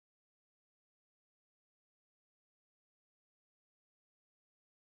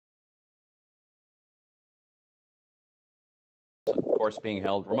of course, being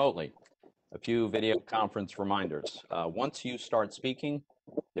held remotely. A few video conference reminders. Once you start speaking,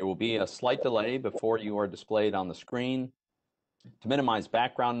 there will be a slight delay before you are displayed on the screen. To minimize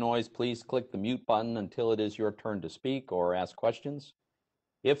background noise, please click the mute button until it is your turn to speak or ask questions.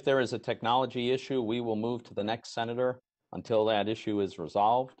 If there is a technology issue, we will move to the next senator until that issue is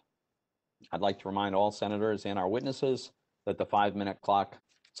resolved. I'd like to remind all senators and our witnesses that the 5-minute clock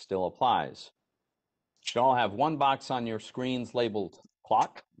still applies. You should all have one box on your screens labeled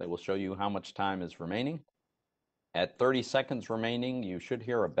clock that will show you how much time is remaining. At 30 seconds remaining, you should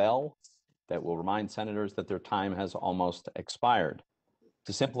hear a bell that will remind senators that their time has almost expired.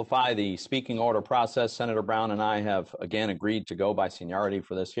 To simplify the speaking order process, Senator Brown and I have again agreed to go by seniority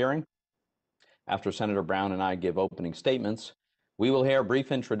for this hearing. After Senator Brown and I give opening statements, we will hear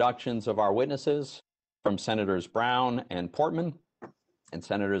brief introductions of our witnesses from Senators Brown and Portman and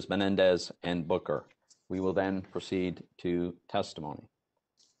Senators Menendez and Booker. We will then proceed to testimony.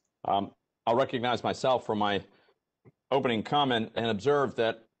 I'll recognize myself for my opening comment and observe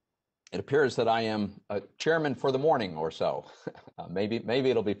that it appears that I am a chairman for the morning or so. Maybe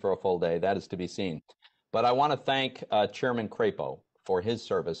it'll be for a full day. That is to be seen. But I want to thank Chairman Crapo for his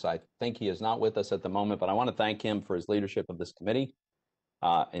service. I think he is not with us at the moment, but I want to thank him for his leadership of this committee.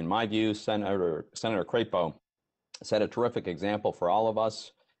 In my view, Senator Crapo set a terrific example for all of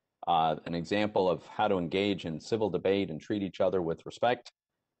us, an example of how to engage in civil debate and treat each other with respect.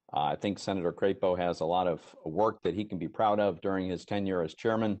 I think Senator Crapo has a lot of work that he can be proud of during his tenure as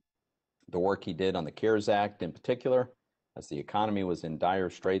chairman. The work he did on the CARES Act in particular, as the economy was in dire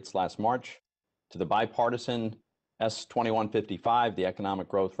straits last March, to the bipartisan S-2155, the Economic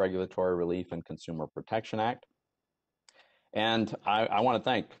Growth, Regulatory Relief, and Consumer Protection Act. And I want to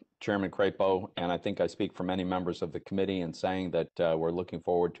thank Chairman Crapo, and I think I speak for many members of the committee in saying that we're looking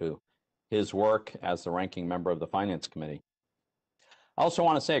forward to his work as the ranking member of the Finance Committee. I also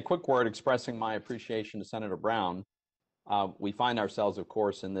want to say a quick word expressing my appreciation to Senator Brown. We find ourselves, of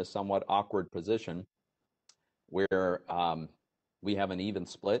course, in this somewhat awkward position where we have an even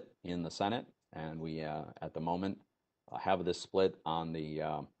split in the Senate, and we, at the moment, have this split on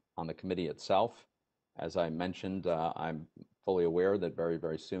the committee itself. As I mentioned, I'm fully aware that very,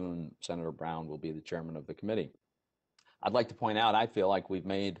 very soon Senator Brown will be the chairman of the committee. I'd like to point out, I feel like we've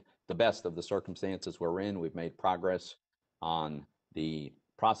made the best of the circumstances we're in. We've made progress on the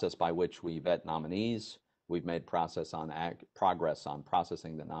process by which we vet nominees. We've made progress on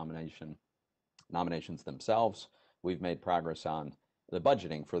processing the nominations themselves. We've made progress on the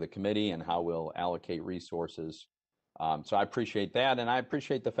budgeting for the committee and how we'll allocate resources. So I appreciate that, and I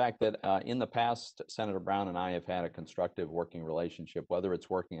appreciate the fact that in the past, Senator Brown and I have had a constructive working relationship, whether it's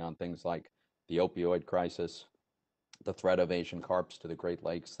working on things like the opioid crisis, the threat of Asian carps to the Great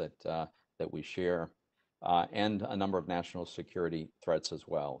Lakes that we share, and a number of national security threats as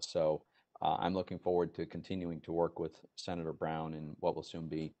well. So I'm looking forward to continuing to work with Senator Brown in what will soon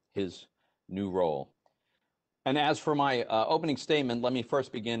be his new role. And as for my opening statement, let me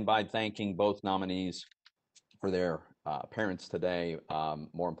first begin by thanking both nominees for their appearance today,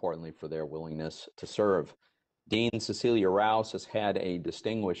 more importantly for their willingness to serve. Dean Cecilia Rouse has had a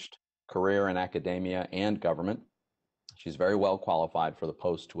distinguished career in academia and government. She's very well qualified for the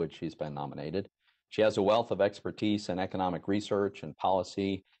post to which she's been nominated. She has a wealth of expertise in economic research and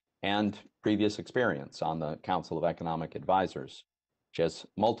policy and previous experience on the Council of Economic Advisors. She has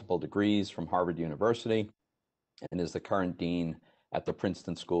multiple degrees from Harvard University and is the current dean at the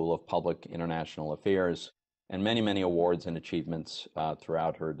Princeton School of Public International Affairs, and many, many awards and achievements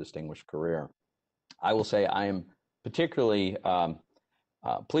throughout her distinguished career. I will say I am particularly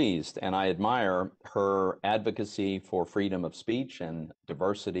pleased, and I admire her advocacy for freedom of speech and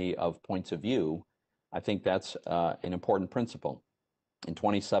diversity of points of view. I think that's an important principle. In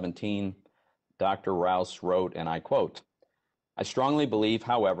 2017, Dr. Rouse wrote, and I quote, "I strongly believe,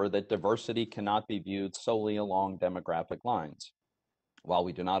 however, that diversity cannot be viewed solely along demographic lines. While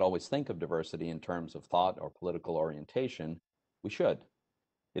we do not always think of diversity in terms of thought or political orientation, we should.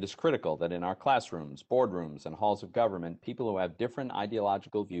 It is critical that in our classrooms, boardrooms, and halls of government, people who have different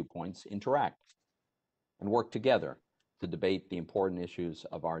ideological viewpoints interact and work together to debate the important issues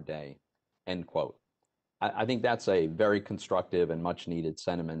of our day." End quote. I think that's a very constructive and much needed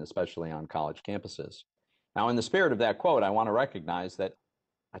sentiment, especially on college campuses. Now, in the spirit of that quote, I want to recognize that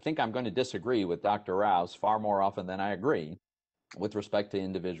I think I'm going to disagree with Dr. Rouse far more often than I agree with respect to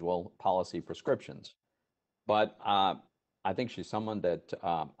individual policy prescriptions. But I think she's someone that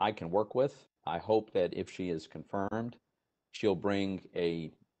I can work with. I hope that if she is confirmed, she'll bring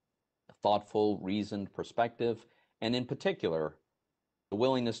a thoughtful, reasoned perspective, and in particular, the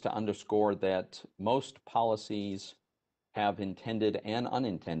willingness to underscore that most policies have intended and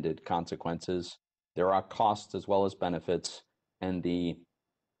unintended consequences. There are costs as well as benefits, and the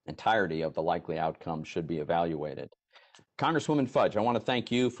entirety of the likely outcome should be evaluated. Congresswoman Fudge, I want to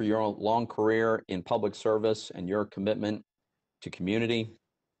thank you for your long career in public service and your commitment to community.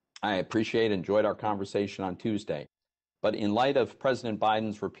 I enjoyed our conversation on Tuesday. But in light of President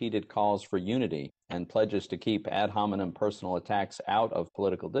Biden's repeated calls for unity and pledges to keep ad hominem personal attacks out of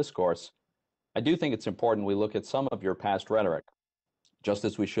political discourse, I do think it's important we look at some of your past rhetoric, just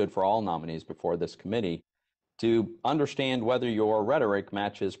as we should for all nominees before this committee, to understand whether your rhetoric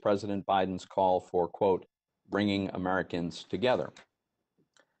matches President Biden's call for, quote, bringing Americans together.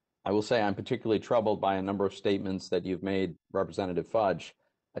 I will say I'm particularly troubled by a number of statements that you've made, Representative Fudge,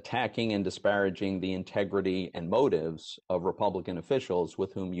 attacking and disparaging the integrity and motives of Republican officials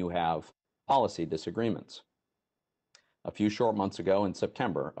with whom you have policy disagreements. A few short months ago, in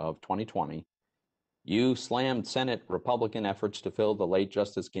September of 2020, you slammed Senate Republican efforts to fill the late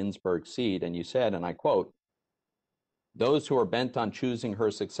Justice Ginsburg's seat, and you said, and I quote, "Those who are bent on choosing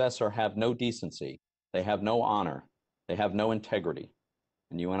her successor have no decency, they have no honor, they have no integrity."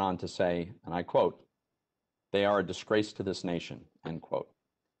 And you went on to say, and I quote, "They are a disgrace to this nation," end quote.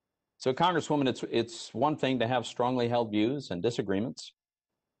 So, Congresswoman, it's one thing to have strongly held views and disagreements,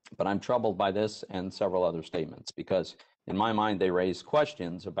 but I'm troubled by this and several other statements because, in my mind, they raise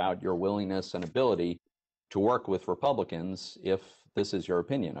questions about your willingness and ability to work with Republicans if this is your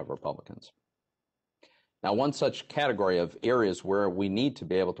opinion of Republicans. Now, one such category of areas where we need to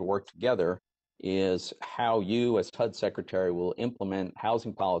be able to work together is how you, as HUD Secretary, will implement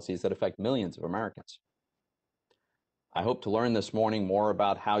housing policies that affect millions of Americans. I hope to learn this morning more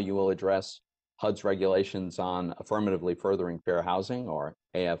about how you will address HUD's regulations on affirmatively furthering fair housing, or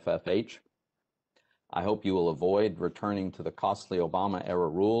AFFH. I hope you will avoid returning to the costly Obama-era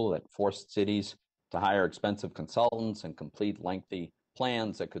rule that forced cities to hire expensive consultants and complete lengthy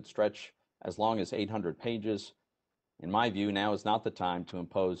plans that could stretch as long as 800 pages. In my view, now is not the time to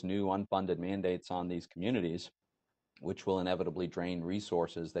impose new unfunded mandates on these communities, which will inevitably drain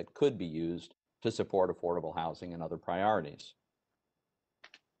resources that could be used to support affordable housing and other priorities.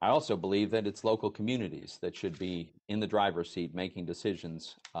 I also believe that it's local communities that should be in the driver's seat making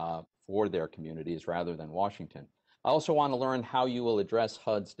decisions for their communities rather than Washington. I also want to learn how you will address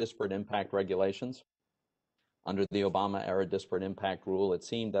HUD's disparate impact regulations. Under the Obama-era disparate impact rule, it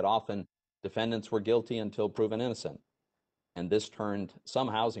seemed that often defendants were guilty until proven innocent. And this turned some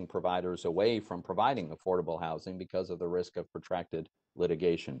housing providers away from providing affordable housing because of the risk of protracted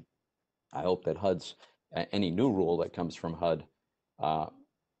litigation. I hope that any new rule that comes from HUD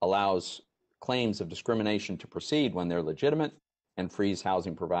allows claims of discrimination to proceed when they're legitimate and frees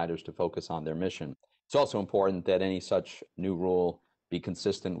housing providers to focus on their mission. It's also important that any such new rule be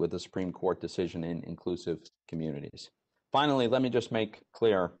consistent with the Supreme Court decision in inclusive communities. Finally, let me just make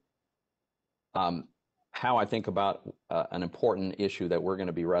clear how I think about an important issue that we're going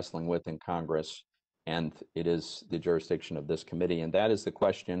to be wrestling with in Congress, and it is the jurisdiction of this committee, and that is the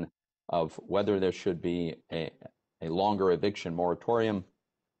question of whether there should be a longer eviction moratorium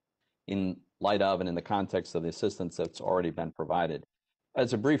in light of and in the context of the assistance that's already been provided.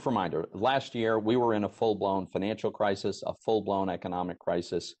 As a brief reminder, last year we were in a full-blown financial crisis, a full-blown economic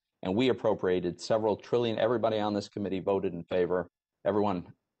crisis, and we appropriated several trillion. Everybody on this committee voted in favor. Everyone,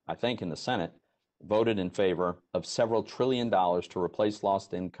 I think, in the Senate voted in favor of several $1 trillion to replace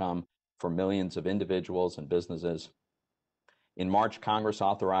lost income for millions of individuals and businesses. In March, Congress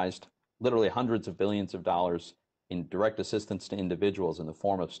authorized literally hundreds of billions of dollars in direct assistance to individuals in the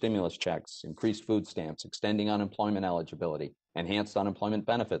form of stimulus checks, increased food stamps, extending unemployment eligibility, enhanced unemployment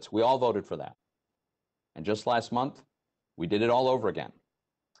benefits. We all voted for that. And just last month, we did it all over again.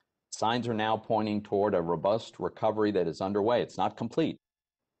 Signs are now pointing toward a robust recovery that is underway. It's not complete,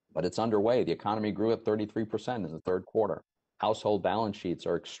 but it's underway. The economy grew at 33% in the third quarter. Household balance sheets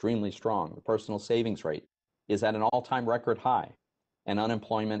are extremely strong. The personal savings rate is at an all-time record high, and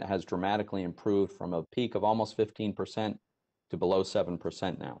unemployment has dramatically improved from a peak of almost 15% to below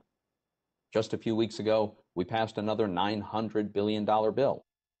 7% now. Just a few weeks ago, we passed another $900 billion bill.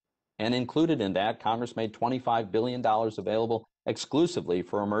 And included in that, Congress made $25 billion available exclusively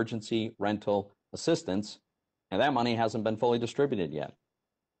for emergency rental assistance, and that money hasn't been fully distributed yet.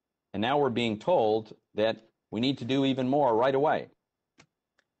 And now we're being told that we need to do even more right away.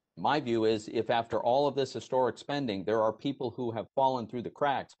 My view is if after all of this historic spending, there are people who have fallen through the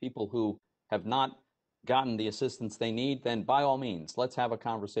cracks, people who have not gotten the assistance they need, then by all means, let's have a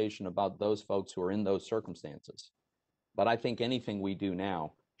conversation about those folks who are in those circumstances. But I think anything we do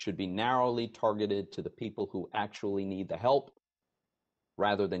now should be narrowly targeted to the people who actually need the help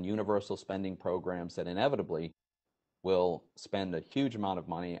rather than universal spending programs that inevitably will spend a huge amount of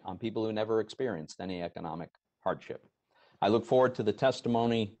money on people who never experienced any economic hardship. I look forward to the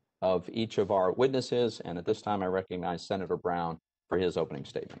testimony of each of our witnesses, and at this time I recognize Senator Brown for his opening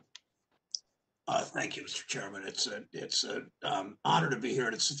statement. Thank you, Mr. Chairman. It's an honor to be here,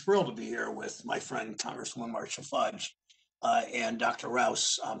 and it's a thrill to be here with my friend Congresswoman Marcia Fudge and Dr.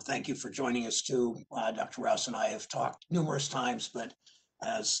 Rouse. Thank you for joining us too. Dr. Rouse and I have talked numerous times, but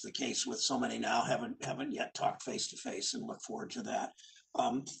as the case with so many now, haven't yet talked face to face, and look forward to that.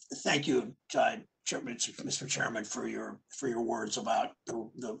 Thank you, Mr. Chairman, for your words about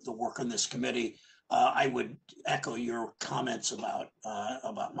the work on this committee. I would echo your comments about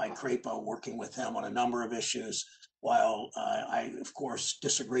Mike Crapo, working with him on a number of issues. While I, of course,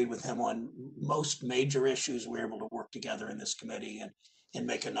 disagreed with him on most major issues, we were able to work together in this committee and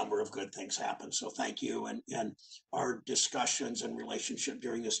make a number of good things happen. So thank you. And our discussions and relationship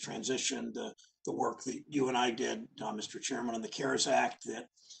during this transition, the work that you and I did, Mr. Chairman, on the CARES Act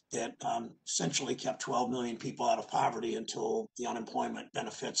that essentially kept 12 million people out of poverty until the unemployment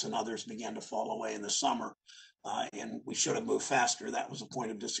benefits and others began to fall away in the summer. And we should have moved faster. That was a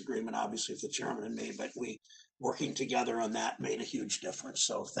point of disagreement, obviously, with the chairman and me, but we working together on that made a huge difference.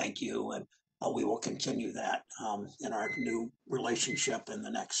 So thank you. And we will continue that in our new relationship in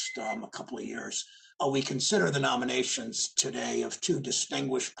the next couple of years. We consider the nominations today of two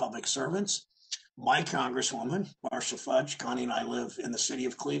distinguished public servants. My Congresswoman, Marcia Fudge. Connie and I live in the city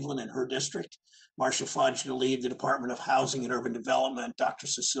of Cleveland in her district. Marcia Fudge to lead the Department of Housing and Urban Development, Dr.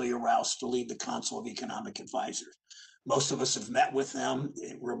 Cecilia Rouse to lead the Council of Economic Advisors. Most of us have met with them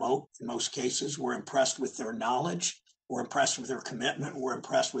remote in most cases. We're impressed with their knowledge. We're impressed with their commitment. We're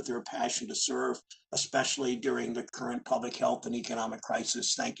impressed with their passion to serve, especially during the current public health and economic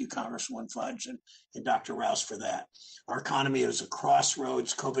crisis. Thank you, Congresswoman Fudge and Dr. Rouse, for that. Our economy is a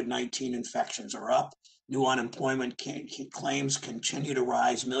crossroads. COVID-19 infections are up. New unemployment claims continue to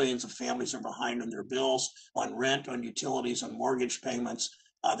rise. Millions of families are behind on their bills, on rent, on utilities, on mortgage payments.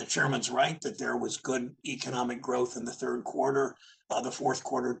 The chairman's right that there was good economic growth in the third quarter. The fourth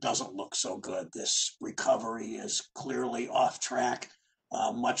quarter doesn't look so good. This recovery is clearly off track.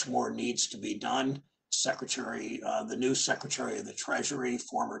 Much more needs to be done. The new Secretary of the Treasury,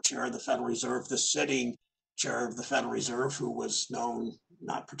 former chair of the Federal Reserve, the sitting chair of the Federal Reserve, who was known,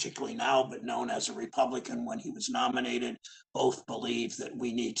 not particularly now, but known as a Republican when he was nominated, both believe that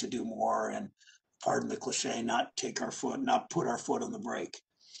we need to do more and, pardon the cliche, not put our foot on the brake.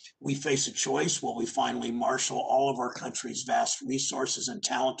 We face a choice. Will we finally marshal all of our country's vast resources and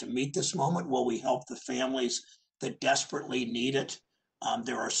talent to meet this moment? Will we help the families that desperately need it?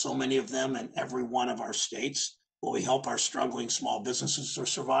 There are so many of them in every one of our states. Will we help our struggling small businesses to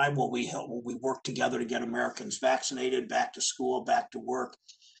survive? Will we work together to get Americans vaccinated, back to school, back to work,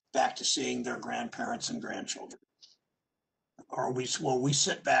 back to seeing their grandparents and grandchildren? Or will we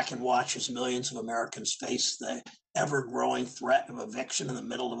sit back and watch as millions of Americans face the ever-growing threat of eviction in the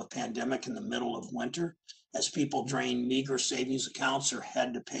middle of a pandemic, in the middle of winter, as people drain meager savings accounts or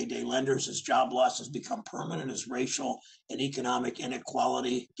head to payday lenders, as job losses become permanent, as racial and economic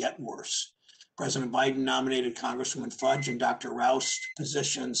inequality get worse? President Biden nominated Congresswoman Fudge and Dr. Rouse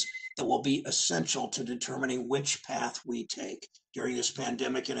positions that will be essential to determining which path we take during this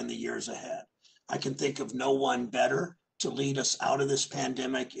pandemic and in the years ahead. I can think of no one better to lead us out of this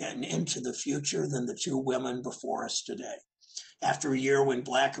pandemic and into the future than the two women before us today. After a year when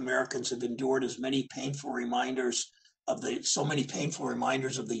Black Americans have endured so many painful reminders of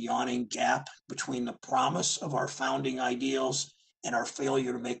the yawning gap between the promise of our founding ideals and our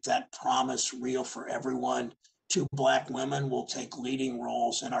failure to make that promise real for everyone, two Black women will take leading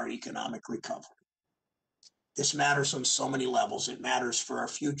roles in our economic recovery. This matters on so many levels. It matters for our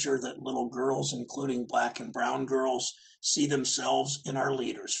future that little girls, including Black and brown girls, see themselves in our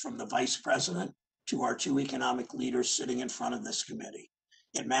leaders, from the vice president to our two economic leaders sitting in front of this committee.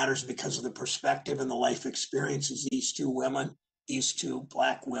 It matters because of the perspective and the life experiences these two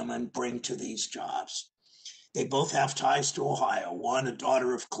Black women bring to these jobs. They both have ties to Ohio. One, a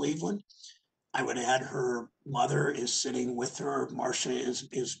daughter of Cleveland. I would add her mother is sitting with her. Marcia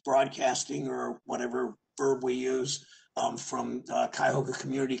is broadcasting, or whatever verb we use, from Cuyahoga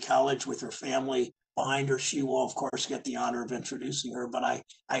Community College with her family behind her. She will, of course, get the honor of introducing her, but I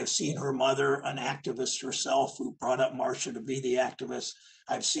have seen her mother, an activist herself, who brought up Marcia to be the activist.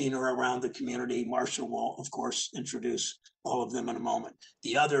 I've seen her around the community. Marcia will, of course, introduce all of them in a moment.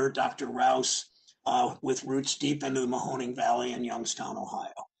 The other, Dr. Rouse, with roots deep into the Mahoning Valley in Youngstown,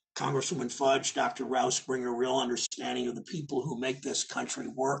 Ohio. Congresswoman Fudge, Dr. Rouse bring a real understanding of the people who make this country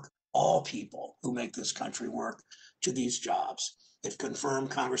work, all people who make this country work, to these jobs. If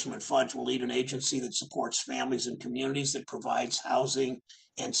confirmed, Congresswoman Fudge will lead an agency that supports families and communities, that provides housing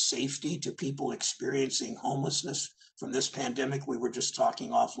and safety to people experiencing homelessness from this pandemic. We were just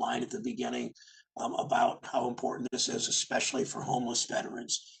talking offline at the beginning about how important this is, especially for homeless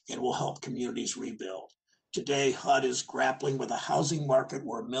veterans, and will help communities rebuild. Today, HUD is grappling with a housing market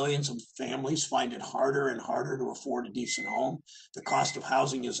where millions of families find it harder and harder to afford a decent home. The cost of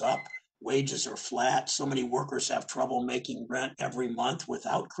housing is up. Wages are flat. So many workers have trouble making rent every month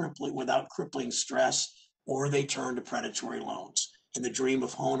without crippling stress, or they turn to predatory loans. And the dream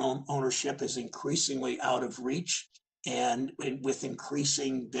of home ownership is increasingly out of reach, and with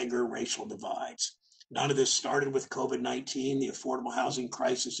increasing bigger racial divides. None of this started with COVID-19. The affordable housing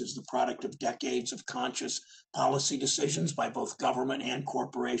crisis is the product of decades of conscious policy decisions by both government and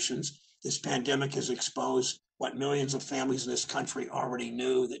corporations. This pandemic has exposed what millions of families in this country already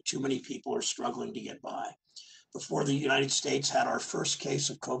knew, that too many people are struggling to get by. Before the United States had our first case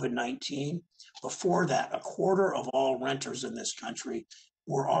of COVID-19, before that, a quarter of all renters in this country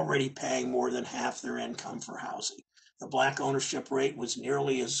were already paying more than half their income for housing. The Black home ownership rate was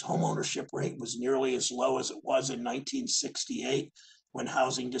nearly as low as it was in 1968, when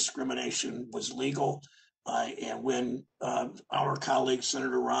housing discrimination was legal, and when our colleague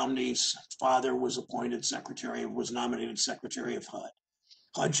Senator Romney's father was nominated Secretary of HUD.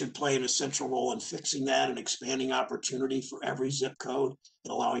 HUD should play an essential role in fixing that and expanding opportunity for every zip code,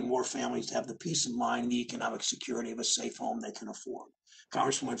 and allowing more families to have the peace of mind and the economic security of a safe home they can afford.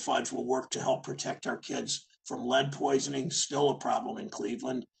 Congresswoman Fudge will work to help protect our kids from lead poisoning, still a problem in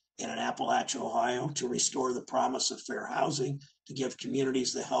Cleveland and in Appalachia, Ohio, to restore the promise of fair housing, to give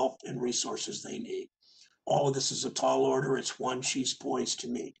communities the help and resources they need. All of this is a tall order. It's one she's poised to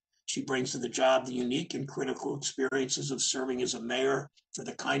meet. She brings to the job the unique and critical experiences of serving as a mayor for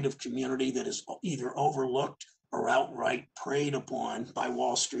the kind of community that is either overlooked or outright preyed upon by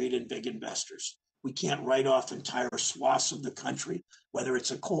Wall Street and big investors. We can't write off entire swaths of the country, whether it's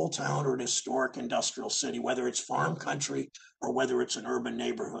a coal town or an historic industrial city, whether it's farm country or whether it's an urban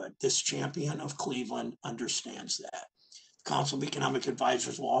neighborhood. This champion of Cleveland understands that. The Council of Economic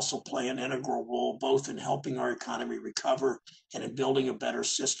Advisors will also play an integral role both in helping our economy recover and in building a better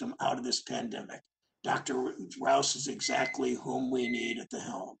system out of this pandemic. Dr. Rouse is exactly whom we need at the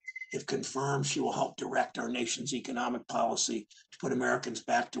helm. If confirmed, she will help direct our nation's economic policy to put Americans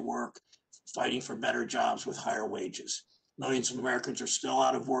back to work, fighting for better jobs with higher wages. Millions of Americans are still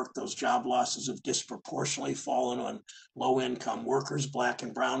out of work. Those job losses have disproportionately fallen on low-income workers, Black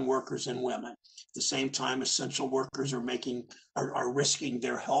and brown workers, and women. At the same time, essential workers are risking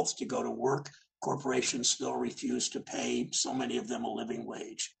their health to go to work. Corporations still refuse to pay so many of them a living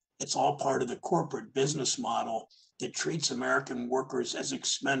wage. It's all part of the corporate business model that treats American workers as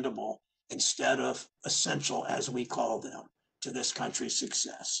expendable instead of essential, as we call them, to this country's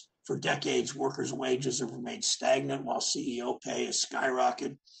success. For decades, workers' wages have remained stagnant while CEO pay has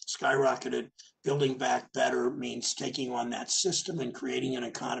skyrocketed. Building back better means taking on that system and creating an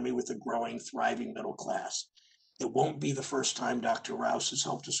economy with a growing, thriving middle class. It won't be the first time Dr. Rouse has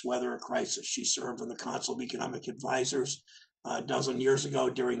helped us weather a crisis. She served on the Council of Economic Advisors a dozen years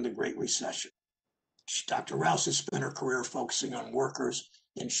ago during the Great Recession. Dr. Rouse has spent her career focusing on workers,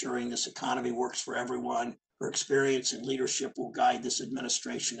 ensuring this economy works for everyone. Her experience and leadership will guide this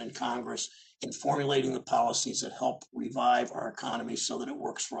administration and Congress in formulating the policies that help revive our economy so that it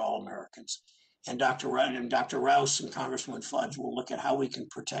works for all Americans. And Dr. Rouse and Congresswoman Fudge will look at how we can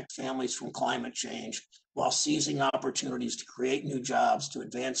protect families from climate change while seizing opportunities to create new jobs, to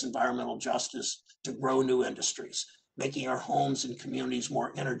advance environmental justice, to grow new industries. Making our homes and communities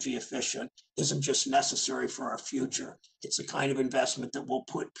more energy efficient isn't just necessary for our future. It's a kind of investment that will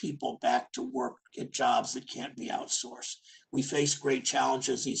put people back to work at jobs that can't be outsourced. We face great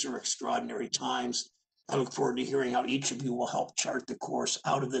challenges. These are extraordinary times. I look forward to hearing how each of you will help chart the course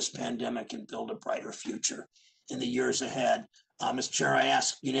out of this pandemic and build a brighter future in the years ahead. Mr. Chair, I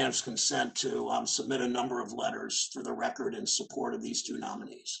ask unanimous consent to submit a number of letters for the record in support of these two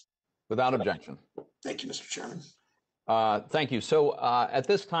nominees. Without objection. Thank you, Mr. Chairman. Thank you. So at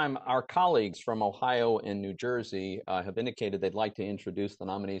this time, our colleagues from Ohio and New Jersey have indicated they'd like to introduce the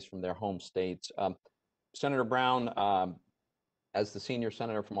nominees from their home states. Senator Brown, as the senior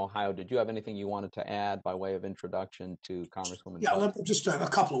senator from Ohio, did you have anything you wanted to add by way of introduction to Congresswoman? Yeah, just a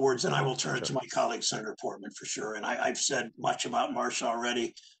couple of words, and I will turn it to my colleague, Senator Portman, for sure. And I've said much about Marcia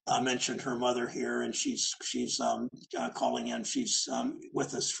already. Mentioned her mother here, and she's calling in. She's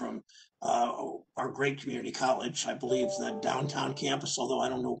with us from our great community college, I believe the downtown campus, although I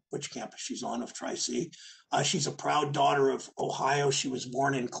don't know which campus she's on of Tri-C. She's a proud daughter of Ohio. She was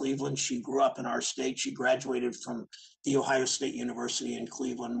born in Cleveland. She grew up in our state. She graduated from the Ohio State University in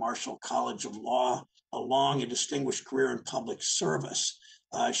Cleveland, Marshall College of Law, a long and distinguished career in public service.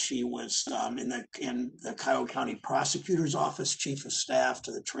 She was in the Cuyahoga County Prosecutor's Office, Chief of Staff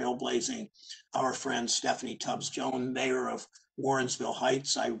to the trailblazing our friend Stephanie Tubbs Jones, Mayor of Warrensville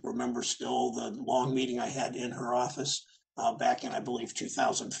Heights. I remember still the long meeting I had in her office back in, I believe,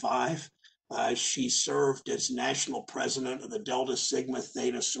 2005. She served as national president of the Delta Sigma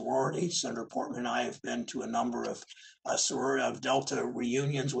Theta sorority. Senator Portman and I have been to a number of sorority of Delta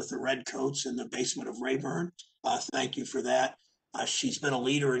reunions with the Redcoats in the basement of Rayburn. Thank you for that. She's been a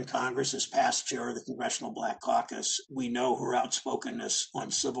leader in Congress as past chair of the Congressional Black Caucus. We know her outspokenness on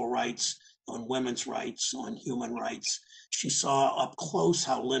civil rights, on women's rights, on human rights. She saw up close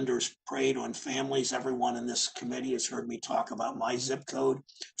how lenders preyed on families. Everyone in this committee has heard me talk about my zip code,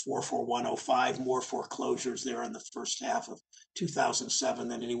 44105, more foreclosures there in the first half of 2007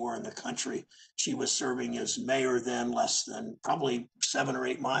 than anywhere in the country. She was serving as mayor then, less than probably 7 or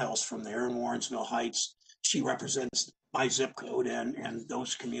 8 miles from there in Warrensville Heights. She represents my zip code and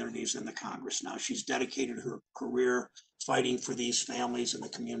those communities in the Congress now. She's dedicated her career fighting for these families and the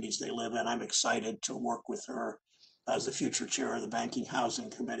communities they live in. I'm excited to work with her as the future chair of the Banking Housing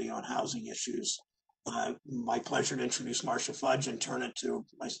Committee on housing issues. My pleasure to introduce Marcia Fudge and turn it to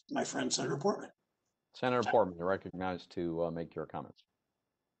my friend, Senator Portman. Senator Portman, you're recognized to make your comments.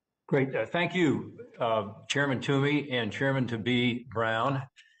 Great. Thank you, Chairman Toomey and Chairman-to-be Brown,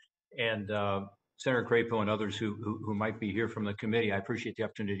 and Senator Crapo and others who might be here from the committee. I appreciate the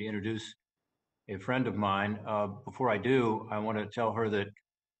opportunity to introduce a friend of mine. Before I do, I want to tell her that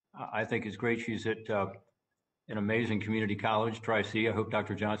I think it's great she's at an amazing community college, Tri-C. I hope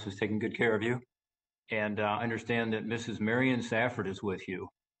Dr. Johnson is taking good care of you. And I understand that Mrs. Marion Safford is with you,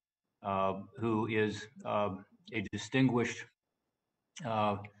 who is a distinguished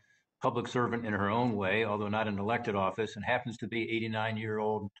public servant in her own way, although not in elected office, and happens to be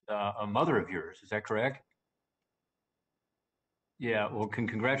 89-year-old a mother of yours. Is that correct? Yeah, well,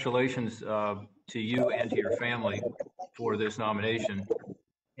 congratulations to you and to your family for this nomination.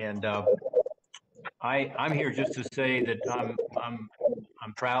 And I'm here just to say that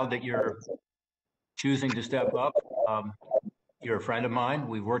I'm proud that you're choosing to step up. You're a friend of mine.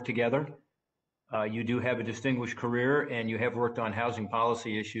 We've worked together. You do have a distinguished career, and you have worked on housing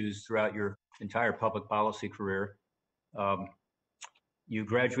policy issues throughout your entire public policy career. You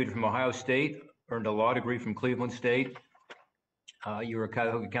graduated from Ohio State, earned a law degree from Cleveland State. You were a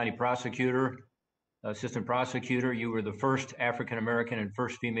Cuyahoga County prosecutor, assistant prosecutor. You were the first African-American and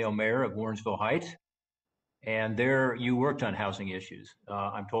first female mayor of Warrensville Heights. And there you worked on housing issues.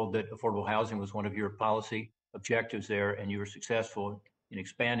 I'm told that affordable housing was one of your policy objectives there, and you were successful in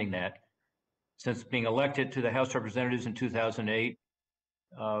expanding that. Since being elected to the House of Representatives in 2008,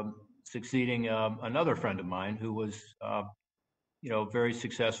 succeeding another friend of mine who was, very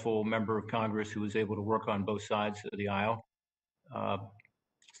successful member of Congress who was able to work on both sides of the aisle,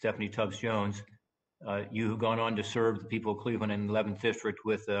 Stephanie Tubbs Jones. You have gone on to serve the people of Cleveland in the 11th District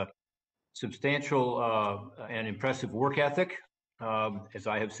with a substantial and impressive work ethic, as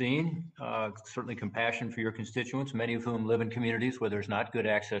I have seen, certainly compassion for your constituents, many of whom live in communities where there's not good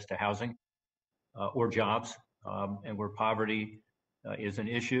access to housing or jobs, and where poverty is an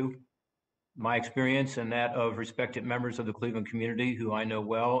issue. My experience and that of respected members of the Cleveland community who I know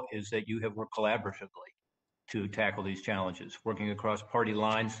well is that you have worked collaboratively to tackle these challenges, working across party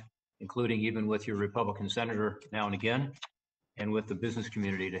lines, including even with your Republican senator now and again, and with the business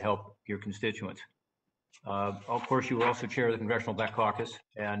community to help your constituents. Of course, you were also chair of the Congressional Black Caucus,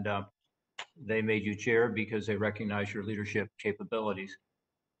 and they made you chair because they recognize your leadership capabilities.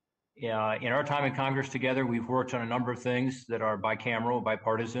 In our time in Congress together, we've worked on a number of things that are bicameral,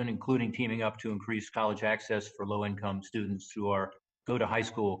 bipartisan, including teaming up to increase college access for low-income students through our Go to High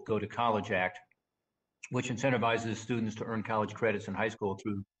School, Go to College Act, which incentivizes students to earn college credits in high school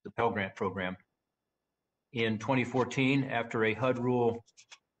through the Pell Grant program. In 2014, after a HUD rule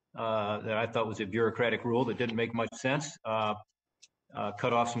that I thought was a bureaucratic rule that didn't make much sense,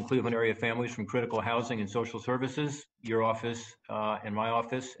 cut off some Cleveland area families from critical housing and social services, your office and my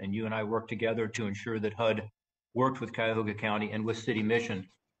office, and you and I worked together to ensure that HUD worked with Cuyahoga County and with City Mission,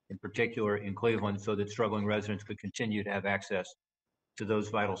 in particular in Cleveland, so that struggling residents could continue to have access to those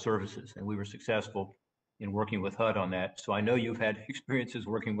vital services. And we were successful in working with HUD on that. So I know you've had experiences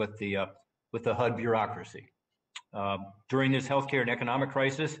working with the HUD bureaucracy. During this healthcare and economic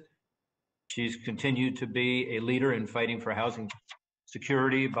crisis, she's continued to be a leader in fighting for housing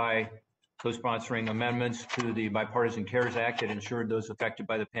security by co-sponsoring amendments to the Bipartisan CARES Act that ensured those affected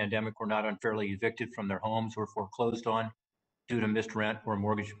by the pandemic were not unfairly evicted from their homes or foreclosed on due to missed rent or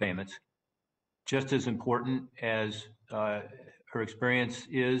mortgage payments. Just as important as her experience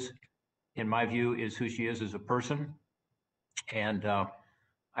is, in my view, is who she is as a person. And I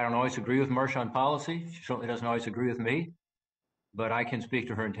don't always agree with Marcia on policy. She certainly doesn't always agree with me, but I can speak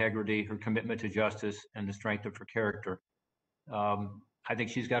to her integrity, her commitment to justice, and the strength of her character. I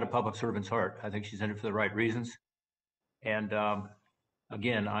think she's got a public servant's heart. I think she's in it for the right reasons. And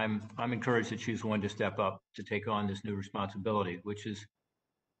again, I'm encouraged that she's willing to step up to take on this new responsibility, which is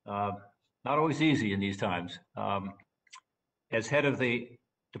not always easy in these times. As head of the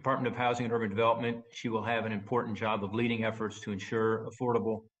Department of Housing and Urban Development, she will have an important job of leading efforts to ensure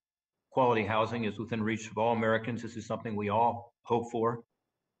affordable, quality housing is within reach of all Americans. This is something we all hope for.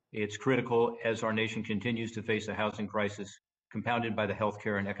 It's critical as our nation continues to face a housing crisis compounded by the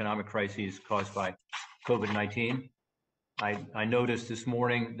healthcare and economic crises caused by COVID-19. I noticed this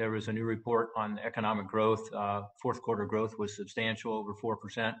morning there was a new report on economic growth. Fourth quarter growth was substantial, over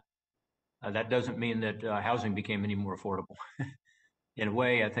 4%. That doesn't mean that housing became any more affordable. In a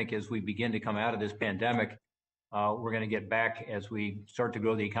way, I think as we begin to come out of this pandemic, we're going to get back as we start to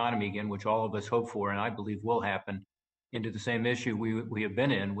grow the economy again, which all of us hope for, and I believe will happen, into the same issue we have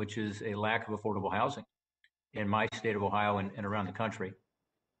been in, which is a lack of affordable housing in my state of Ohio and around the country.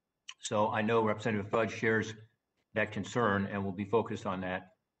 So I know Representative Fudge shares that concern and will be focused on that.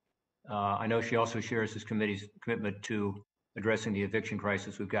 I know she also shares this committee's commitment to addressing the eviction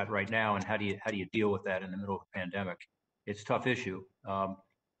crisis we've got right now, and how do you deal with that in the middle of a pandemic? It's a tough issue,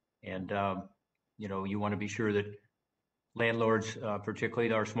 you know, you want to be sure that landlords,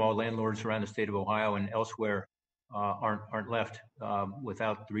 particularly our small landlords around the state of Ohio and elsewhere, aren't left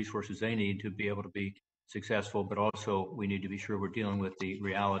without the resources they need to be able to be successful. But also, we need to be sure we're dealing with the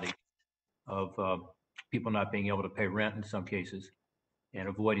reality of people not being able to pay rent in some cases, and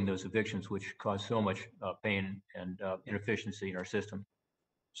avoiding those evictions, which cause so much pain and inefficiency in our system.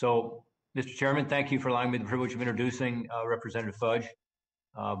 So, Mr. Chairman, thank you for allowing me the privilege of introducing Representative Fudge.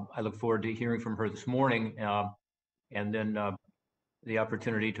 I look forward to hearing from her this morning, and then the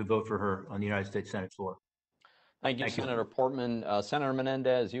opportunity to vote for her on the United States Senate floor. Thank you, Senator Portman. Senator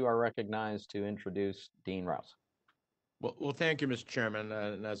Menendez, you are recognized to introduce Dean Rouse. Well, thank you, Mr. Chairman.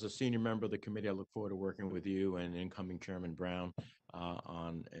 And as a senior member of the committee, I look forward to working with you and incoming Chairman Brown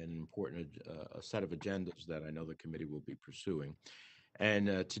on an important a set of agendas that I know the committee will be pursuing.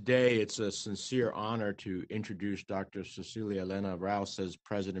 And today, it's a sincere honor to introduce Dr. Cecilia Rouse as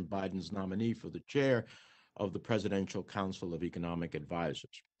President Biden's nominee for the chair of the Presidential Council of Economic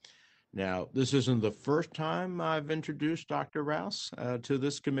Advisors. Now, this isn't the first time I've introduced Dr. Rouse to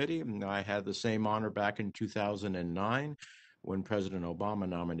this committee. I had the same honor back in 2009 when President Obama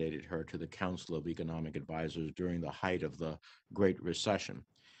nominated her to the Council of Economic Advisors during the height of the Great Recession.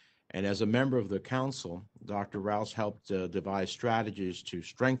 And as a member of the council, Dr. Rouse helped devise strategies to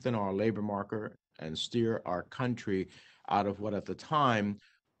strengthen our labor market and steer our country out of what at the time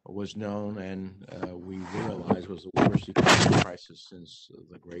was known and we realized was the worst economic crisis since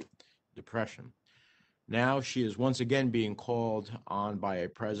the Great Depression. Now she is once again being called on by a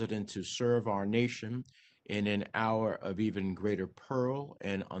president to serve our nation in an hour of even greater peril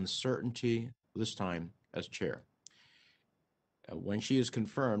and uncertainty, this time as chair. When she is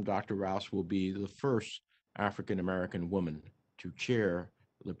confirmed, Dr. Rouse will be the first African-American woman to chair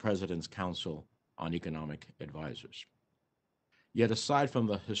the President's Council on Economic Advisors. Yet aside from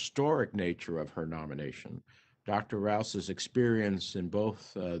the historic nature of her nomination, Dr. Rouse's experience in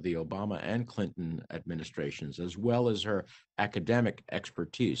both the Obama and Clinton administrations, as well as her academic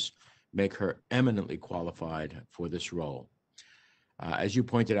expertise, make her eminently qualified for this role. As you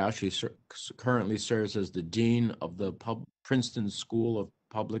pointed out, she currently serves as the Dean of the Princeton School of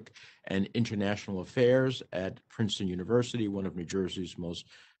Public and International Affairs at Princeton University, one of New Jersey's most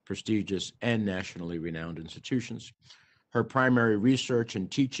prestigious and nationally renowned institutions. Her primary research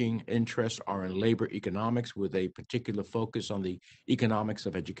and teaching interests are in labor economics, with a particular focus on the economics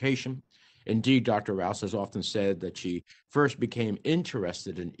of education. Indeed, Dr. Rouse has often said that she first became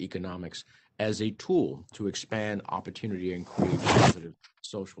interested in economics as a tool to expand opportunity and create positive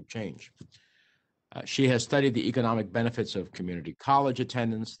social change. She has studied the economic benefits of community college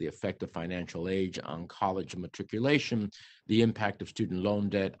attendance, the effect of financial aid on college matriculation, the impact of student loan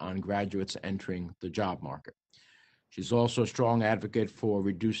debt on graduates entering the job market. She's also a strong advocate for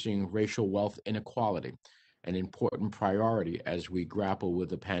reducing racial wealth inequality, an important priority as we grapple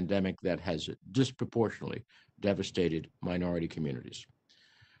with a pandemic that has disproportionately devastated minority communities.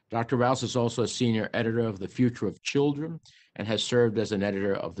 Dr. Rouse is also a senior editor of The Future of Children and has served as an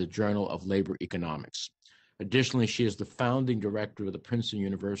editor of the Journal of Labor Economics. Additionally, she is the founding director of the Princeton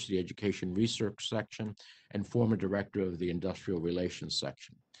University Education Research Section and former director of the Industrial Relations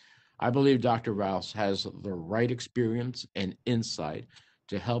Section. I believe Dr. Rouse has the right experience and insight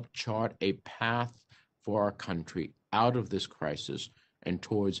to help chart a path for our country out of this crisis and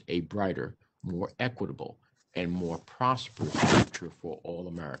towards a brighter, more equitable, and more prosperous future for all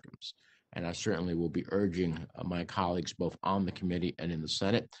Americans. And I certainly will be urging my colleagues both on the committee and in the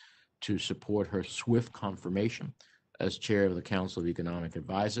Senate to support her swift confirmation as chair of the Council of Economic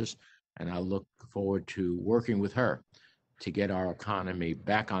Advisors. And I look forward to working with her to get our economy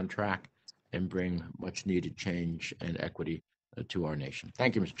back on track and bring much needed change and equity to our nation.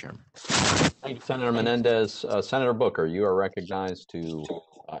 Thank you, Mr. Chairman. Thank you, Senator Menendez. Senator Booker, you are recognized to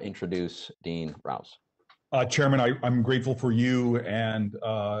introduce Dean Rouse. Chairman, I'm grateful for you and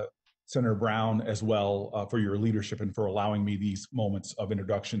Senator Brown as well for your leadership and for allowing me these moments of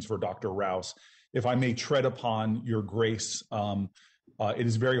introductions for Dr. Rouse. If I may tread upon your grace, it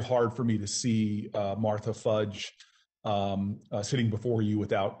is very hard for me to see Marcia Fudge sitting before you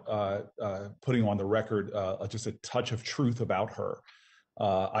without putting on the record just a touch of truth about her.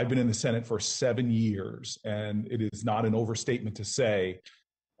 I've been in the Senate for 7 years, and it is not an overstatement to say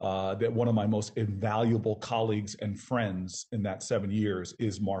that one of my most invaluable colleagues and friends in that 7 years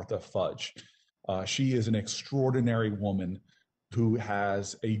is Marcia Fudge. She is an extraordinary woman who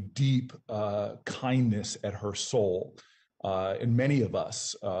has a deep kindness at her soul. And many of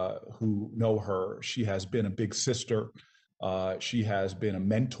us who know her, she has been a big sister. She has been a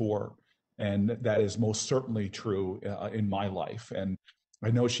mentor, and that is most certainly true in my life. And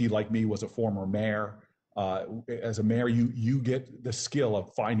I know she, like me, was a former mayor. As a mayor, you get the skill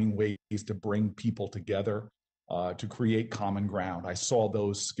of finding ways to bring people together, to create common ground. I saw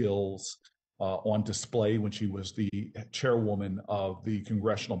those skills on display when she was the chairwoman of the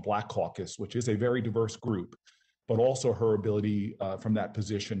Congressional Black Caucus, which is a very diverse group, but also her ability from that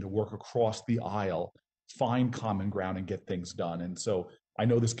position to work across the aisle, find common ground, and get things done. And so I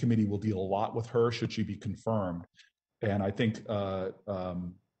know this committee will deal a lot with her should she be confirmed. And I think,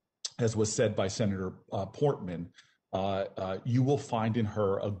 as was said by Senator Portman, you will find in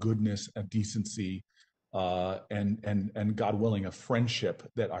her a goodness, a decency, and God willing, a friendship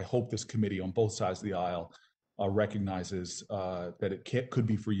that I hope this committee on both sides of the aisle recognizes that it could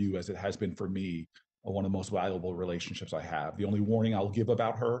be for you as it has been for me, one of the most valuable relationships I have. The only warning I'll give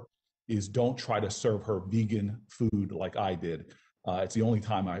about her is don't try to serve her vegan food like I did. It's the only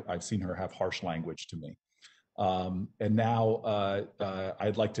time I've seen her have harsh language to me. And now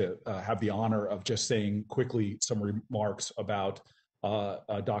I'd like to have the honor of just saying quickly some remarks about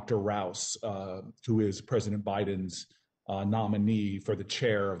Dr. Rouse, who is President Biden's nominee for the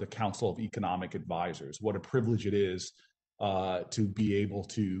chair of the Council of Economic Advisors. What a privilege it is to be able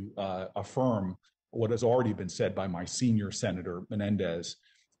to affirm what has already been said by my senior Senator Menendez.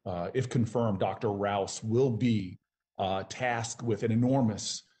 If confirmed, Dr. Rouse will be tasked with an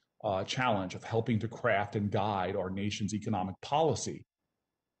enormous challenge of helping to craft and guide our nation's economic policy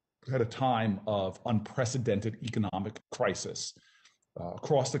at a time of unprecedented economic crisis.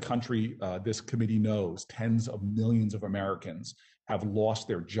 Across the country, this committee knows tens of millions of Americans have lost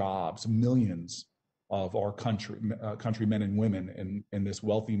their jobs. Millions of our countrymen and women in this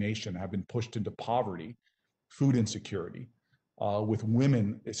wealthy nation have been pushed into poverty, food insecurity, with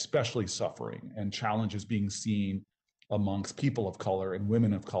women especially suffering and challenges being seen amongst people of color and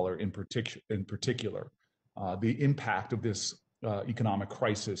women of color in particular. The impact of this economic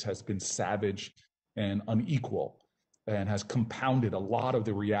crisis has been savage and unequal and has compounded a lot of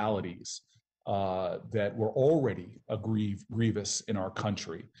the realities that were already grievous in our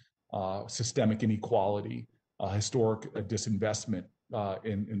country. Systemic inequality, historic disinvestment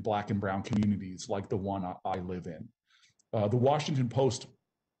in Black and Brown communities like the one I live in. The Washington Post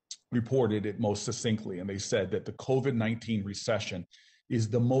reported it most succinctly, and they said that the COVID-19 recession is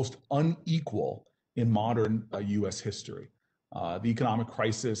the most unequal in modern U.S. history. The economic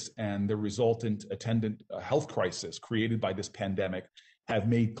crisis and the resultant attendant health crisis created by this pandemic have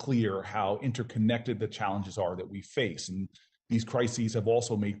made clear how interconnected the challenges are that we face. And these crises have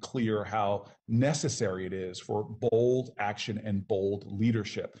also made clear how necessary it is for bold action and bold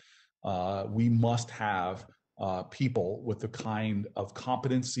leadership. We must have people with the kind of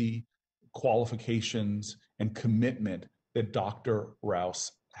competency, qualifications, and commitment that Dr.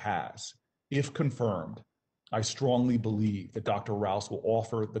 Rouse has. If confirmed, I strongly believe that Dr. Rouse will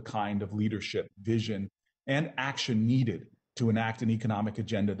offer the kind of leadership, vision, and action needed to enact an economic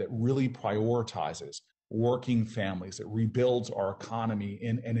agenda that really prioritizes working families. It rebuilds our economy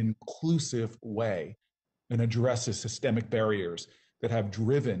in an inclusive way and addresses systemic barriers that have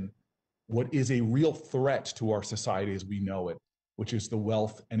driven what is a real threat to our society as we know it, which is the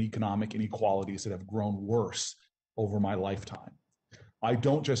wealth and economic inequalities that have grown worse over my lifetime. I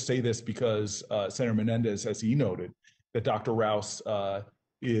don't just say this because Senator Menendez, as he noted, that Dr. Rouse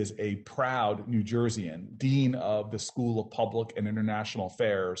is a proud New Jerseyan, dean of the School of Public and International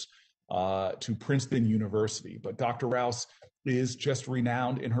Affairs to Princeton University. But Dr. Rouse is just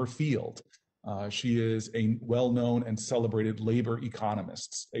renowned in her field. She is a well-known and celebrated labor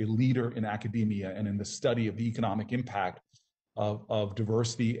economist, a leader in academia and in the study of the economic impact of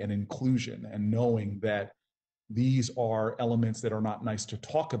diversity and inclusion, and knowing that these are elements that are not nice to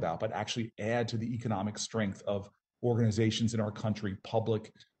talk about, but actually add to the economic strength of organizations in our country,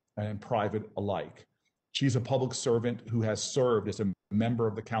 public and private alike. She's a public servant who has served as a member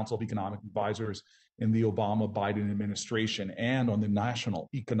of the Council of Economic Advisors in the Obama-Biden administration and on the National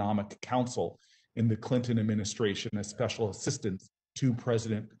Economic Council in the Clinton administration as special assistant to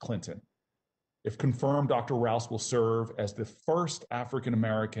President Clinton. If confirmed, Dr. Rouse will serve as the first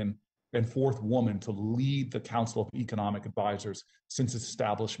African-American and fourth woman to lead the Council of Economic Advisors since its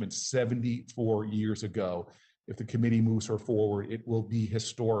establishment 74 years ago. If the committee moves her forward, it will be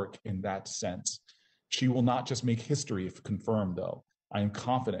historic in that sense. She will not just make history if confirmed, though. I am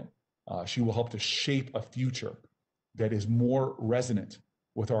confident she will help to shape a future that is more resonant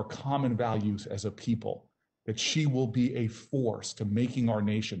with our common values as a people, that she will be a force to making our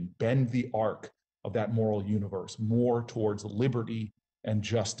nation bend the arc of that moral universe more towards liberty and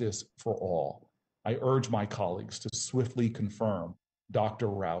justice for all. I urge my colleagues to swiftly confirm Dr.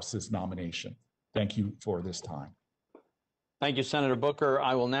 Rouse's nomination. Thank you for this time. Thank you, Senator Booker.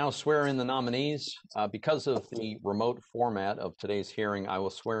 I will now swear in the nominees. Because of the remote format of today's hearing, I will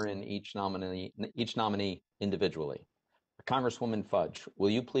swear in each nominee individually. Congresswoman Fudge,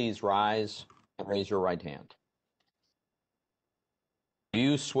 will you please rise and raise your right hand? Do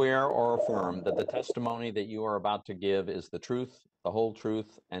you swear or affirm that the testimony that you are about to give is the truth, the whole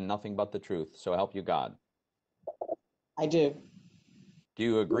truth, and nothing but the truth, so help you God? I do. Do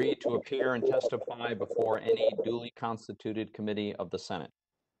you agree to appear and testify before any duly constituted committee of the Senate?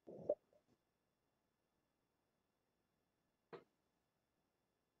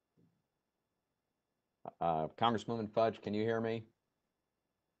 Congresswoman Fudge, can you hear me?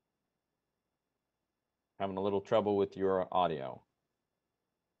 Having a little trouble with your audio.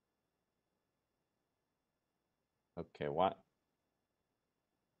 Okay, why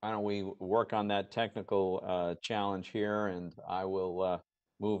don't we work on that technical challenge here, and I will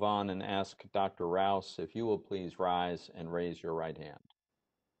move on and ask Dr. Rouse if you will please rise and raise your right hand.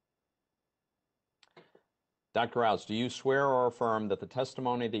 Dr. Rouse, do you swear or affirm that the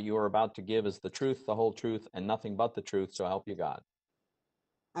testimony that you are about to give is the truth, the whole truth, and nothing but the truth, so help you God?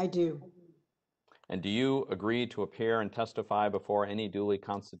 I do. And do you agree to appear and testify before any duly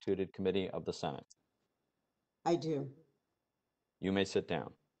constituted committee of the Senate? I do. You may sit down.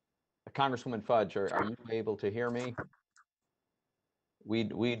 Congresswoman Fudge, are you able to hear me? We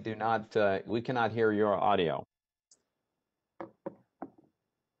do not, we cannot hear your audio.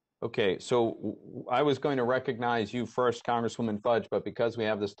 Okay, so I was going to recognize you first, Congresswoman Fudge, but because we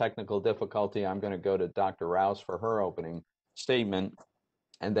have this technical difficulty, I'm going to go to Dr. Rouse for her opening statement,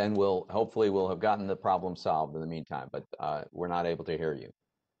 and then hopefully we'll have gotten the problem solved in the meantime, but we're not able to hear you.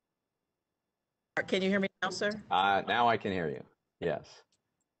 Can you hear me now, sir? Now I can hear you, yes.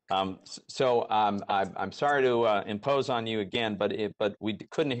 I'm sorry to impose on you again, but we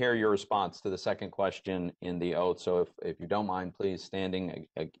couldn't hear your response to the second question in the oath. So if you don't mind, please standing,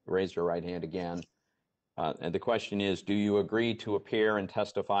 raise your right hand again. And the question is, do you agree to appear and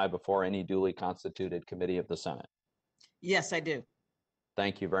testify before any duly constituted committee of the Senate? Yes, I do.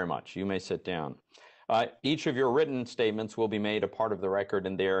 Thank you very much. You may sit down. Each of your written statements will be made a part of the record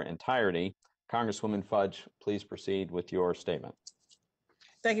in their entirety. Congresswoman Fudge, please proceed with your statement.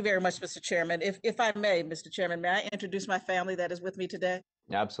 Thank you very much, Mr. Chairman. If I may, Mr. Chairman, may I introduce my family that is with me today?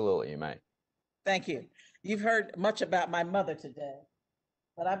 Absolutely, you may. Thank you. You've heard much about my mother today,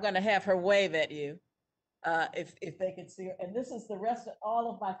 but I'm going to have her wave at you if they can see her. And this is the rest of all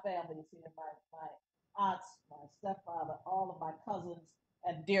of my families here, my aunts, my stepfather, all of my cousins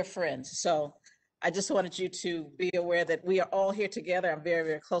and dear friends. So I just wanted you to be aware that we are all here together. I'm very,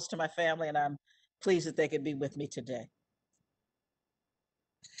 very close to my family, and I'm pleased that they could be with me today.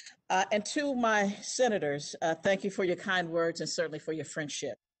 And to my senators, thank you for your kind words and certainly for your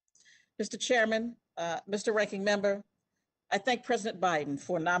friendship. Mr. Chairman, Mr. Ranking Member, I thank President Biden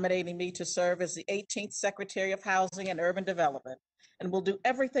for nominating me to serve as the 18th Secretary of Housing and Urban Development, and will do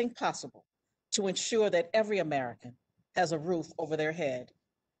everything possible to ensure that every American has a roof over their head.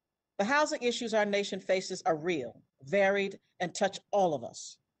 The housing issues our nation faces are real, varied, and touch all of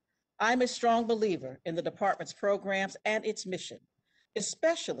us. I'm a strong believer in the department's programs and its mission,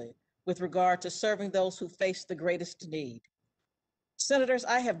 especially with regard to serving those who face the greatest need. Senators,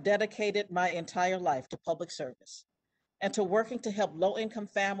 I have dedicated my entire life to public service and to working to help low-income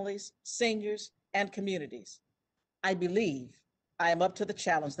families, seniors, and communities. I believe I am up to the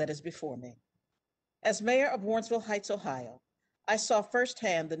challenge that is before me. As mayor of Warrensville Heights, Ohio, I saw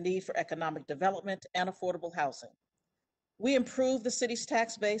firsthand the need for economic development and affordable housing. We improved the city's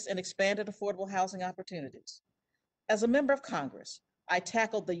tax base and expanded affordable housing opportunities. As a member of Congress, I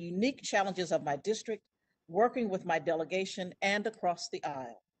tackled the unique challenges of my district, working with my delegation and across the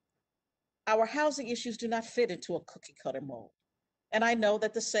aisle. Our housing issues do not fit into a cookie cutter mold, and I know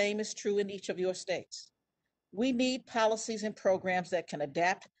that the same is true in each of your states. We need policies and programs that can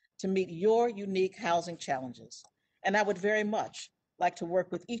adapt to meet your unique housing challenges, and I would very much like to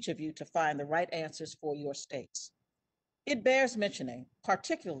work with each of you to find the right answers for your states. It bears mentioning,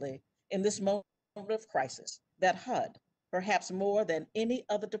 particularly in this moment of crisis, that HUD, perhaps more than any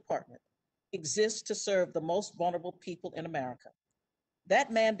other department, exists to serve the most vulnerable people in America.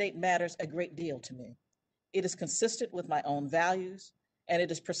 That mandate matters a great deal to me. It is consistent with my own values, and it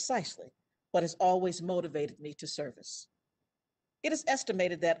is precisely what has always motivated me to service. It is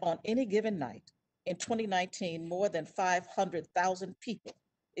estimated that on any given night in 2019, more than 500,000 people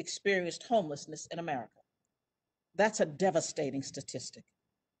experienced homelessness in America. That's a devastating statistic.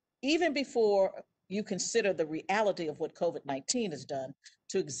 Even before you consider the reality of what COVID-19 has done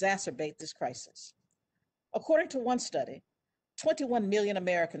to exacerbate this crisis. According to one study, 21 million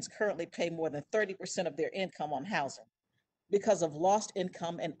Americans currently pay more than 30% of their income on housing because of lost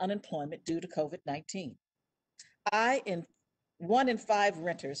income and unemployment due to COVID-19. One in 5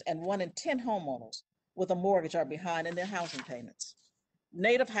 renters and 1 in 10 homeowners with a mortgage are behind in their housing payments.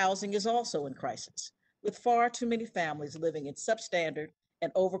 Native housing is also in crisis, with far too many families living in substandard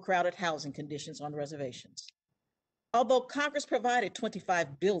and overcrowded housing conditions on reservations. Although Congress provided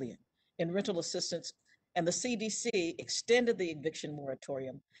 $25 billion in rental assistance and the CDC extended the eviction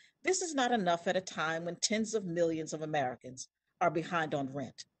moratorium, this is not enough at a time when tens of millions of Americans are behind on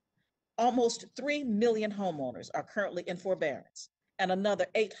rent. Almost 3 million homeowners are currently in forbearance, and another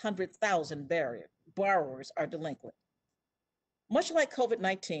 800,000 borrowers are delinquent. Much like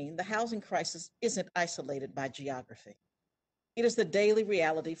COVID-19, the housing crisis isn't isolated by geography. It is the daily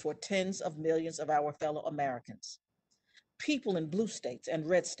reality for tens of millions of our fellow Americans. People in blue states and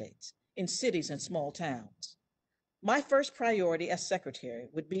red states, in cities and small towns. My first priority as secretary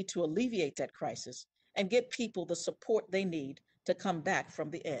would be to alleviate that crisis and get people the support they need to come back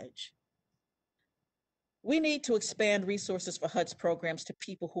from the edge. We need to expand resources for HUD's programs to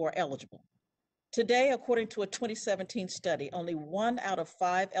people who are eligible. Today, according to a 2017 study, only 1 out of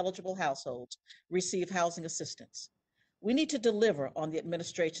 5 eligible households receive housing assistance. We need to deliver on the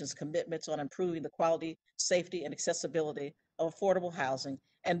administration's commitments on improving the quality, safety, and accessibility of affordable housing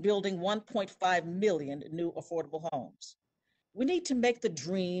and building 1.5 million new affordable homes. We need to make the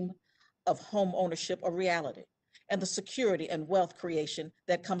dream of home ownership a reality and the security and wealth creation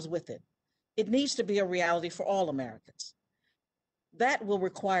that comes with it. It needs to be a reality for all Americans. That will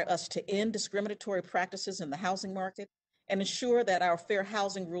require us to end discriminatory practices in the housing market and ensure that our fair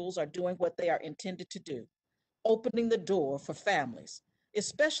housing rules are doing what they are intended to do, opening the door for families,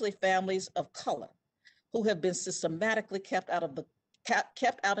 especially families of color, who have been systematically kept out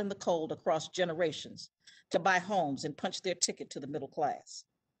in the cold across generations to buy homes and punch their ticket to the middle class.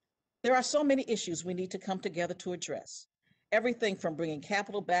 There are so many issues we need to come together to address. Everything from bringing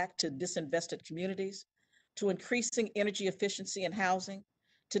capital back to disinvested communities, to increasing energy efficiency in housing,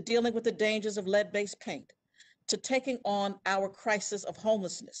 to dealing with the dangers of lead-based paint, to taking on our crisis of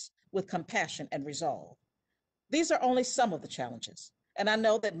homelessness with compassion and resolve. These are only some of the challenges, and I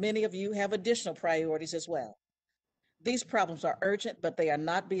know that many of you have additional priorities as well. These problems are urgent, but they are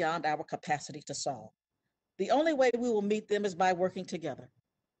not beyond our capacity to solve. The only way we will meet them is by working together.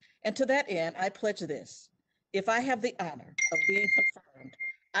 And to that end, I pledge this. If I have the honor of being confirmed,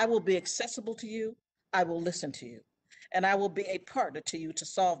 I will be accessible to you, I will listen to you, and I will be a partner to you to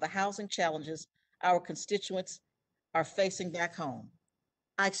solve the housing challenges our constituents are facing back home.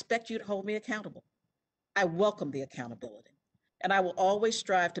 I expect you to hold me accountable. I welcome the accountability, and I will always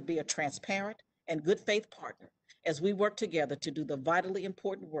strive to be a transparent and good faith partner as we work together to do the vitally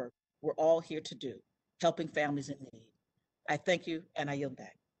important work we're all here to do, helping families in need. I thank you, and I yield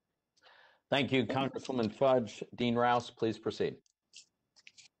back. Thank you, Congresswoman Fudge. Dean Rouse, please proceed.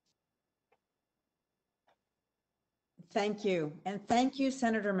 Thank you. And thank you,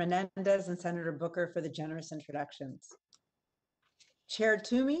 Senator Menendez and Senator Booker, for the generous introductions. Chair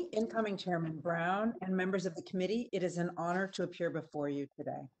Toomey, incoming Chairman Brown, and members of the committee, it is an honor to appear before you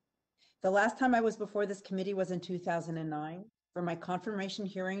today. The last time I was before this committee was in 2009 for my confirmation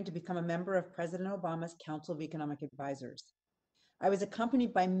hearing to become a member of President Obama's Council of Economic Advisors. I was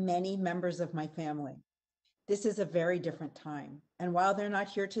accompanied by many members of my family. This is a very different time, and while they're not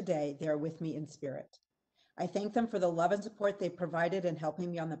here today, they are with me in spirit. I thank them for the love and support they provided in helping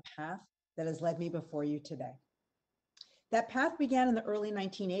me on the path that has led me before you today. That path began in the early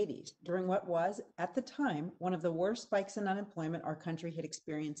 1980s, during what was, at the time, one of the worst spikes in unemployment our country had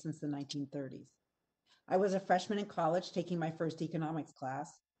experienced since the 1930s. I was a freshman in college taking my first economics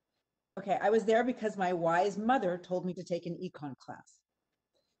class. Okay, I was there because my wise mother told me to take an econ class.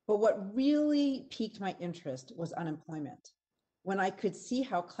 But what really piqued my interest was unemployment, when I could see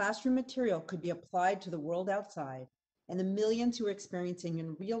how classroom material could be applied to the world outside and the millions who were experiencing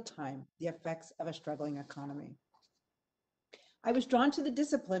in real time the effects of a struggling economy. I was drawn to the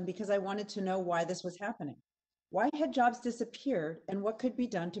discipline because I wanted to know why this was happening. Why had jobs disappeared and what could be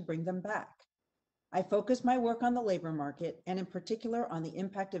done to bring them back? I focused my work on the labor market and in particular on the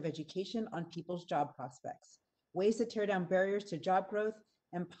impact of education on people's job prospects, ways to tear down barriers to job growth,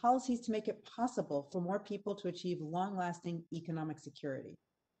 and policies to make it possible for more people to achieve long-lasting economic security.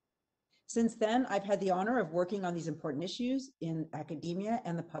 Since then, I've had the honor of working on these important issues in academia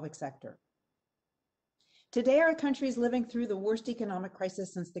and the public sector. Today, our country is living through the worst economic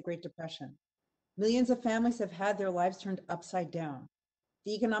crisis since the Great Depression. Millions of families have had their lives turned upside down.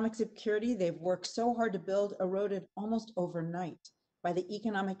 The economic security they've worked so hard to build eroded almost overnight by the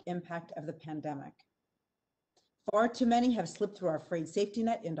economic impact of the pandemic. Far too many have slipped through our frayed safety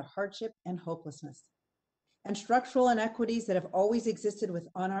net into hardship and hopelessness. And structural inequities that have always existed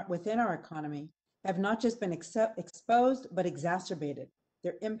within our economy have not just been exposed, but exacerbated,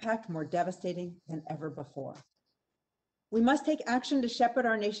 their impact more devastating than ever before. We must take action to shepherd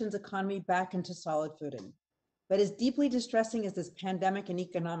our nation's economy back into solid footing. But as deeply distressing as this pandemic and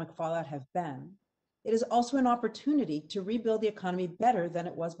economic fallout have been, it is also an opportunity to rebuild the economy better than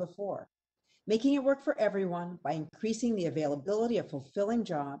it was before, making it work for everyone by increasing the availability of fulfilling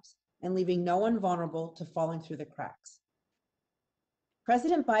jobs and leaving no one vulnerable to falling through the cracks.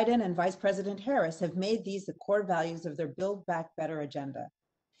 President Biden and Vice President Harris have made these the core values of their Build Back Better agenda.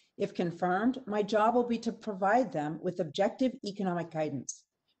 If confirmed, my job will be to provide them with objective economic guidance,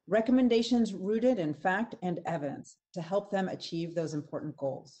 recommendations rooted in fact and evidence to help them achieve those important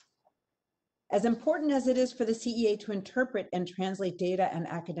goals. As important as it is for the CEA to interpret and translate data and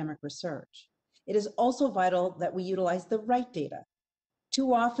academic research, it is also vital that we utilize the right data.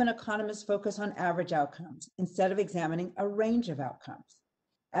 Too often, economists focus on average outcomes instead of examining a range of outcomes.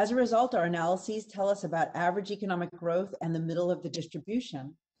 As a result, our analyses tell us about average economic growth and the middle of the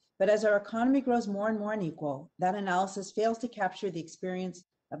distribution. But as our economy grows more and more unequal, that analysis fails to capture the experience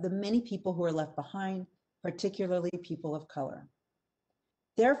of the many people who are left behind, particularly people of color.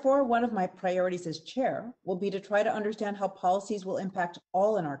 Therefore, one of my priorities as chair will be to try to understand how policies will impact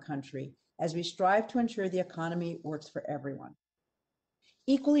all in our country as we strive to ensure the economy works for everyone.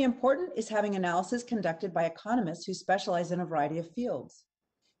 Equally important is having analysis conducted by economists who specialize in a variety of fields.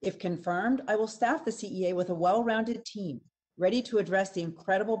 If confirmed, I will staff the CEA with a well-rounded team ready to address the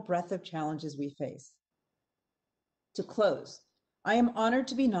incredible breadth of challenges we face. To close, I am honored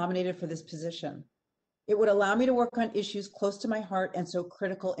to be nominated for this position. It would allow me to work on issues close to my heart and so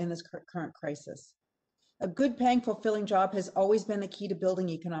critical in this current crisis. A good paying, fulfilling job has always been the key to building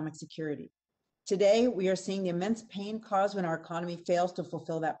economic security. Today, we are seeing the immense pain caused when our economy fails to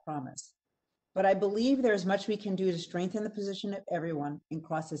fulfill that promise. But I believe there is much we can do to strengthen the position of everyone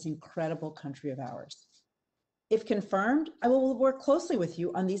across this incredible country of ours. If confirmed, I will work closely with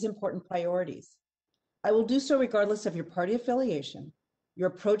you on these important priorities. I will do so regardless of your party affiliation, your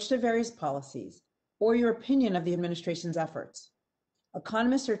approach to various policies, or your opinion of the administration's efforts.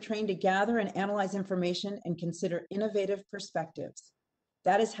 Economists are trained to gather and analyze information and consider innovative perspectives.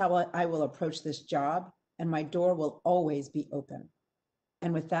 That is how I will approach this job, and my door will always be open.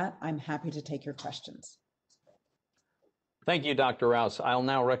 And with that, I'm happy to take your questions. Thank you, Dr. Rouse. I'll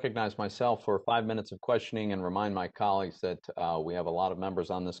now recognize myself for 5 minutes of questioning and remind my colleagues that we have a lot of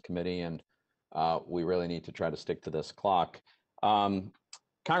members on this committee and we really need to try to stick to this clock.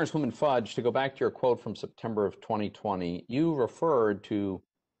 Congresswoman Fudge, to go back to your quote from September of 2020, you referred to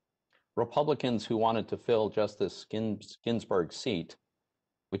Republicans who wanted to fill Justice Ginsburg's seat,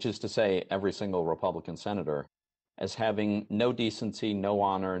 which is to say every single Republican senator, as having no decency, no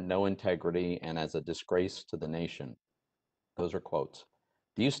honor, no integrity, and as a disgrace to the nation. Those are quotes.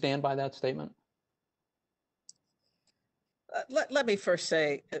 Do you stand by that statement? Let me first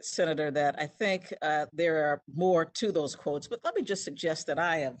say, Senator, that I think there are more to those quotes, but let me just suggest that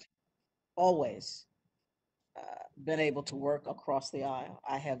I have always been able to work across the aisle.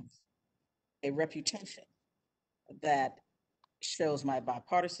 I have a reputation that shows my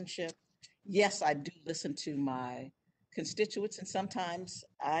bipartisanship. Yes, I do listen to my constituents, and sometimes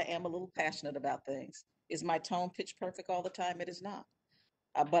I am a little passionate about things. Is my tone pitch perfect all the time? It is not.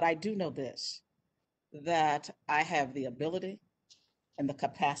 But I do know this, that I have the ability and the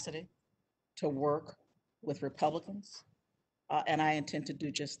capacity to work with Republicans, and I intend to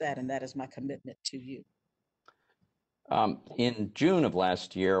do just that, and that is my commitment to you. In June of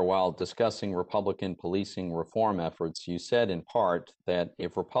last year, while discussing Republican policing reform efforts, you said in part that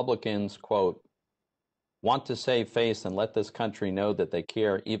if Republicans, quote, want to save face and let this country know that they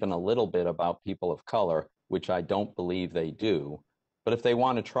care even a little bit about people of color, which I don't believe they do, but if they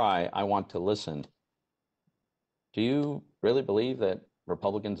want to try, I want to listen. Do you really believe that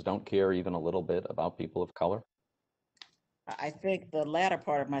Republicans don't care even a little bit about people of color? I think the latter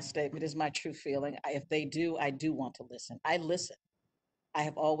part of my statement is my true feeling. If they do, I do want to listen. I listen. I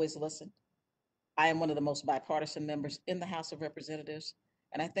have always listened. I am one of the most bipartisan members in the House of Representatives,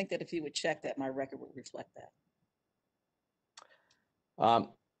 and I think that if you would check that, my record would reflect that.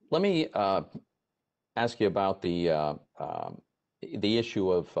 Let me ask you about the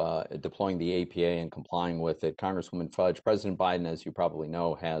issue of deploying the APA and complying with it. Congresswoman Fudge, President Biden, as you probably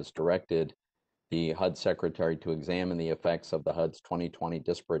know, has directed the HUD Secretary to examine the effects of the HUD's 2020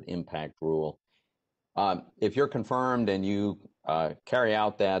 disparate impact rule. If you're confirmed and you carry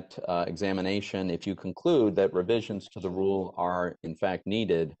out that examination, if you conclude that revisions to the rule are in fact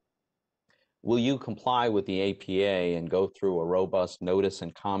needed, will you comply with the APA and go through a robust notice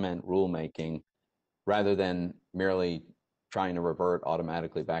and comment rulemaking rather than merely trying to revert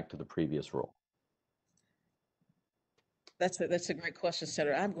automatically back to the previous rule? That's a great question,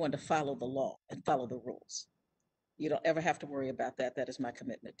 Senator. I'm going to follow the law and follow the rules. You don't ever have to worry about that. That is my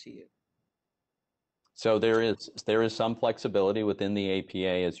commitment to you. So there is some flexibility within the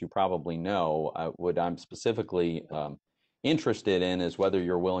APA, as you probably know. What I'm specifically interested in is whether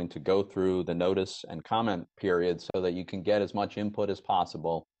you're willing to go through the notice and comment period so that you can get as much input as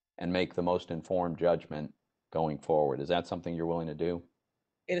possible and make the most informed judgment going forward. Is that something you're willing to do?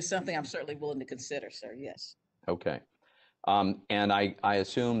 It is something I'm certainly willing to consider, sir. Yes. Okay. And I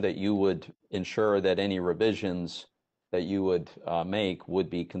assume that you would ensure that any revisions that you would make would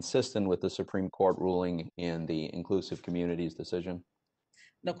be consistent with the Supreme Court ruling in the Inclusive Communities decision?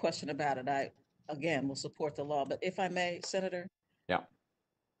 No question about it. I, again, will support the law. But if I may, Senator? Yeah.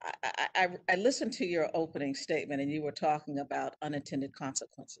 I listened to your opening statement and you were talking about unintended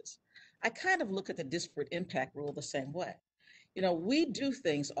consequences. I kind of look at the disparate impact rule the same way. You know, we do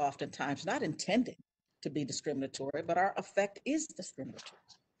things oftentimes not intending to be discriminatory, but our effect is discriminatory.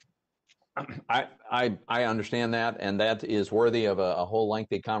 I understand that, and that is worthy of a whole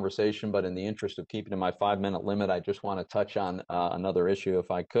lengthy conversation, but in the interest of keeping to my 5-minute limit, I just want to touch on another issue if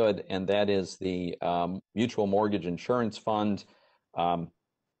I could, and that is the Mutual Mortgage Insurance Fund.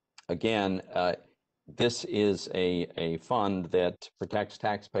 Again, this is a fund that protects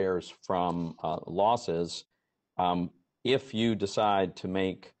taxpayers from losses. If you decide to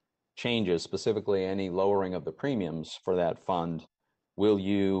make changes, specifically any lowering of the premiums for that fund, will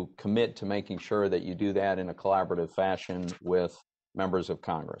you commit to making sure that you do that in a collaborative fashion with members of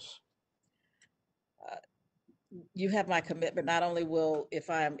Congress? You have my commitment. Not only will, if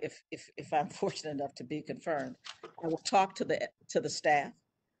I'm fortunate enough to be confirmed, I will talk to the staff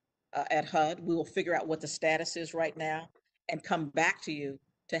at HUD. We will figure out what the status is right now and come back to you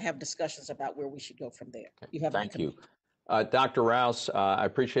to have discussions about where we should go from there. You have Thank you. Dr. Rouse, I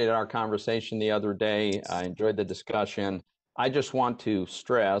appreciated our conversation the other day. I enjoyed the discussion. I just want to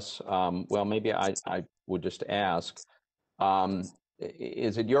stress, well, maybe I would just ask,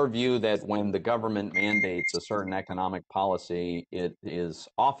 is it your view that when the government mandates a certain economic policy, it is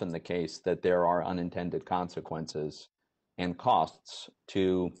often the case that there are unintended consequences and costs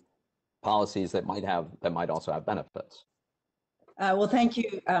to policies that might also have benefits? Well, thank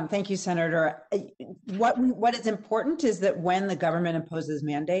you, Senator. What is important is that when the government imposes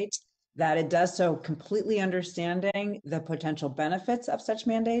mandates, that it does so completely understanding the potential benefits of such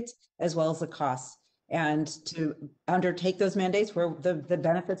mandates as well as the costs, and to undertake those mandates where the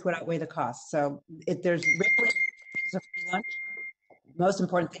benefits would outweigh the costs. So if there's most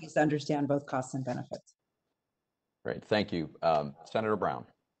important thing is to understand both costs and benefits. Great, thank you. Senator Brown.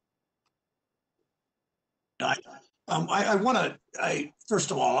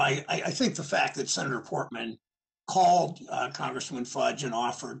 First of all, I think the fact that Senator Portman called Congresswoman Fudge and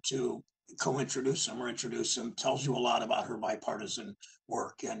offered to co-introduce him or introduce him, tells you a lot about her bipartisan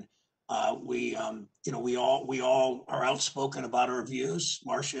work. And we all are outspoken about our views.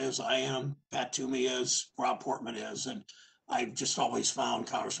 Marcia is, I am, Pat Toomey is, Rob Portman is, and I've just always found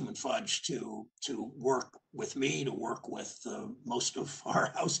Congresswoman Fudge to work with me, to work with most of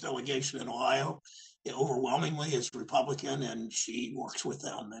our House delegation in Ohio. It overwhelmingly is Republican, and she works with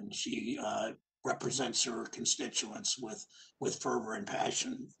them, and she represents her constituents with fervor and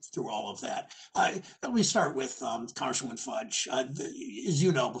passion through all of that. Let me start with Congresswoman Fudge. As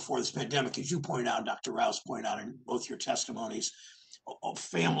you know, before this pandemic, as you point out, Dr. Rouse pointed out in both your testimonies,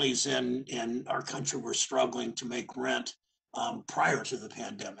 families in our country were struggling to make rent prior to the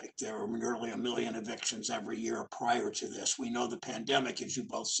pandemic. There were nearly 1 million evictions every year prior to this. We know the pandemic, as you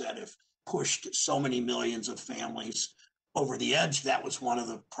both said, have pushed so many millions of families over the edge. That's one of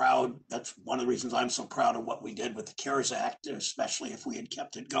the reasons I'm so proud of what we did with the CARES Act, especially if we had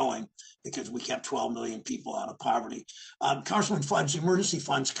kept it going, because we kept 12 million people out of poverty. Congresswoman Fudge, the emergency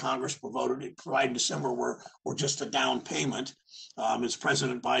funds Congress provided in December were just a down payment. As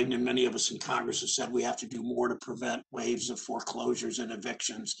President Biden and many of us in Congress have said, we have to do more to prevent waves of foreclosures and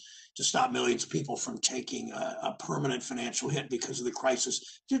evictions, to stop millions of people from taking a permanent financial hit because of the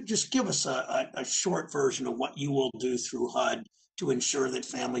crisis. Just give us a short version of what you will do through HUD to ensure that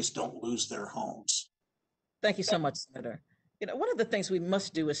families don't lose their homes. Thank you so much, Senator. One of the things we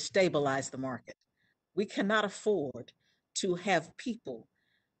must do is stabilize the market. We cannot afford to have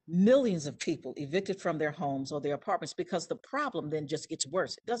millions of people evicted from their homes or their apartments, because the problem then just gets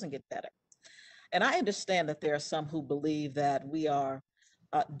worse. It doesn't get better. And I understand that there are some who believe that we are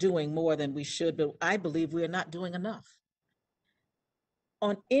doing more than we should, but I believe we are not doing enough.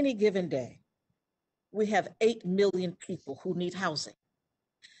 On any given day, we have 8 million people who need housing.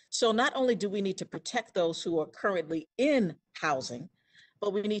 So not only do we need to protect those who are currently in housing,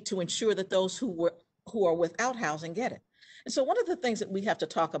 but we need to ensure that those who are without housing get it. And so one of the things that we have to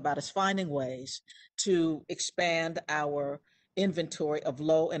talk about is finding ways to expand our inventory of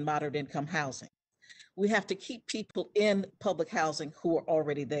low and moderate income housing. We have to keep people in public housing who are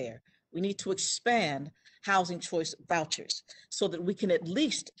already there. We need to expand housing choice vouchers so that we can at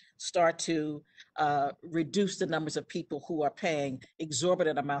least start to reduce the numbers of people who are paying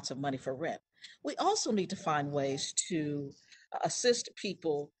exorbitant amounts of money for rent. We also need to find ways to assist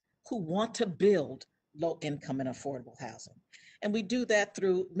people who want to build low income and affordable housing. And we do that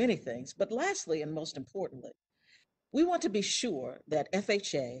through many things. But lastly, and most importantly, we want to be sure that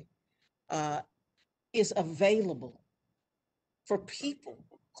FHA is available for people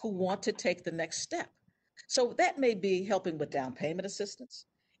who want to take the next step. So that may be helping with down payment assistance.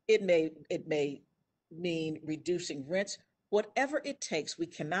 It may mean reducing rents. Whatever it takes, we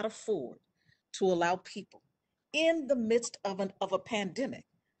cannot afford to allow people in the midst of a pandemic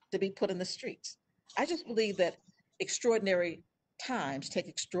to be put in the streets. I just believe that extraordinary times take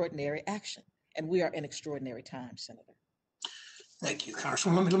extraordinary action, and we are in extraordinary times, Senator. Thank you,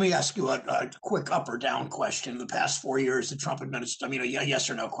 Congressman. Let me ask you a quick up or down question. In the past 4 years, the Trump administration, a yes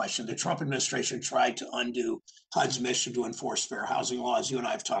or no question, the Trump administration tried to undo HUD's mission to enforce fair housing laws. You and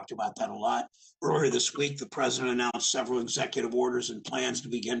I have talked about that a lot. Earlier this week, the president announced several executive orders and plans to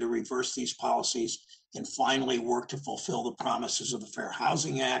begin to reverse these policies and finally work to fulfill the promises of the Fair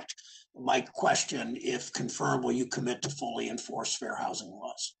Housing Act. My question, if confirmed, will you commit to fully enforce fair housing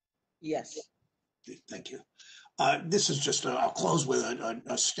laws? Yes. Thank you. This is just, I'll close with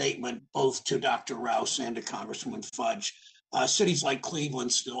a statement both to Dr. Rouse and to Congresswoman Fudge. Cities like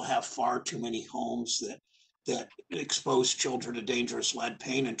Cleveland still have far too many homes that expose children to dangerous lead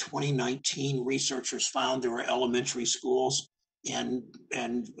paint. In 2019, researchers found there were elementary schools and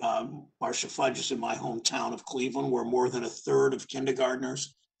Marcia Fudge is in my hometown of Cleveland, where more than a third of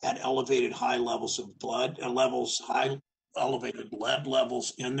kindergartners had elevated high levels of blood, elevated lead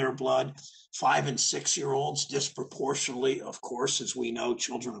levels in their blood. 5 and 6 year olds disproportionately, of course, as we know,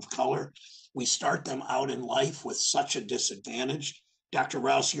 children of color. We start them out in life with such a disadvantage. Dr.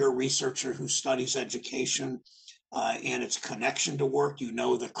 Rouse, you're a researcher who studies education and its connection to work. You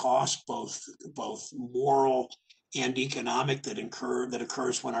know the cost, both moral and economic, that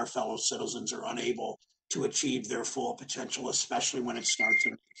occurs when our fellow citizens are unable to achieve their full potential, especially when it starts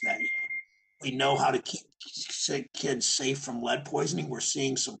in that young. We know how to keep kids safe from lead poisoning. We're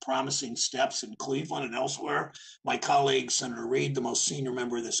seeing some promising steps in Cleveland and elsewhere. My colleague, Senator Reid, the most senior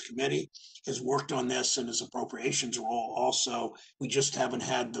member of this committee, has worked on this in his appropriations role also. We just haven't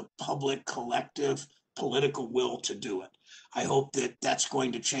had the public, collective, political will to do it. I hope that that's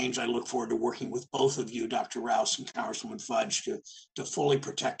going to change. I look forward to working with both of you, Dr. Rouse and Congresswoman Fudge, to fully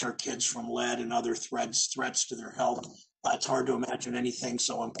protect our kids from lead and other threats to their health. It's hard to imagine anything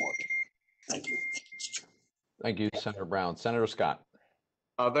so important. Thank you. Thank you, Mr. Chairman. Thank you, Senator Brown. Senator Scott.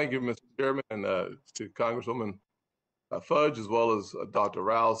 Thank you, Mr. Chairman, and to Congresswoman Fudge, as well as Dr.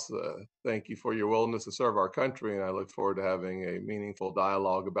 Rouse. Thank you for your willingness to serve our country, and I look forward to having a meaningful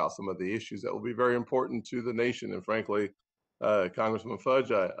dialogue about some of the issues that will be very important to the nation. And frankly, Congresswoman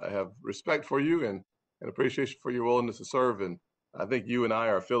Fudge, I have respect for you and appreciation for your willingness to serve. And I think you and I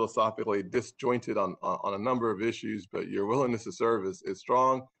are philosophically disjointed on a number of issues, but your willingness to serve is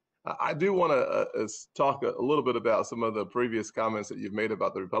strong. I do want to talk a little bit about some of the previous comments that you've made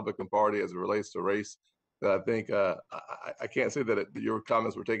about the Republican Party as it relates to race. That I think I can't say that your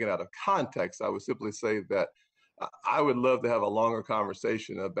comments were taken out of context. I would simply say that I would love to have a longer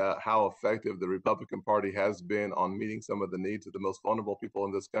conversation about how effective the Republican Party has been on meeting some of the needs of the most vulnerable people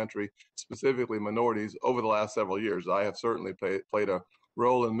in this country, specifically minorities, over the last several years. I have certainly played a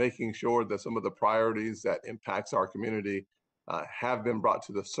role in making sure that some of the priorities that impacts our community have been brought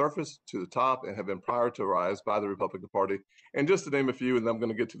to the surface, to the top, and have been prioritized by the Republican Party. And just to name a few, and I'm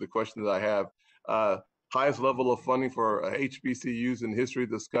going to get to the question that I have, highest level of funding for HBCUs in the history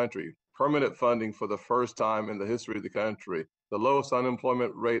of this country, permanent funding for the first time in the history of the country, the lowest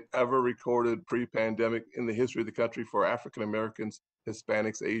unemployment rate ever recorded pre-pandemic in the history of the country for African Americans,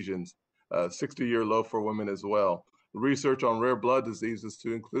 Hispanics, Asians, 60-year low for women as well. Research on rare blood diseases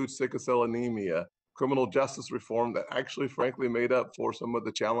to include sickle cell anemia, criminal justice reform that actually, frankly, made up for some of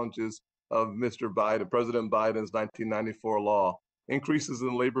the challenges of Mr. Biden, President Biden's 1994 law. Increases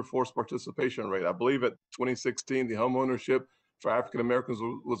in labor force participation rate. I believe at 2016, the home ownership for African Americans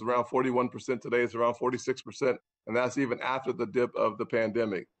was around 41%. Today it's around 46%, and that's even after the dip of the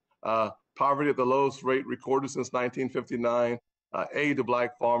pandemic. Poverty at the lowest rate recorded since 1959. Aid to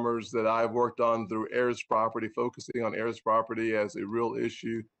Black farmers that I've worked on through heirs property, focusing on heirs property as a real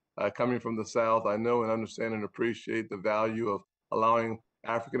issue. Coming from the South, I know and understand and appreciate the value of allowing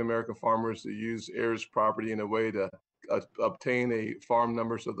African American farmers to use heirs property in a way to obtain a farm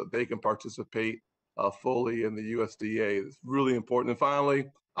number so that they can participate fully in the USDA. It's really important. And finally,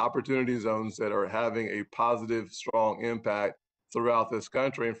 opportunity zones that are having a positive, strong impact throughout this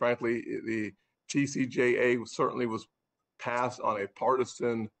country. And frankly, the TCJA certainly was passed on a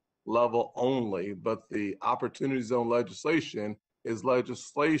partisan level only, but the opportunity zone legislation is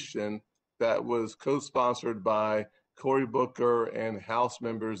legislation that was co-sponsored by Cory Booker and House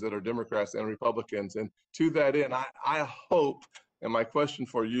members that are Democrats and Republicans. And to that end, I hope, and my question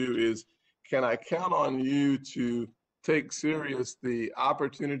for you is, can I count on you to take serious the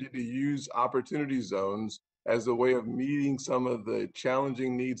opportunity to use opportunity zones as a way of meeting some of the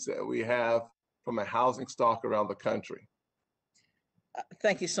challenging needs that we have from a housing stock around the country?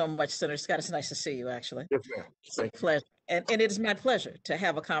 Thank you so much, Senator Scott. It's nice to see you, actually. Yes, ma'am. Thank you. Pleasure. And it is my pleasure to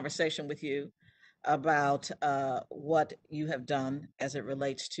have a conversation with you about what you have done as it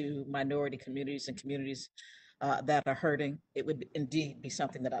relates to minority communities and communities that are hurting. It would indeed be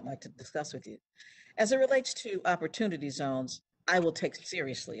something that I'd like to discuss with you. As it relates to opportunity zones, I will take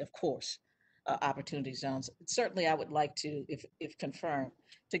seriously, of course, opportunity zones. Certainly, I would like to, if confirmed,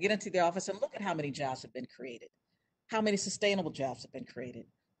 to get into the office and look at how many jobs have been created, how many sustainable jobs have been created,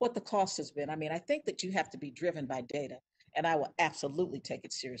 what the cost has been. I mean, I think that you have to be driven by data, and I will absolutely take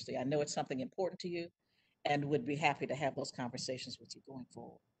it seriously. I know it's something important to you and would be happy to have those conversations with you going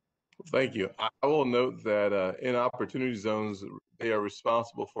forward. Thank you. I will note that in opportunity zones, they are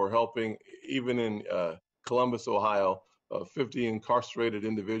responsible for helping, even in Columbus, Ohio, 50 incarcerated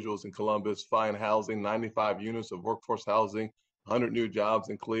individuals in Columbus find housing, 95 units of workforce housing, 100 new jobs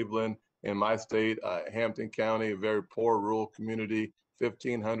in Cleveland. In my state, Hampton County, a very poor rural community,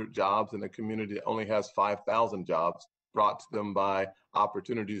 1,500 jobs in a community that only has 5,000 jobs brought to them by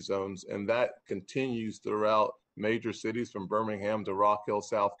opportunity zones. And that continues throughout major cities from Birmingham to Rock Hill,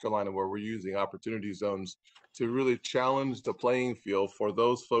 South Carolina, where we're using opportunity zones to really challenge the playing field for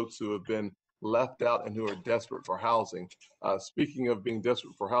those folks who have been left out and who are desperate for housing. Speaking of being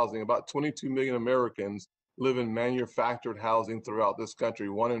desperate for housing, about 22 million Americans live in manufactured housing throughout this country,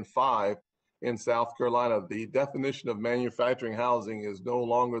 1 in 5 in South Carolina. The definition of manufacturing housing is no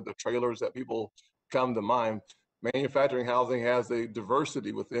longer the trailers that people come to mind. Manufacturing housing has a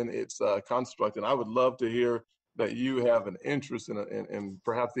diversity within its construct, and I would love to hear that you have an interest and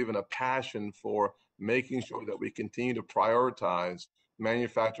perhaps even a passion for making sure that we continue to prioritize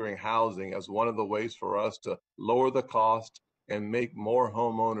manufacturing housing as one of the ways for us to lower the cost and make more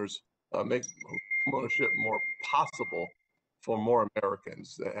homeowners, make homeownership more possible for more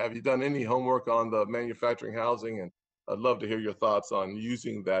Americans. Have you done any homework on the manufacturing housing? And I'd love to hear your thoughts on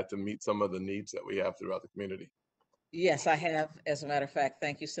using that to meet some of the needs that we have throughout the community. Yes, I have. As a matter of fact,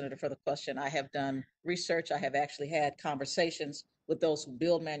 thank you, Senator, for the question. I have done research. I have actually had conversations with those who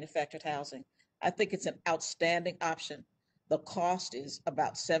build manufactured housing. I think it's an outstanding option. The cost is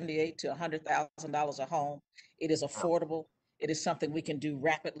about $78 to $100,000 a home. It is affordable. It is something we can do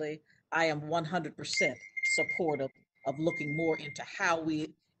rapidly. I am 100% supportive of looking more into how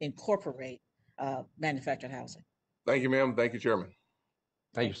we incorporate manufactured housing. Thank you, ma'am. Thank you, Chairman.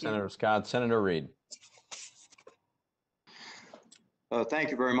 Thank you, Senator Scott. Senator Reed.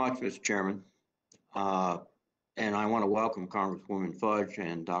 Thank you very much, Mr. Chairman. And I want to welcome Congresswoman Fudge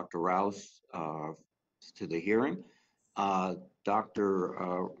and Dr. Rouse to the hearing.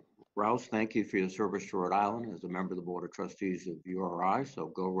 Dr. Rouse, thank you for your service to Rhode Island as a member of the Board of Trustees of URI, so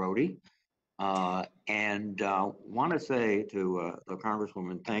go Rhody. And want to say to the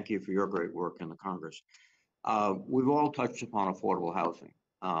Congresswoman, thank you for your great work in the Congress. We've all touched upon affordable housing,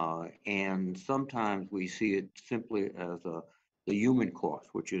 and sometimes we see it simply as the human cost,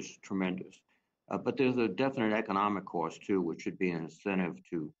 which is tremendous. But there's a definite economic cost too, which should be an incentive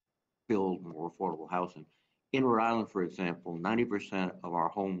to build more affordable housing. In Rhode Island, for example, 90% of our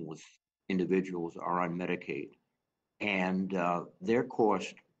homeless individuals are on Medicaid, and their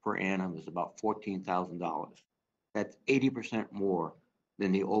cost per annum is about $14,000. That's 80% more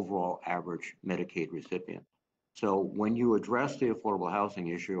than the overall average Medicaid recipient. So when you address the affordable housing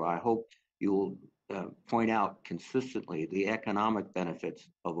issue, I hope you will point out consistently the economic benefits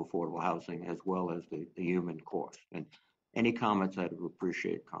of affordable housing as well as the human cost. And any comments I'd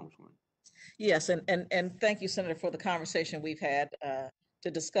appreciate, Congresswoman. Yes, and thank you, Senator, for the conversation we've had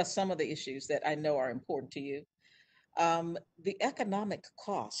to discuss some of the issues that I know are important to you. The economic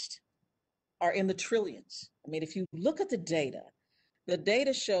costs are in the trillions. I mean, if you look at the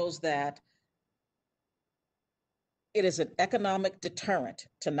data shows that it is an economic deterrent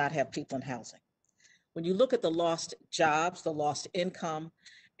to not have people in housing. When you look at the lost jobs, the lost income,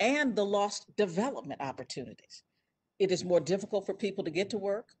 and the lost development opportunities, it is more difficult for people to get to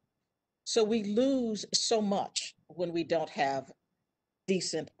work. So we lose so much when we don't have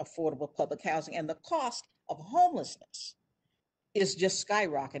decent, affordable public housing. And the cost of homelessness is just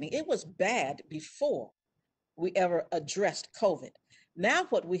skyrocketing. It was bad before we ever addressed COVID. Now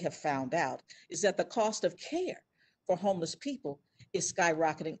what we have found out is that the cost of care for homeless people is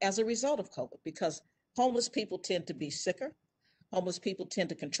skyrocketing as a result of COVID, because homeless people tend to be sicker. Homeless people tend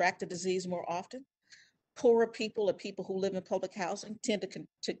to contract the disease more often. Poorer people or people who live in public housing tend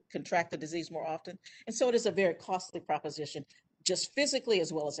to contract the disease more often. And so it is a very costly proposition, just physically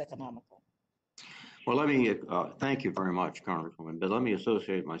as well as economically. Well, let me thank you very much, Congresswoman, but let me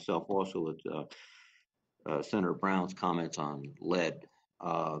associate myself also with Senator Brown's comments on lead.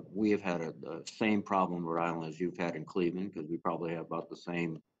 We have had the same problem in Rhode Island as you've had in Cleveland, because we probably have about the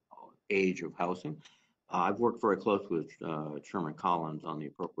same age of housing. I've worked very close with Chairman Collins on the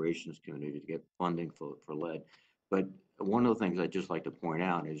Appropriations Committee to get funding for lead. But one of the things I'd just like to point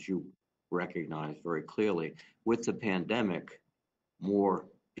out is you recognize very clearly with the pandemic, more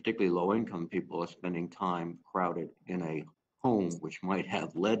particularly low-income people are spending time crowded in a home which might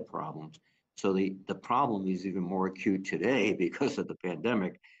have lead problems. So the problem is even more acute today because of the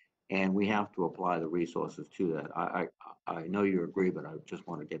pandemic, and we have to apply the resources to that. I know you agree, but I just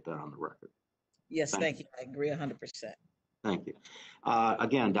want to get that on the record. Yes, thank you. I agree 100%. Thank you.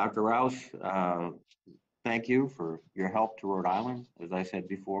 Again, Dr. Rouse, thank you for your help to Rhode Island. As I said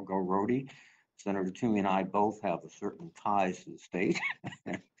before, go Rhody. Senator Toomey and I both have a certain ties to the state,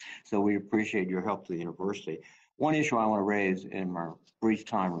 so we appreciate your help to the university. One issue I want to raise in my brief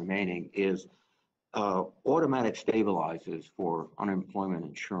time remaining is automatic stabilizers for unemployment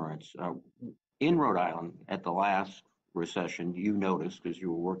insurance. In Rhode Island, at the last recession, you noticed, because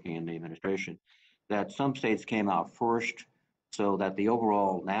you were working in the administration, that some states came out first so that the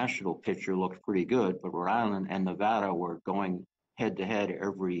overall national picture looked pretty good, but Rhode Island and Nevada were going head to head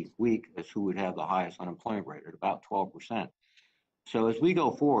every week as who would have the highest unemployment rate at about 12%. So as we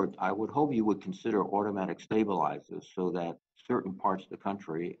go forward, I would hope you would consider automatic stabilizers so that certain parts of the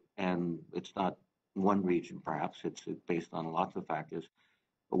country, and it's not one region perhaps, it's based on lots of factors,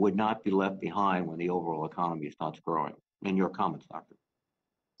 would not be left behind when the overall economy starts growing. In your comments, Doctor.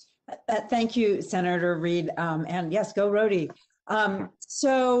 Thank you, Senator Reed. And yes, go Rhody.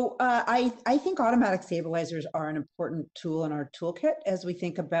 So I think automatic stabilizers are an important tool in our toolkit as we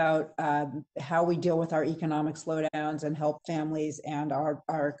think about how we deal with our economic slowdowns and help families and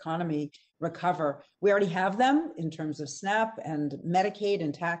our economy recover. We already have them in terms of SNAP and Medicaid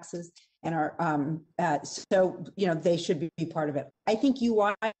and taxes, and our so they should be part of it. I think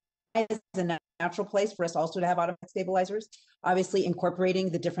UI is a natural place for us also to have automatic stabilizers. Obviously,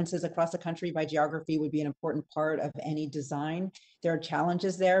 incorporating the differences across the country by geography would be an important part of any design. There are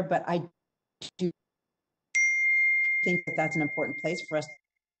challenges there, but I do think that that's an important place for us.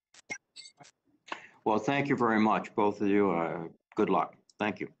 Well, thank you very much, both of you. Good luck.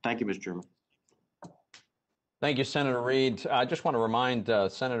 Thank you. Thank you, Mr. Chairman. Thank you, Senator Reed. I just want to remind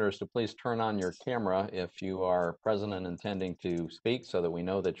senators to please turn on your camera if you are present and intending to speak so that we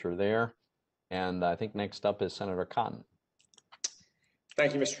know that you're there. And I think next up is Senator Cotton.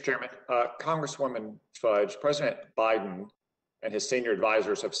 Thank you, Mr. Chairman. Congresswoman Fudge, President Biden and his senior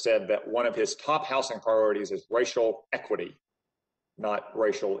advisors have said that one of his top housing priorities is racial equity, not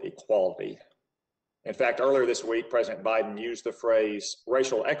racial equality. In fact, earlier this week, President Biden used the phrase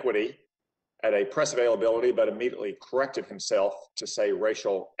racial equity at a press availability, but immediately corrected himself to say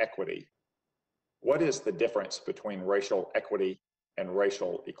racial equity. What is the difference between racial equity and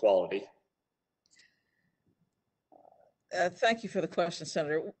racial equality? Thank you for the question,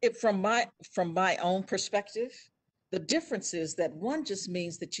 Senator. From my own perspective, the difference is that one just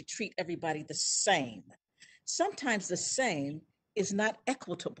means that you treat everybody the same. Sometimes the same is not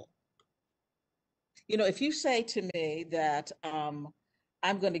equitable. You know, if you say to me that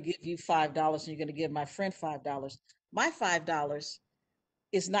I'm going to give you $5 and you're going to give my friend $5, my $5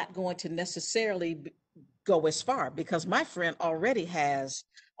 is not going to necessarily go as far because my friend already has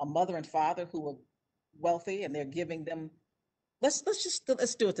a mother and father who are wealthy and they're giving them, let's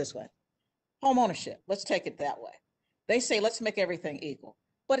do it this way. Home ownership, let's take it that way. They say, let's make everything equal,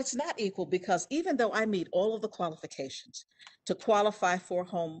 but it's not equal because even though I meet all of the qualifications to qualify for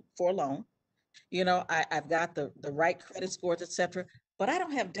a loan, you know, I've got the right credit scores, et cetera, but I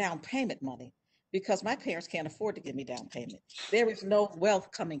don't have down payment money because my parents can't afford to give me down payment. There is no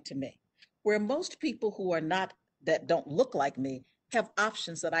wealth coming to me. Where most people who are not, that don't look like me, have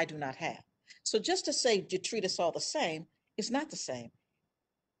options that I do not have. So just to say you treat us all the same is not the same.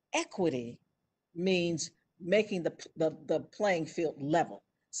 Equity means making the playing field level.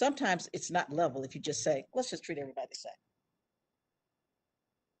 Sometimes it's not level if you just say, let's just treat everybody the same.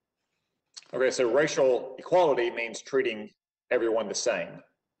 Okay, so racial equality means treating everyone the same,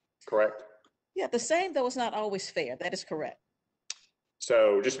 correct? Yeah, the same, though, is not always fair. That is correct.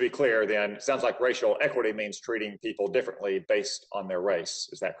 So just to be clear, then, it sounds like racial equity means treating people differently based on their race.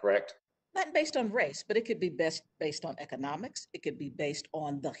 Is that correct? Not based on race, but it could be based on economics. It could be based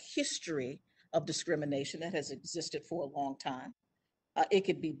on the history of discrimination that has existed for a long time. It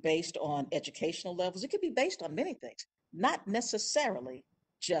could be based on educational levels. It could be based on many things, not necessarily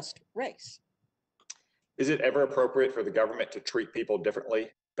just race. Is it ever appropriate for the government to treat people differently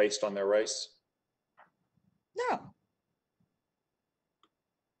based on their race? No.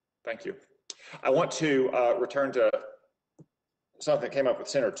 Thank you. I want to return to something that came up with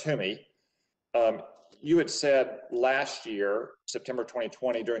Senator Toomey. You had said last year, September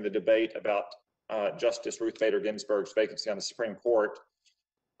 2020, during the debate about Justice Ruth Bader Ginsburg's vacancy on the Supreme Court,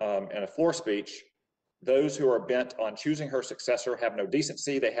 in a floor speech, those who are bent on choosing her successor have no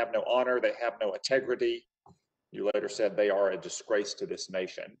decency, they have no honor, they have no integrity. You later said they are a disgrace to this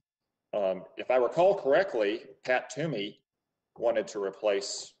nation. If I recall correctly, Pat Toomey wanted to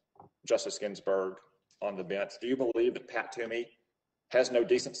replace Justice Ginsburg on the bench. Do you believe that Pat Toomey has no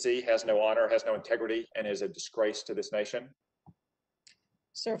decency, has no honor, has no integrity, and is a disgrace to this nation?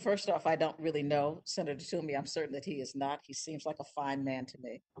 Sir, first off, I don't really know Senator Toomey. I'm certain that he is not. He seems like a fine man to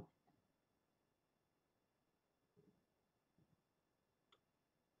me.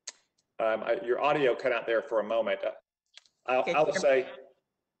 Your audio cut out there for a moment. I will say.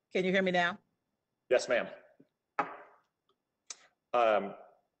 Can you hear me now? Yes, ma'am.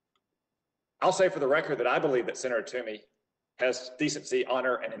 I'll say for the record that I believe that Senator Toomey has decency,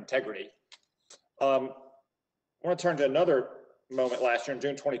 honor, and integrity. I want to turn to another moment last year in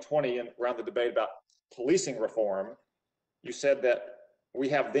June 2020 and around the debate about policing reform. You said that we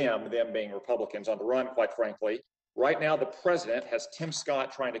have them being Republicans, on the run, quite frankly. Right now, the president has Tim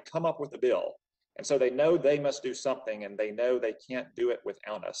Scott trying to come up with a bill. And so they know they must do something, and they know they can't do it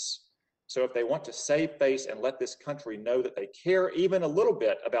without us. So if they want to save face and let this country know that they care even a little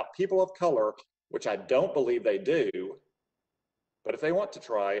bit about people of color, which I don't believe they do, but if they want to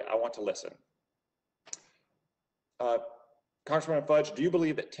try, I want to listen. Congresswoman Fudge, do you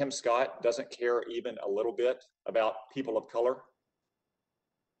believe that Tim Scott doesn't care even a little bit about people of color?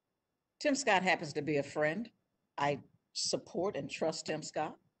 Tim Scott happens to be a friend. I support and trust Tim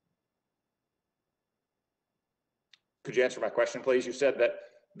Scott. Could you answer my question, please? You said that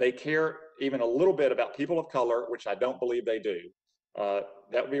they care even a little bit about people of color, which I don't believe they do.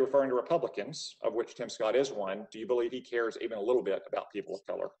 That would be referring to Republicans, of which Tim Scott is one. Do you believe he cares even a little bit about people of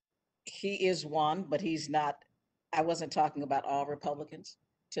color? He is one, but he's not. I wasn't talking about all Republicans.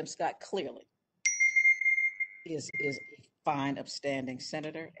 Tim Scott clearly is a fine, upstanding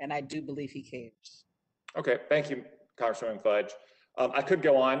senator, and I do believe he cares. Okay, thank you, Congresswoman Fudge. I could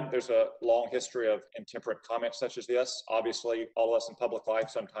go on. There's a long history of intemperate comments such as this. Obviously, all of us in public life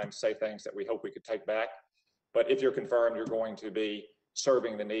sometimes say things that we hope we could take back. But if you're confirmed, you're going to be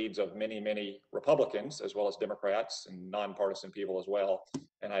serving the needs of many, many Republicans, as well as Democrats and nonpartisan people as well.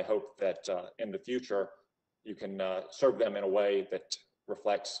 And I hope that in the future, you can serve them in a way that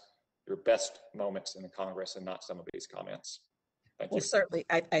reflects your best moments in the Congress and not some of these comments. Thank you. Well, certainly,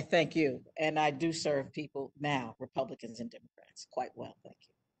 I thank you. And I do serve people now, Republicans and Democrats, quite well. Thank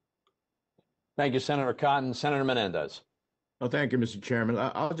you. Thank you, Senator Cotton. Senator Menendez. Oh, thank you, Mr. Chairman.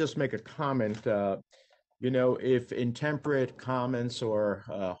 I'll just make a comment. If intemperate comments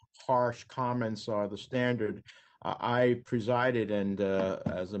or harsh comments are the standard, I presided and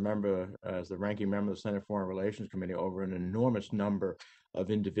as the ranking member of the Senate Foreign Relations Committee over an enormous number of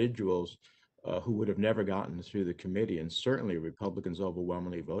individuals who would have never gotten through the committee, and certainly Republicans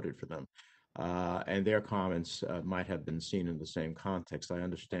overwhelmingly voted for them. And their comments might have been seen in the same context. I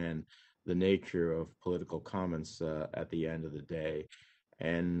understand the nature of political comments at the end of the day.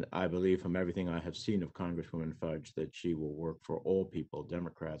 And I believe from everything I have seen of Congresswoman Fudge that she will work for all people,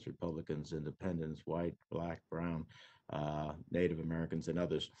 Democrats, Republicans, independents, white, black, brown, Native Americans, and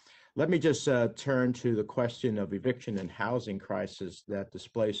others. Let me just turn to the question of eviction and housing crisis that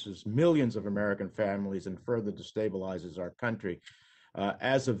displaces millions of American families and further destabilizes our country.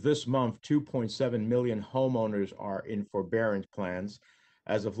 As of this month, 2.7 million homeowners are in forbearance plans.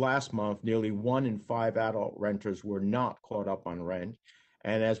 As of last month, nearly 1 in 5 adult renters were not caught up on rent.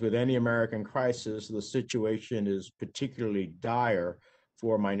 And as with any American crisis, the situation is particularly dire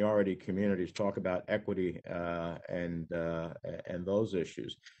for minority communities. Talk about equity and those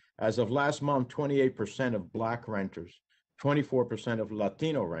issues. As of last month, 28% of Black renters, 24% of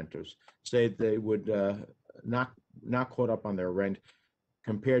Latino renters say they would not caught up on their rent,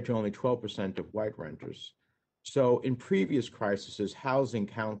 compared to only 12% of white renters. So in previous crises, housing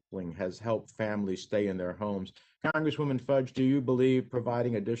counseling has helped families stay in their homes. Congresswoman Fudge, do you believe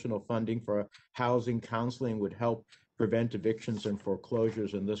providing additional funding for housing counseling would help prevent evictions and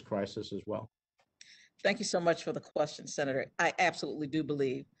foreclosures in this crisis as well? Thank you so much for the question, Senator. I absolutely do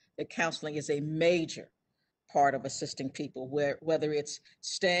believe that counseling is a major part of assisting people, whether it's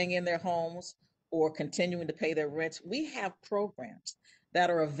staying in their homes or continuing to pay their rents. We have programs that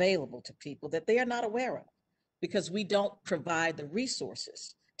are available to people that they are not aware of, because we don't provide the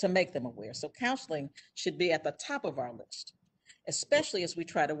resources to make them aware. So counseling should be at the top of our list, especially as we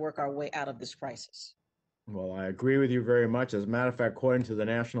try to work our way out of this crisis. Well, I agree with you very much. As a matter of fact, according to the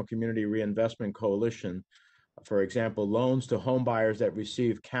National Community Reinvestment Coalition, for example, loans to home buyers that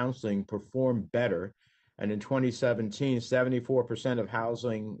receive counseling perform better. And in 2017, 74% of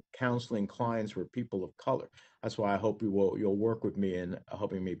housing counseling clients were people of color. That's why I hope you'll work with me in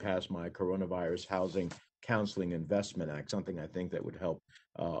helping me pass my Coronavirus Housing Counseling Investment Act, something I think that would help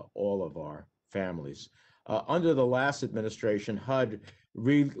all of our families. Under the last administration, HUD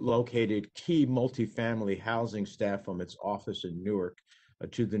relocated key multifamily housing staff from its office in Newark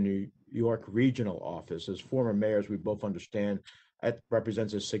to the New York regional office. As former mayors, we both understand that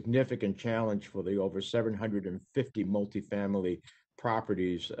represents a significant challenge for the over 750 multifamily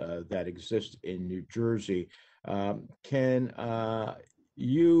properties that exist in New Jersey. Can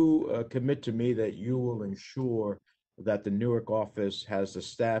you commit to me that you will ensure that the Newark office has the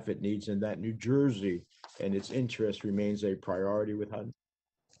staff it needs and that New Jersey and its interest remains a priority with HUD?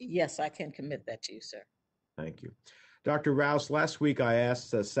 Yes, I can commit that to you, sir. Thank you. Dr. Rouse, last week I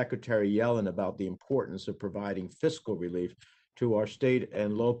asked Secretary Yellen about the importance of providing fiscal relief to our state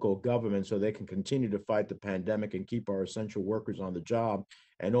and local governments so they can continue to fight the pandemic and keep our essential workers on the job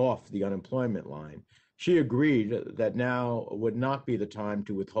and off the unemployment line. She agreed that now would not be the time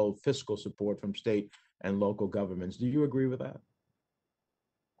to withhold fiscal support from state and local governments. Do you agree with that?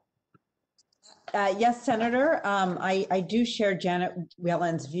 Yes, Senator. I do share Janet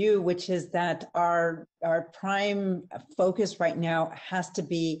Yellen's view, which is that our prime focus right now has to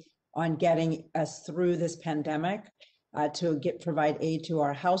be on getting us through this pandemic, to provide aid to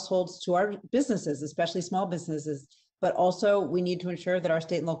our households, to our businesses, especially small businesses. But also we need to ensure that our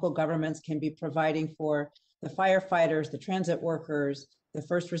state and local governments can be providing for the firefighters, the transit workers, the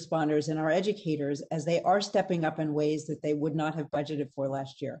first responders, and our educators, as they are stepping up in ways that they would not have budgeted for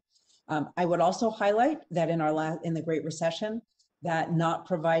last year. I would also highlight that in the Great Recession, that not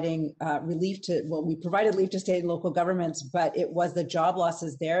providing we provided relief to state and local governments, but it was the job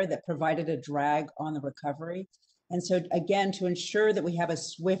losses there that provided a drag on the recovery. And so again, to ensure that we have a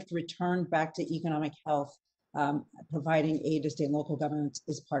swift return back to economic health, providing aid to state and local governments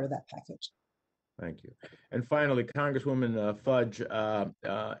is part of that package. Thank you. And finally, Congresswoman Fudge,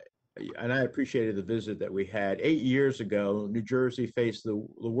 and I appreciated the visit that we had. 8 years ago, New Jersey faced the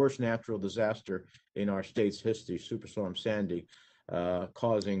worst natural disaster in our state's history, Superstorm Sandy,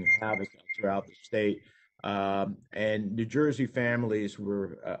 causing havoc throughout the state. And New Jersey families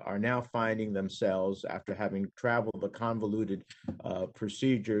are now finding themselves, after having traveled the convoluted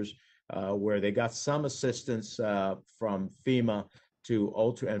procedures, where they got some assistance from FEMA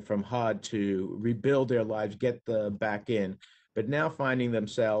and from HUD to rebuild their lives, get back in, but now finding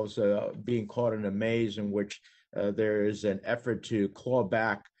themselves being caught in a maze in which there is an effort to claw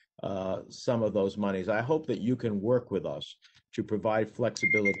back some of those monies. I hope that you can work with us to provide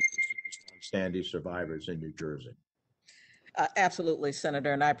flexibility for Superstorm Sandy survivors in New Jersey. Absolutely,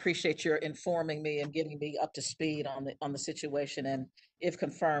 Senator, and I appreciate your informing me and getting me up to speed on the situation. And if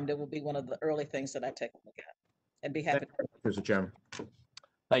confirmed, it will be one of the early things that I take a look at and be happy. Mr. Chairman.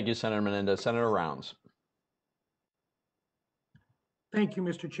 Thank you, Senator Menendez. Senator Rounds. Thank you,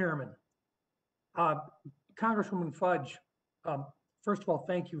 Mr. Chairman. Congresswoman Fudge, first of all,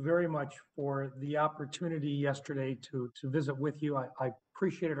 thank you very much for the opportunity yesterday to visit with you. I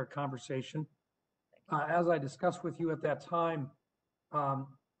appreciated our conversation. As I discussed with you at that time,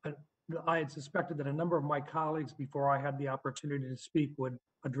 I had suspected that a number of my colleagues, before I had the opportunity to speak, would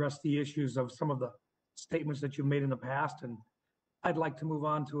address the issues of some of the statements that you've made in the past. And I'd like to move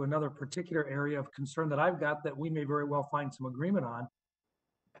on to another particular area of concern that I've got that we may very well find some agreement on.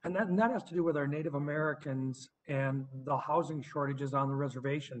 And that has to do with our Native Americans and the housing shortages on the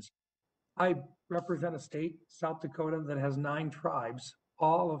reservations. I represent a state, South Dakota, that has 9 tribes,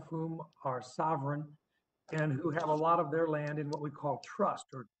 all of whom are sovereign and who have a lot of their land in what we call trust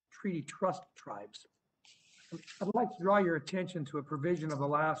or treaty trust tribes. I'd like to draw your attention to a provision of the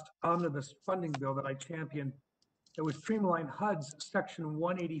last omnibus funding bill that I championed that would streamline HUD's Section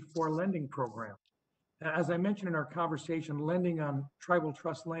 184 lending program. As I mentioned in our conversation, lending on tribal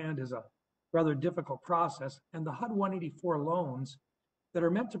trust land is a rather difficult process, and the HUD 184 loans that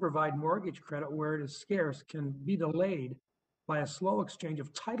are meant to provide mortgage credit where it is scarce can be delayed by a slow exchange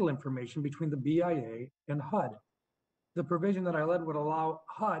of title information between the BIA and HUD. The provision that I led would allow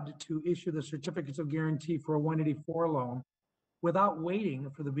HUD to issue the certificates of guarantee for a 184 loan without waiting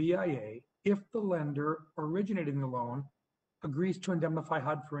for the BIA if the lender originating the loan agrees to indemnify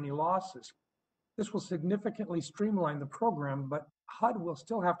HUD for any losses. This will significantly streamline the program, but HUD will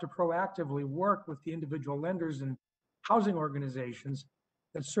still have to proactively work with the individual lenders and housing organizations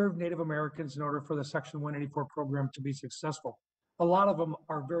that serve Native Americans in order for the Section 184 program to be successful. A lot of them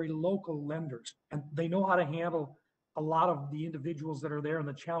are very local lenders, and they know how to handle a lot of the individuals that are there and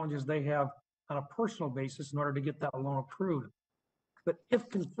the challenges they have on a personal basis in order to get that loan approved. But if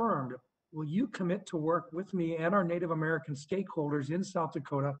confirmed, will you commit to work with me and our Native American stakeholders in South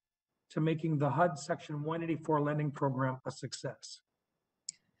Dakota to making the HUD Section 184 lending program a success?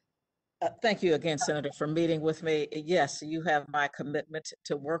 Thank you again, Senator, for meeting with me. Yes, you have my commitment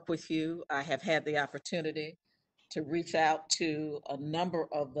to work with you. I have had the opportunity to reach out to a number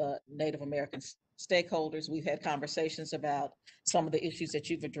of the Native American stakeholders. We've had conversations about some of the issues that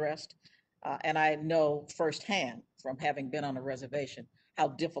you've addressed. And I know firsthand from having been on a reservation how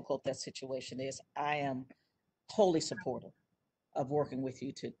difficult that situation is. I am wholly supportive of working with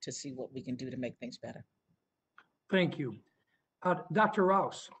you to see what we can do to make things better. Thank you. Dr.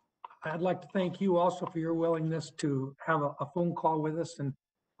 Rouse, I'd like to thank you also for your willingness to have a phone call with us and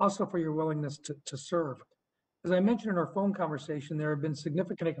also for your willingness to serve. As I mentioned in our phone conversation, there have been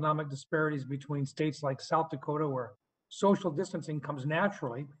significant economic disparities between states like South Dakota, where social distancing comes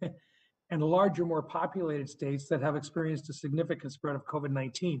naturally, and larger, more populated states that have experienced a significant spread of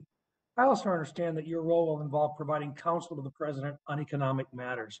COVID-19. I also understand that your role will involve providing counsel to the president on economic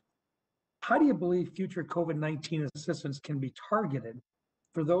matters. How do you believe future COVID-19 assistance can be targeted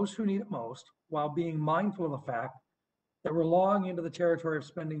for those who need it most, while being mindful of the fact that we're long into the territory of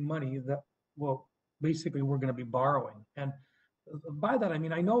spending money that, well, basically we're going to be borrowing? And by that, I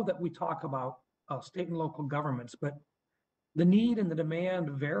mean, I know that we talk about state and local governments, but the need and the demand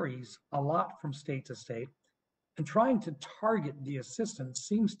varies a lot from state to state. And trying to target the assistance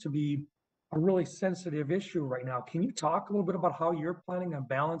seems to be a really sensitive issue right now. Can you talk a little bit about how you're planning on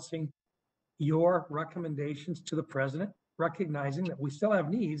balancing your recommendations to the president, recognizing that we still have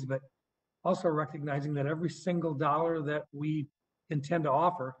needs, but also recognizing that every single dollar that we intend to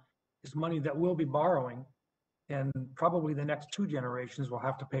offer is money that we'll be borrowing, and probably the next 2 generations will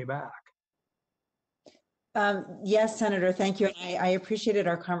have to pay back? Yes, Senator, thank you. I appreciated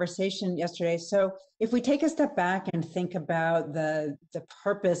our conversation yesterday. So if we take a step back and think about the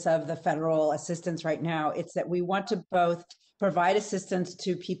purpose of the federal assistance right now, it's that we want to both provide assistance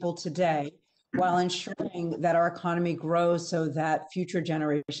to people today while ensuring that our economy grows so that future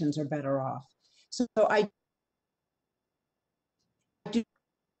generations are better off. So I do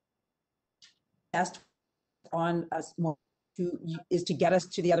ask on us more is to get us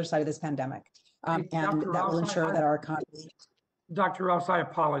to the other side of this pandemic. And that will ensure that our economy. Dr. Rouse, I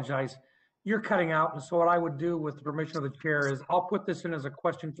apologize. You're cutting out. And so what I would do with the permission of the chair is I'll put this in as a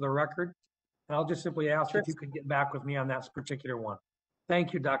question for the record. And I'll just simply ask if you could get back with me on that particular one.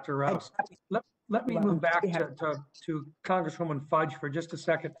 Thank you, Dr. Rouse. Let me move back to Congresswoman Fudge for just a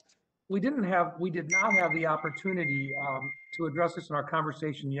second. We did not have the opportunity to address this in our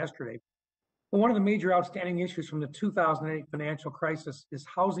conversation yesterday. But one of the major outstanding issues from the 2008 financial crisis is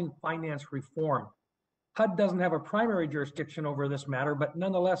housing finance reform. HUD doesn't have a primary jurisdiction over this matter, but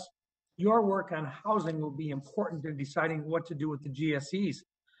nonetheless, your work on housing will be important in deciding what to do with the GSEs.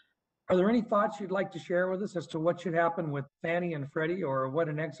 Are there any thoughts you'd like to share with us as to what should happen with Fannie and Freddie, or what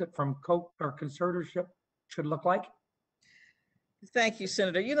an exit from conservatorship should look like? Thank you,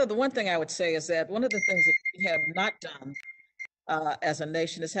 Senator. You know, the one thing I would say is that one of the things that we have not done as a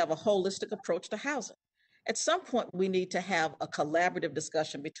nation is have a holistic approach to housing. At some point, we need to have a collaborative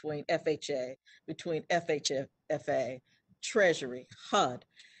discussion between FHA, between FHFA, Treasury, HUD.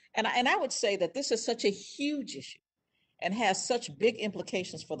 And I would say that this is such a huge issue and has such big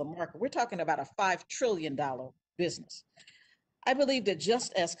implications for the market. We're talking about a $5 trillion business. I believe that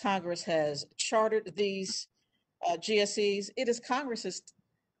just as Congress has chartered these GSEs, it is Congress's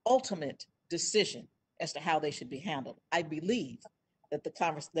ultimate decision as to how they should be handled. I believe that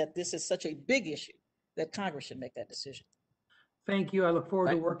that this is such a big issue that Congress should make that decision. Thank you. I look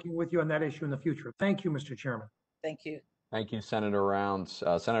forward to working with you on that issue in the future. Thank you, Mr. Chairman. Thank you. Thank you, Senator Rounds.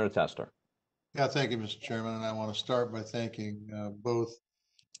 Senator Tester. Yeah, thank you, Mr. Chairman. And I want to start by thanking both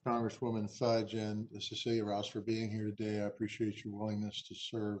Congresswoman Fudge and Cecilia Rouse for being here today. I appreciate your willingness to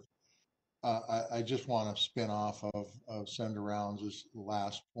serve. I just want to spin off of Senator Rounds'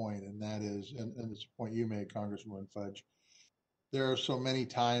 last point, and that is, and it's a point you made, Congresswoman Fudge, there are so many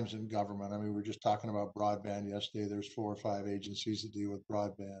times in government. I mean, we were just talking about broadband yesterday. There's 4 or 5 agencies that deal with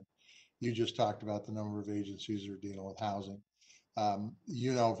broadband. You just talked about the number of agencies that are dealing with housing.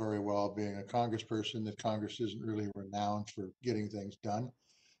 You know very well, being a congressperson, that Congress isn't really renowned for getting things done.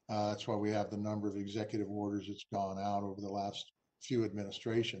 That's why we have the number of executive orders that's gone out over the last few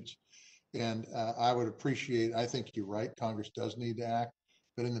administrations. And I would appreciate, I think you're right, Congress does need to act.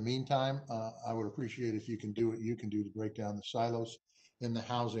 But in the meantime, I would appreciate if you can do what you can do to break down the silos in the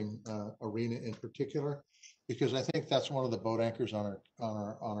housing arena in particular, because I think that's one of the boat anchors on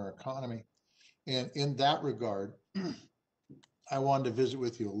our economy. And in that regard, I wanted to visit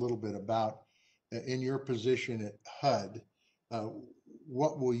with you a little bit about, in your position at HUD,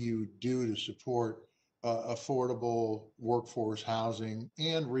 what will you do to support affordable workforce housing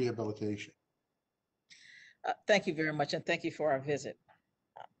and rehabilitation? Thank you very much, and thank you for our visit.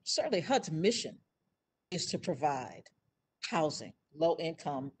 Certainly, HUD's mission is to provide housing, low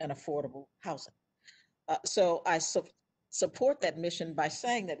income and affordable housing. So I support that mission by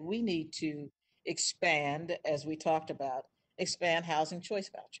saying that we need to expand, as we talked about, expand housing choice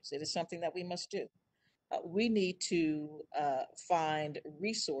vouchers. It is something that we must do. We need to find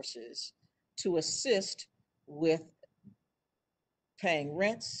resources to assist with paying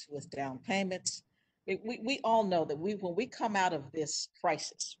rents, with down payments. We all know that when we come out of this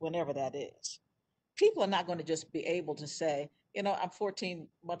crisis, whenever that is, people are not going to just be able to say, you know, I'm 14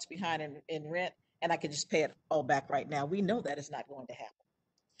 months behind in rent and I can just pay it all back right now. We know that is not going to happen.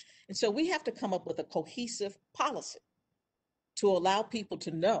 And so we have to come up with a cohesive policy to allow people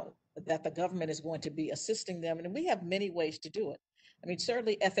to know that the government is going to be assisting them. And we have many ways to do it. I mean,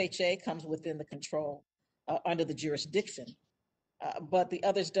 certainly FHA comes within the control under the jurisdiction, but the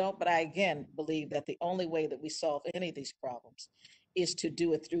others don't. But I, again, believe that the only way that we solve any of these problems is to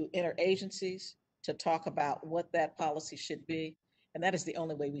do it through interagencies, to talk about what that policy should be. And that is the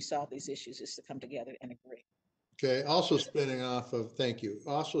only way we solve these issues, is to come together and agree. Okay, also spinning off of, thank you,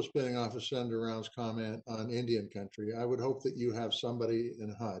 also spinning off of Senator Round's comment on Indian country, I would hope that you have somebody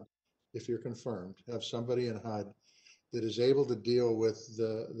in HUD, if you're confirmed, have somebody in HUD that is able to deal with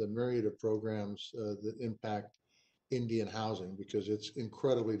the myriad of programs that impact Indian housing, because it's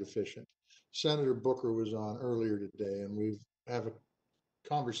incredibly deficient. Senator Booker was on earlier today, and we have a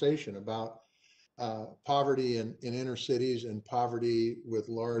conversation about poverty in inner cities and poverty with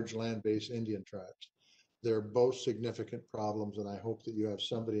large land-based Indian tribes. They're both significant problems, and I hope that you have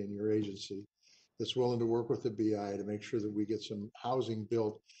somebody in your agency that's willing to work with the BI to make sure that we get some housing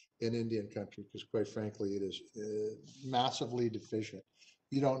built in Indian country, because quite frankly, it is massively deficient.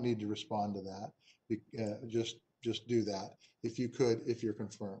 You don't need to respond to that. Just do that if you could, if you're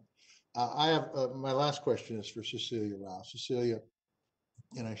confirmed. I have my last question is for Cecilia Rouse. Cecilia,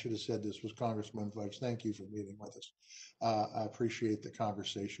 and I should have said this was Congressman Fudge. Thank you for meeting with us. I appreciate the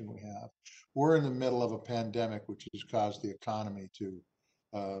conversation we have. We're in the middle of a pandemic, which has caused the economy to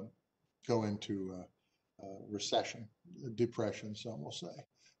go into recession, depression, some will say.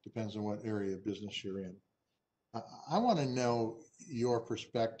 Depends on what area of business you're in. I want to know your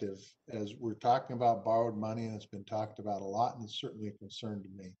perspective as we're talking about borrowed money, and it's been talked about a lot, and it's certainly a concern to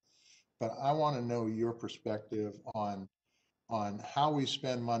me. But I want to know your perspective on how we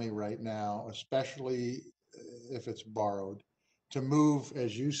spend money right now, especially if it's borrowed, to move,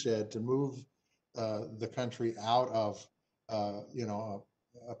 as you said, to move the country out of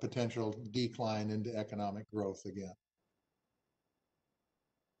a potential decline into economic growth again.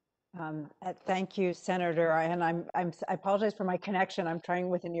 Thank you, Senator. And I apologize for my connection. I'm trying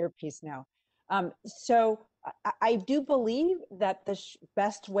with an earpiece now. So I do believe that the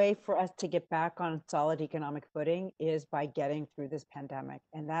best way for us to get back on solid economic footing is by getting through this pandemic.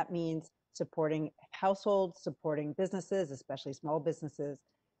 And that means supporting households, supporting businesses, especially small businesses,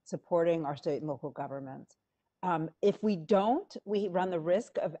 supporting our state and local governments. If we don't, we run the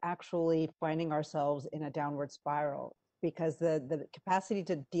risk of actually finding ourselves in a downward spiral, because the capacity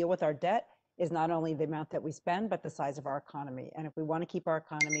to deal with our debt is not only the amount that we spend, but the size of our economy. And if we want to keep our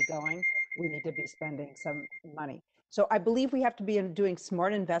economy going, we need to be spending some money. So I believe we have to be doing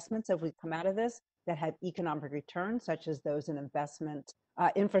smart investments as we come out of this that have economic returns, such as those in investment,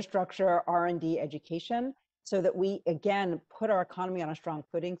 infrastructure, R&D, education, so that we, again, put our economy on a strong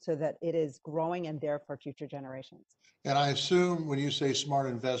footing so that it is growing and there for future generations. And I assume when you say smart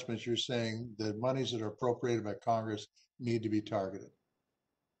investments, you're saying the monies that are appropriated by Congress need to be targeted.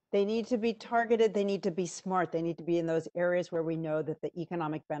 They need to be targeted. They need to be smart. They need to be in those areas where we know that the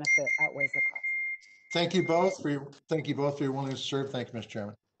economic benefit outweighs the cost. Thank you both for your willingness to serve. Thank you, Mr.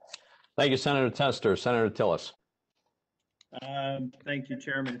 Chairman. Thank you, Senator Tester. Senator Tillis. Thank you,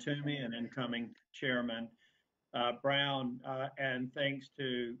 Chairman Toomey and incoming Chairman Brown, and thanks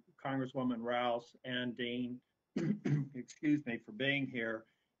to Congresswoman Rouse and Dean, excuse me, for being here.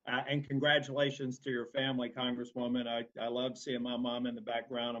 And congratulations to your family, Congresswoman. I love seeing my mom in the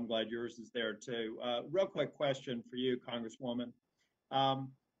background. I'm glad yours is there too. Real quick question for you, Congresswoman.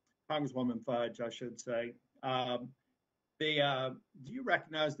 Congresswoman Fudge, I should say. Do you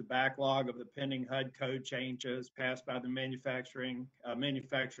recognize the backlog of the pending HUD code changes passed by the Manufactured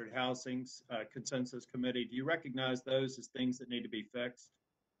Housing Consensus Committee? Do you recognize those as things that need to be fixed?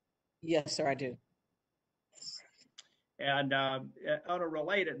 Yes, sir, I do. And on a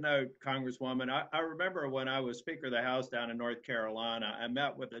related note, Congresswoman, I remember when I was Speaker of the House down in North Carolina, I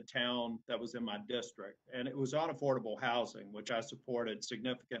met with a town that was in my district, and it was on affordable housing, which I supported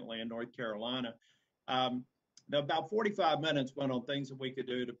significantly in North Carolina. About 45 minutes went on things that we could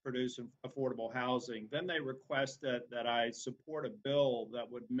do to produce affordable housing. Then they requested that I support a bill that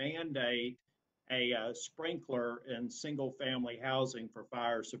would mandate a sprinkler in single-family housing for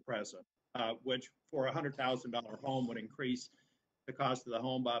fire suppressant. Which for a $100,000 home would increase the cost of the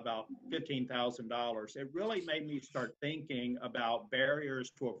home by about $15,000. It really made me start thinking about barriers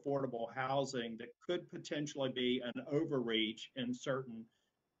to affordable housing that could potentially be an overreach in certain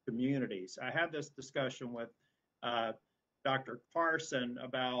communities. I had this discussion with Dr. Carson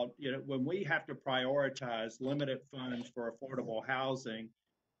about, when we have to prioritize limited funds for affordable housing,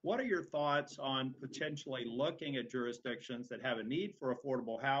 what are your thoughts on potentially looking at jurisdictions that have a need for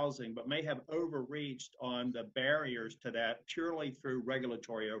affordable housing, but may have overreached on the barriers to that purely through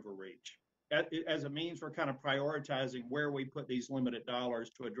regulatory overreach? As a means, we're kind of prioritizing where we put these limited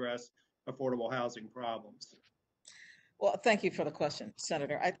dollars to address affordable housing problems. Well, thank you for the question,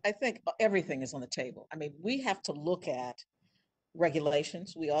 Senator. I think everything is on the table. I mean, we have to look at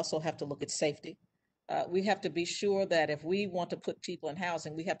regulations. We also have to look at safety. We have to be sure that if we want to put people in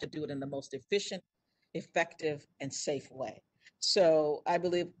housing, we have to do it in the most efficient, effective, and safe way. So I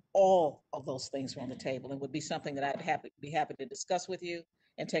believe all of those things are on the table and would be something that I'd be happy to discuss with you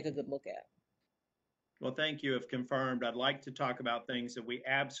and take a good look at. Well, thank you. If confirmed, I'd like to talk about things that we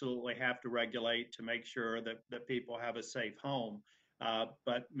absolutely have to regulate to make sure that people have a safe home,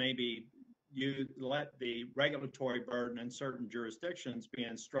 but maybe you let the regulatory burden in certain jurisdictions be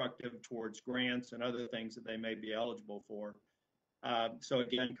instructive towards grants and other things that they may be eligible for. So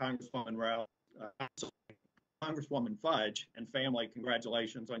again, Congresswoman Rouse, Congresswoman Fudge and family,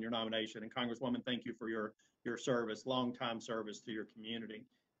 congratulations on your nomination. And Congresswoman, thank you for your service, long-time service to your community.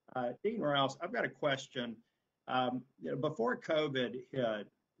 Dean Rouse, I've got a question. Before COVID hit,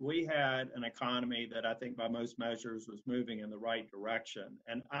 we had an economy that I think by most measures was moving in the right direction.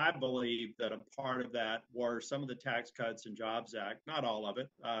 And I believe that a part of that were some of the Tax Cuts and Jobs Act, not all of it.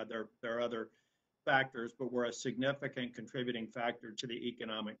 There are other factors, but were a significant contributing factor to the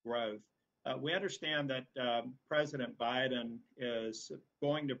economic growth. We understand that President Biden is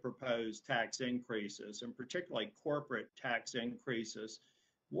going to propose tax increases, and particularly corporate tax increases.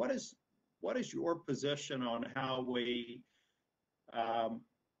 What is your position on how we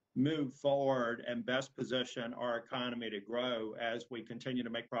move forward and best position our economy to grow as we continue to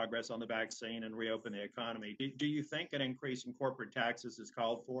make progress on the vaccine and reopen the economy? Do you think an increase in corporate taxes is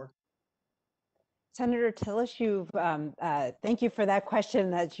called for? Senator Tillis, thank you for that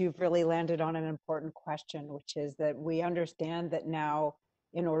question, that you've really landed on an important question, which is that we understand that now,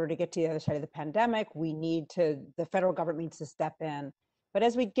 in order to get to the other side of the pandemic, the federal government needs to step in. But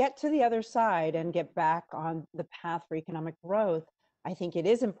as we get to the other side and get back on the path for economic growth, I think it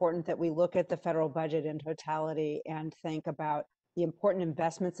is important that we look at the federal budget in totality and think about the important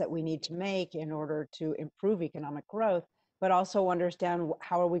investments that we need to make in order to improve economic growth, but also understand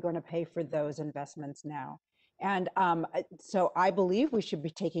how are we going to pay for those investments now. And so I believe we should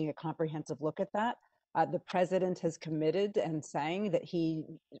be taking a comprehensive look at that. The president has committed and saying that he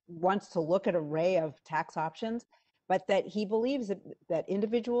wants to look at an array of tax options, but that he believes that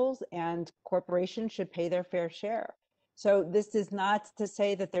individuals and corporations should pay their fair share. So this is not to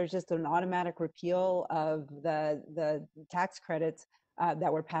say that there's just an automatic repeal of the tax credits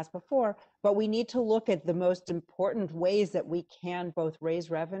that were passed before, but we need to look at the most important ways that we can both raise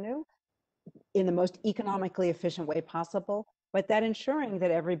revenue in the most economically efficient way possible, but that ensuring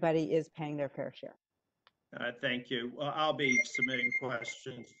that everybody is paying their fair share. Thank you. Well, I'll be submitting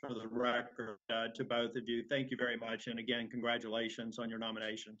questions for the record to both of you. Thank you very much. And again, congratulations on your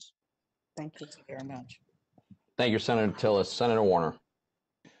nominations. Thank you very much. Thank you, Senator Tillis. Senator Warner.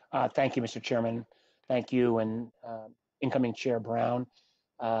 Thank you, Mr. Chairman. Thank you, and incoming Chair Brown.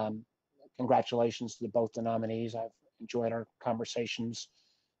 Congratulations to both the nominees. I've enjoyed our conversations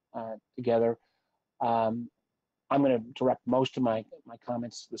together. I'm going to direct most of my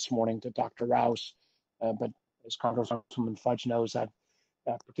comments this morning to Dr. Rouse, but as Congresswoman Fudge knows,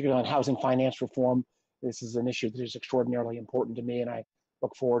 particularly on housing finance reform, this is an issue that is extraordinarily important to me, and I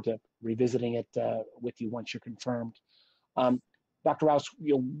look forward to revisiting it with you once you're confirmed. Dr. Rouse,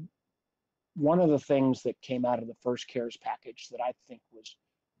 one of the things that came out of the first CARES package that I think was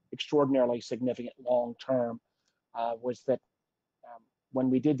extraordinarily significant long-term was that when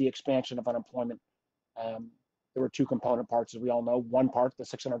we did the expansion of unemployment, there were two component parts, as we all know. One part, the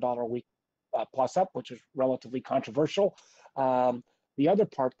 $600 a week plus up, which is relatively controversial. The other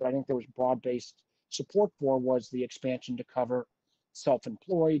part that I think there was broad-based support for was the expansion to cover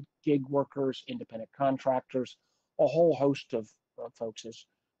self-employed, gig workers, independent contractors, a whole host of folks, as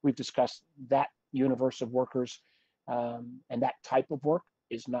we've discussed. That universe of workers and that type of work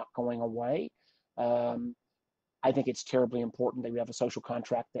is not going away. I think it's terribly important that we have a social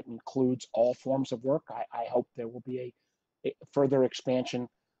contract that includes all forms of work. I hope there will be a further expansion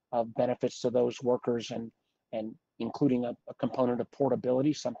of benefits to those workers and including a component of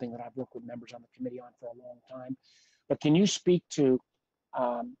portability, something that I've worked with members on the committee on for a long time. But can you speak to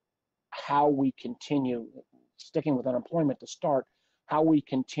how we continue, sticking with unemployment to start, how we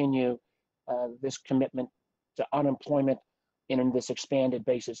continue this commitment to unemployment in this expanded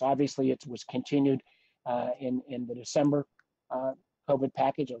basis? Obviously, it was continued in the December COVID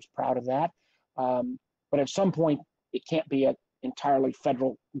package. I was proud of that. But at some point, it can't be an entirely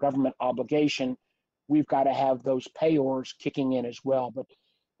federal government obligation. We've got to have those payors kicking in as well. But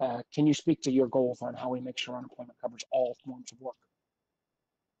can you speak to your goals on how we make sure unemployment covers all forms of work?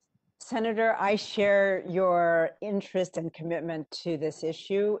 Senator, I share your interest and commitment to this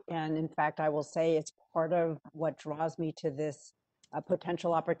issue. And in fact, I will say it's part of what draws me to this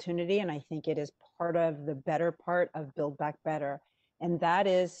potential opportunity. And I think it is part of the better part of Build Back Better. And that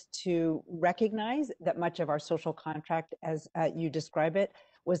is to recognize that much of our social contract, as you describe it,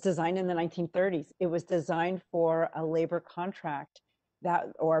 was designed in the 1930s. It was designed for a labor contract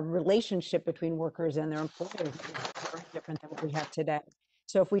or a relationship between workers and their employers. It's very different than what we have today.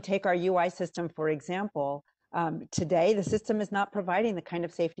 So if we take our UI system, for example, today the system is not providing the kind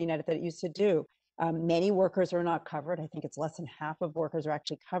of safety net that it used to do. Many workers are not covered. I think it's less than half of workers are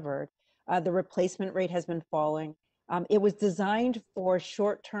actually covered. The replacement rate has been falling. It was designed for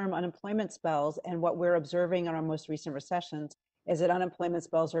short-term unemployment spells, and what we're observing in our most recent recessions is that unemployment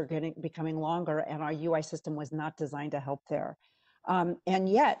spells are becoming longer, and our UI system was not designed to help there. And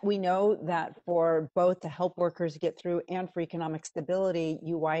yet we know that for both to help workers get through and for economic stability,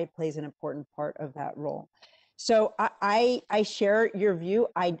 UI plays an important part of that role. So I share your view.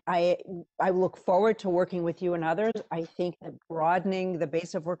 I look forward to working with you and others. I think that broadening the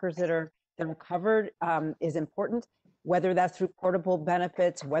base of workers that are covered is important, whether that's through portable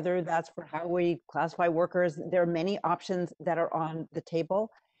benefits, whether that's for how we classify workers. There are many options that are on the table.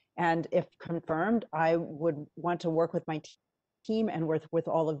 And if confirmed, I would want to work with my team and with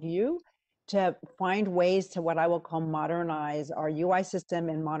all of you to find ways to what I will call modernize our UI system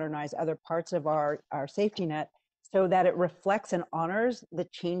and modernize other parts of our safety net so that it reflects and honors the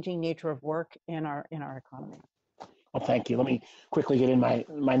changing nature of work in our economy. Well, thank you. Let me quickly get in my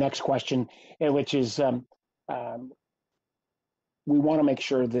next question, which is we want to make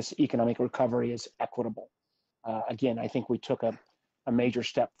sure this economic recovery is equitable. Again, I think we took a major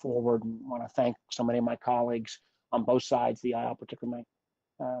step forward, and want to thank so many of my colleagues on both sides of the aisle, particularly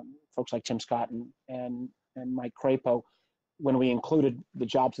my folks like Tim Scott and Mike Crapo, when we included the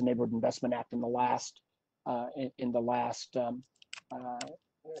Jobs and Neighborhood Investment Act in the last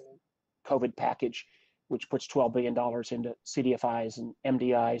COVID package, which puts $12 billion into CDFIs and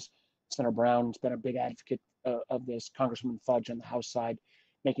MDIs. Senator Brown's been a big advocate of this, Congresswoman Fudge on the House side,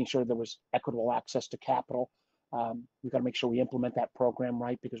 making sure there was equitable access to capital. We've got to make sure we implement that program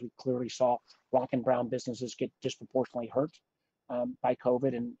right, because we clearly saw Black and brown businesses get disproportionately hurt by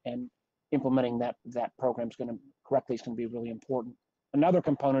COVID, and implementing that program is going to correctly is going to be really important. Another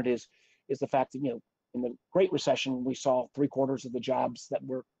component is the fact that, you know, in the Great Recession, we saw 3/4 of the jobs that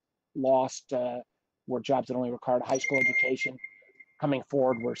were lost were jobs that only required a high school education. Coming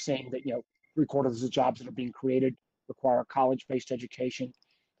forward, we're seeing that, you know, 3/4 of the jobs that are being created require a college-based education.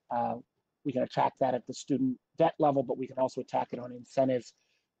 We can attack that at the student debt level, but we can also attack it on incentives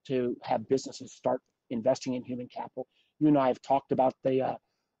to have businesses start investing in human capital. You and I have talked about the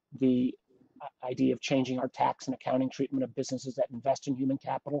idea of changing our tax and accounting treatment of businesses that invest in human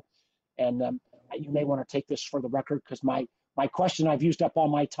capital. And you may want to take this for the record, because my question, I've used up all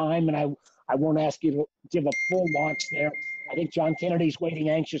my time, and I won't ask you to give a full launch there. I think John Kennedy's waiting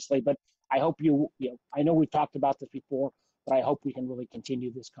anxiously, but I hope you know, I know we've talked about this before, but I hope we can really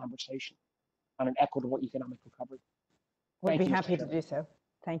continue this conversation on an equitable economic recovery. We'd be happy to do so.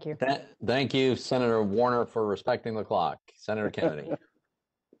 Thank you. Thank you, Senator Warner, for respecting the clock. Senator Kennedy.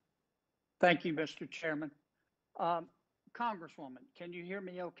 Thank you, Mr. Chairman. Congresswoman, can you hear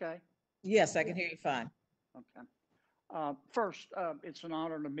me okay? Yes, I can hear you fine. Okay. First, it's an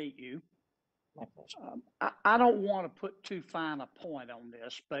honor to meet you. My pleasure. I don't want to put too fine a point on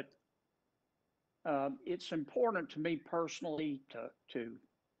this, but it's important to me personally to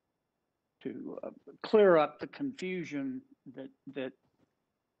clear up the confusion that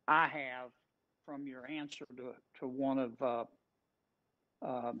I have from your answer to one of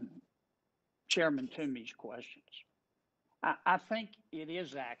Chairman Toomey's questions. I think it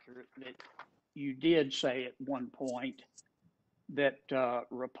is accurate that you did say at one point that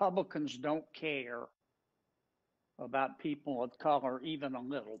Republicans don't care about people of color even a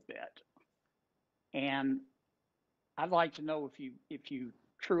little bit. And I'd like to know if you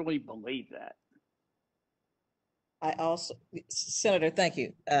truly believe that. I also, Senator, thank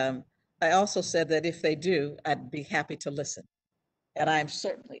you. I also said that if they do, I'd be happy to listen. And I'm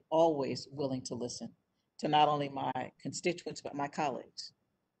certainly always willing to listen to not only my constituents, but my colleagues.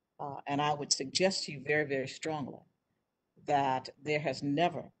 And I would suggest to you very, very strongly that there has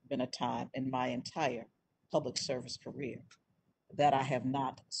never been a time in my entire public service career that I have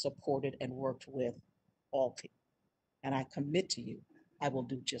not supported and worked with all people. And I commit to you, I will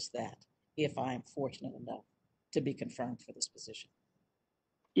do just that if I am fortunate enough to be confirmed for this position.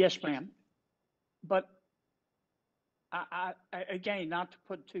 Yes, ma'am. But I again, not to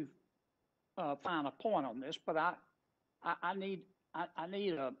put too fine a point on this, but I need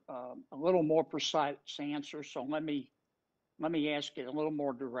a little more precise answer. So let me ask it a little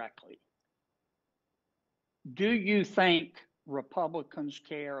more directly. Do you think Republicans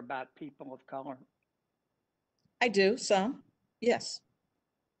care about people of color? I do, some, yes.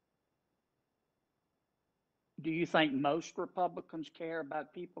 Do you think most Republicans care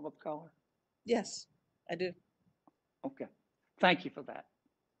about people of color? Yes, I do. Okay, thank you for that.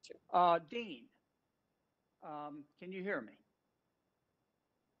 Sure. Dean, can you hear me?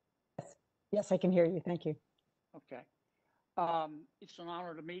 Yes, I can hear you. Thank you. Okay. It's an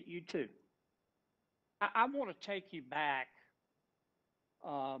honor to meet you too. I want to take you back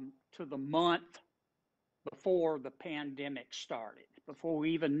to the month before the pandemic started, before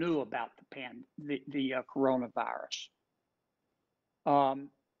we even knew about the coronavirus.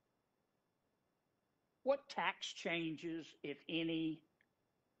 what tax changes, if any,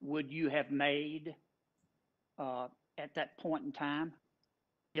 would you have made at that point in time,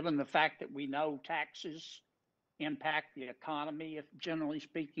 given the fact that we know taxes impact the economy? If generally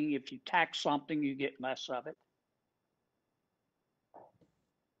speaking, if you tax something, you get less of it.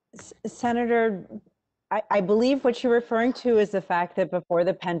 Senator, I believe what you're referring to is the fact that before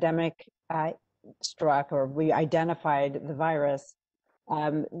the pandemic struck, or we identified the virus,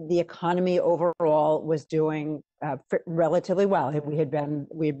 the economy overall was doing relatively well.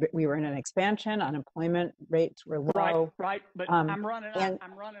 We were in an expansion. Unemployment rates were low. Right. But I'm running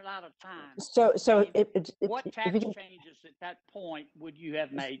out of time. What tax changes at that point would you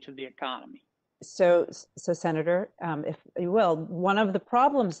have made to the economy? So Senator, if you will, one of the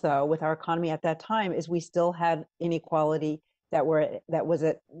problems though with our economy at that time is we still had inequality that was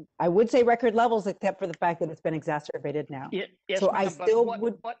at, I would say, record levels, except for the fact that it's been exacerbated now. Yes, so I still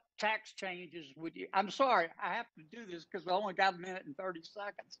would. What tax changes would you? I'm sorry, I have to do this because I only got a minute and 30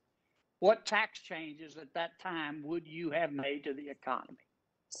 seconds. What tax changes at that time would you have made to the economy?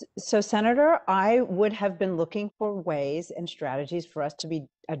 So, Senator, I would have been looking for ways and strategies for us to be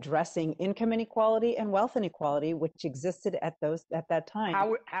addressing income inequality and wealth inequality, which existed at that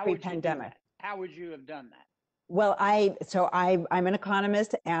time, pre-pandemic. How would you have done that? Well, I'm an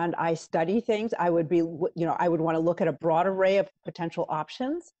economist and I study things. I would I would want to look at a broad array of potential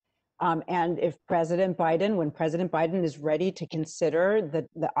options. And if when President Biden is ready to consider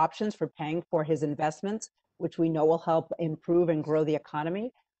the options for paying for his investments, which we know will help improve and grow the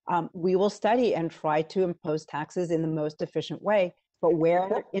economy, we will study and try to impose taxes in the most efficient way, but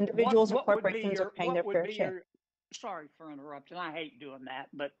where individuals and corporations are paying their fair share. Sorry for interrupting. I hate doing that,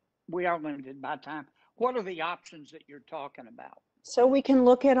 but we are limited by time. What are the options that you're talking about? So we can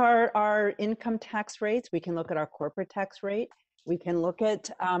look at our income tax rates. We can look at our corporate tax rate. We can look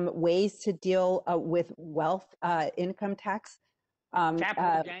at ways to deal with wealth income tax.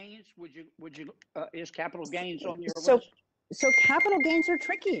 Capital gains? Is capital gains on your list? So capital gains are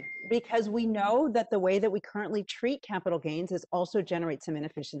tricky because we know that the way that we currently treat capital gains is also generate some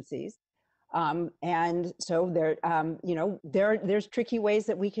inefficiencies. And so there's tricky ways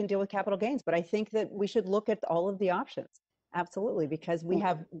that we can deal with capital gains, but I think that we should look at all of the options. Absolutely, because we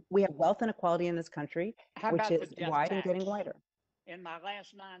have wealth inequality in this country, which is wide and getting wider. In my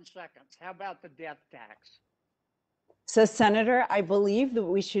last 9 seconds, how about the death tax? So, Senator, I believe that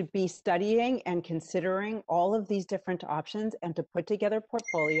we should be studying and considering all of these different options and to put together a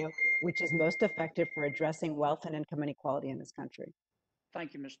portfolio which is most effective for addressing wealth and income inequality in this country.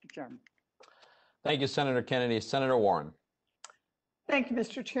 Thank you, Mr. Chairman. Thank you, Senator Kennedy. Senator Warren. Thank you,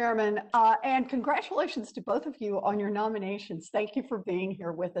 Mr. Chairman. And congratulations to both of you on your nominations. Thank you for being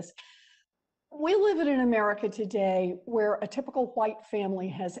here with us. We live in an America today where a typical white family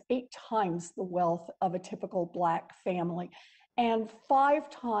has 8 times the wealth of a typical Black family and 5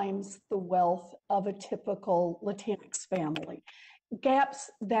 times the wealth of a typical Latinx family.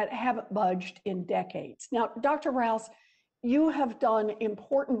 Gaps that haven't budged in decades. Now, Dr. Rouse, you have done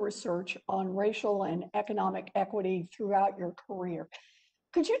important research on racial and economic equity throughout your career.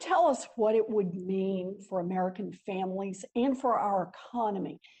 Could you tell us what it would mean for American families and for our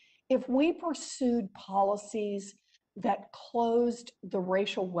economy if we pursued policies that closed the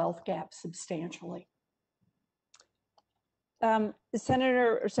racial wealth gap substantially?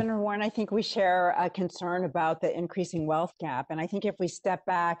 Senator Warren, I think we share a concern about the increasing wealth gap. And I think if we step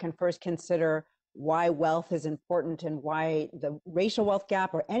back and first consider why wealth is important and why the racial wealth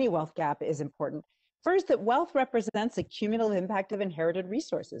gap or any wealth gap is important, first, that wealth represents a cumulative impact of inherited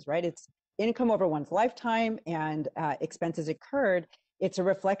resources, right? It's income over one's lifetime and expenses incurred. It's a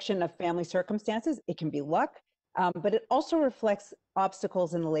reflection of family circumstances. It can be luck, but it also reflects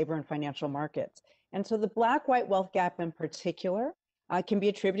obstacles in the labor and financial markets. And so the Black-white wealth gap in particular can be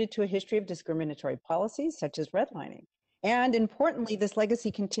attributed to a history of discriminatory policies such as redlining. And importantly, this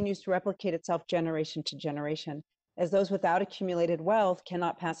legacy continues to replicate itself generation to generation, as those without accumulated wealth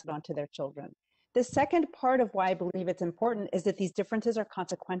cannot pass it on to their children. The second part of why I believe it's important is that these differences are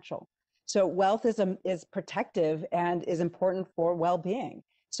consequential. So wealth is protective and is important for well-being.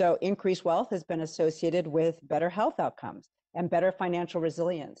 So increased wealth has been associated with better health outcomes and better financial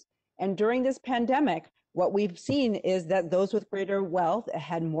resilience. And during this pandemic, what we've seen is that those with greater wealth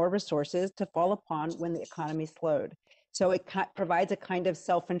had more resources to fall upon when the economy slowed. So it provides a kind of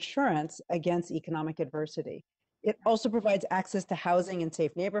self-insurance against economic adversity. It also provides access to housing in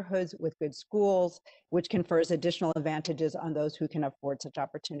safe neighborhoods with good schools, which confers additional advantages on those who can afford such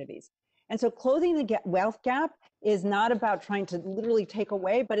opportunities. And so closing the wealth gap is not about trying to literally take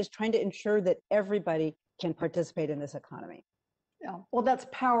away, but is trying to ensure that everybody can participate in this economy. Yeah, well, that's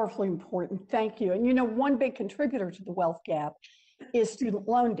powerfully important. Thank you. And you know, one big contributor to the wealth gap is student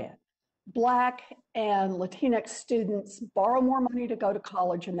loan debt. Black and Latinx students borrow more money to go to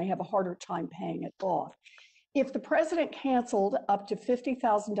college and they have a harder time paying it off. If the president canceled up to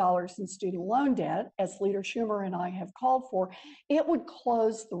 $50,000 in student loan debt, as Leader Schumer and I have called for, it would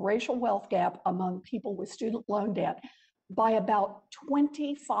close the racial wealth gap among people with student loan debt by about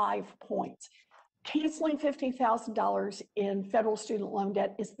 25 points. Canceling $50,000 in federal student loan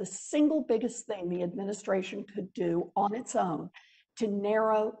debt is the single biggest thing the administration could do on its own to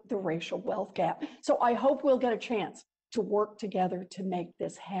narrow the racial wealth gap. So I hope we'll get a chance to work together to make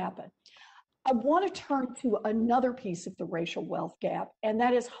this happen. I want to turn to another piece of the racial wealth gap, and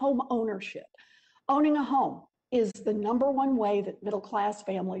that is home ownership. Owning a home is the number one way that middle-class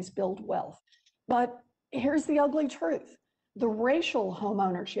families build wealth. But here's the ugly truth. The racial home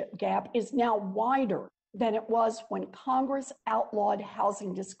ownership gap is now wider than it was when Congress outlawed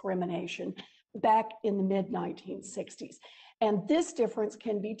housing discrimination back in the mid-1960s. And this difference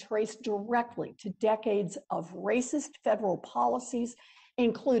can be traced directly to decades of racist federal policies,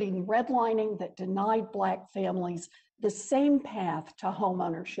 including redlining that denied Black families the same path to home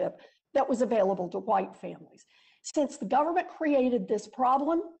ownership that was available to white families. Since the government created this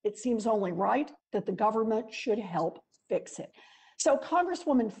problem, it seems only right that the government should help fix it. So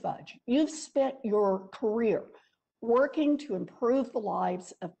Congresswoman Fudge, you've spent your career working to improve the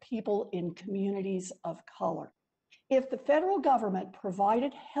lives of people in communities of color. If the federal government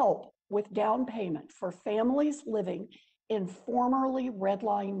provided help with down payment for families living in formerly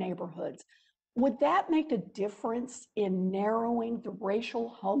redline neighborhoods, would that make a difference in narrowing the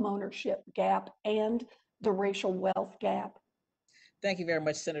racial homeownership gap and the racial wealth gap? Thank you very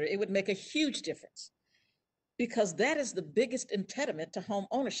much, Senator. It would make a huge difference because that is the biggest impediment to home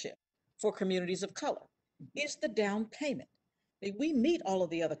ownership for communities of color, is the down payment. We meet all of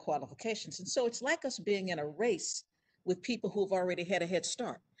the other qualifications. And so it's like us being in a race with people who've already had a head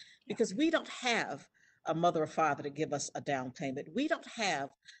start because we don't have a mother or father to give us a down payment. We don't have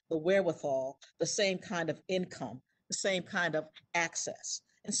the wherewithal, the same kind of income, the same kind of access.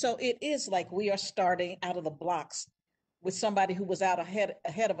 And so it is like we are starting out of the blocks with somebody who was out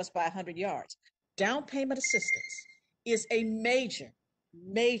ahead of us by 100 yards. Down payment assistance is a major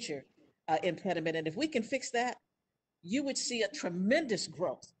impediment. And if we can fix that, you would see a tremendous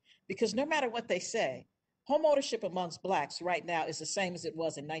growth because no matter what they say, home ownership amongst Blacks right now is the same as it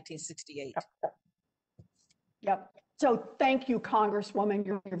was in 1968. Yep. So thank you, Congresswoman.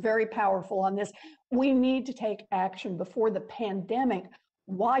 You're very powerful on this. We need to take action before the pandemic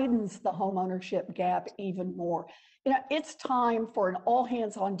widens the home ownership gap even more. You know, it's time for an all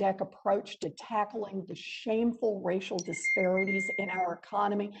hands on deck approach to tackling the shameful racial disparities in our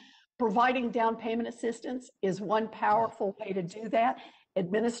economy. Providing down payment assistance is one powerful way to do that.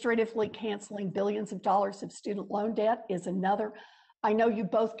 Administratively canceling billions of dollars of student loan debt is another. I know you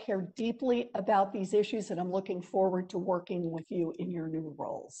both care deeply about these issues, and I'm looking forward to working with you in your new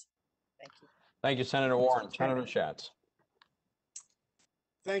roles. Thank you. Thank you, Senator Warren. Senator Schatz.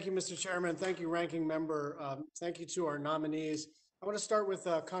 Thank you, Mr. Chairman. Thank you, Ranking Member. Thank you to our nominees. I want to start with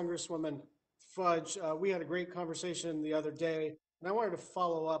Congresswoman Fudge. We had a great conversation the other day, and I wanted to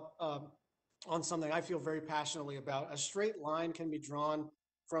follow up on something I feel very passionately about. A straight line can be drawn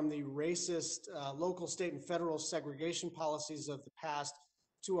from the racist local, state, and federal segregation policies of the past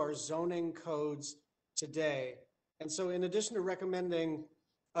to our zoning codes today. And so in addition to recommending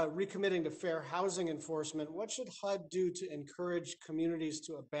recommitting to fair housing enforcement, what should HUD do to encourage communities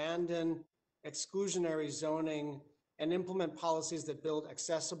to abandon exclusionary zoning and implement policies that build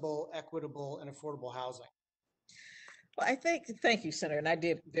accessible, equitable, and affordable housing? Well, thank you, Senator, and I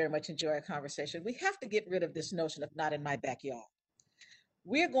did very much enjoy our conversation. We have to get rid of this notion of not in my backyard.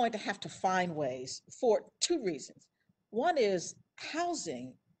 We're going to have to find ways for two reasons. One is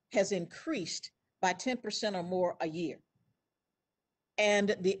housing has increased by 10% or more a year.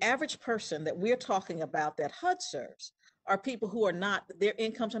 And the average person that we're talking about that HUD serves are people who are not, their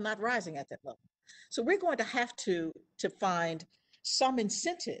incomes are not rising at that level. So we're going to have to find some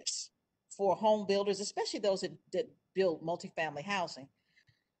incentives for home builders, especially those that build multifamily housing,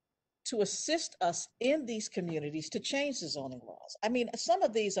 to assist us in these communities to change the zoning laws. I mean, some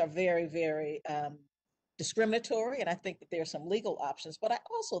of these are very, very discriminatory, and I think that there are some legal options, but I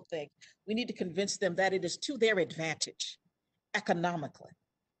also think we need to convince them that it is to their advantage economically.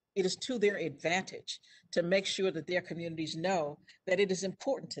 It is to their advantage to make sure that their communities know that it is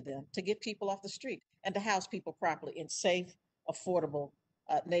important to them to get people off the street and to house people properly in safe, affordable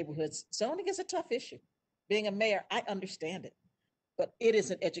neighborhoods. Zoning is a tough issue. Being a mayor, I understand it, but it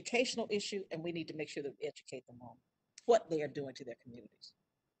is an educational issue, and we need to make sure that we educate them all. what they are doing to their communities.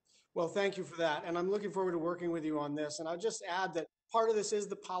 Well, thank you for that. And I'm looking forward to working with you on this. And I'll just add that part of this is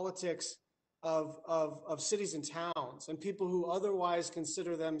the politics of cities and towns, and people who otherwise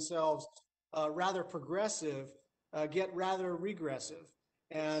consider themselves rather progressive get rather regressive,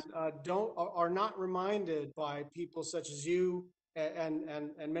 and are not reminded by people such as you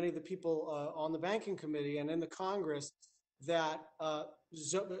and many of the people on the banking committee and in the Congress that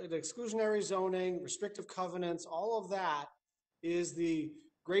the exclusionary zoning, restrictive covenants, all of that is the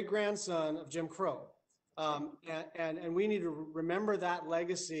great-grandson of Jim Crow. And we need to remember that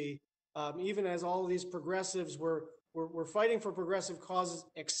legacy, even as all of these progressives were fighting for progressive causes,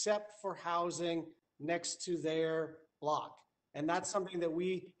 except for housing next to their block. And that's something that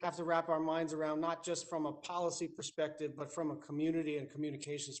we have to wrap our minds around, not just from a policy perspective, but from a community and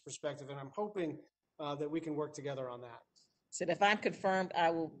communications perspective. And I'm hoping that we can work together on that. So if I'm confirmed, I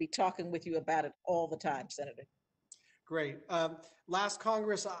will be talking with you about it all the time, Senator. Great. Last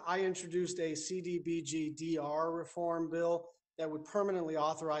Congress, I introduced a CDBG-DR reform bill that would permanently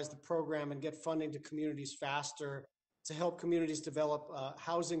authorize the program and get funding to communities faster to help communities develop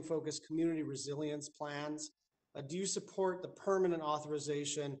housing-focused community resilience plans. Do you support the permanent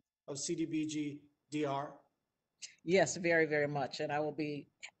authorization of CDBG-DR? Yes, very, very much. And I will be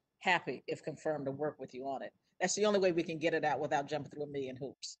happy, if confirmed, to work with you on it. That's the only way we can get it out without jumping through a million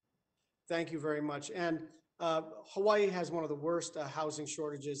hoops. Thank you very much. And Hawaii has one of the worst housing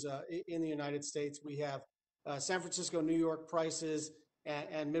shortages in the United States. We have San Francisco, New York prices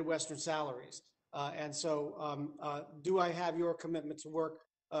and Midwestern salaries. And so do I have your commitment to work,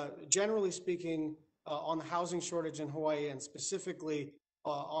 generally speaking, on the housing shortage in Hawaii, and specifically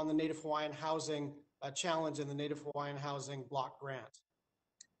on the Native Hawaiian housing challenge and the Native Hawaiian housing block grant?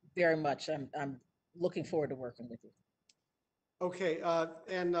 Very much. I'm looking forward to working with you. Okay,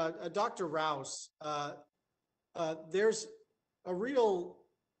 and Dr. Rouse, there's a real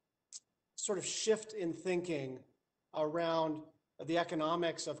sort of shift in thinking around the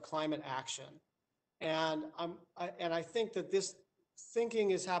economics of climate action. And I think that this thinking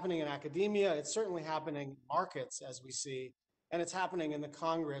is happening in academia. It's certainly happening in markets, as we see, and it's happening in the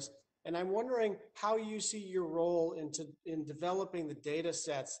Congress. And I'm wondering how you see your role in developing the data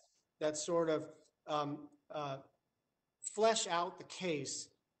sets that sort of flesh out the case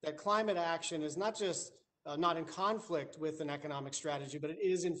that climate action is not just not in conflict with an economic strategy, but it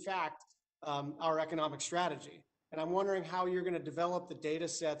is in fact our economic strategy. And I'm wondering how you're going to develop the data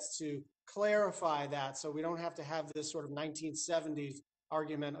sets to clarify that, so we don't have to have this sort of 1970s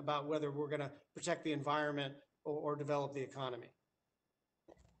argument about whether we're going to protect the environment or develop the economy.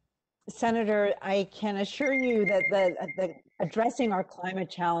 Senator, I can assure you that the addressing our climate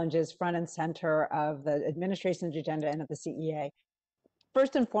challenge is front and center of the administration's agenda and of the CEA.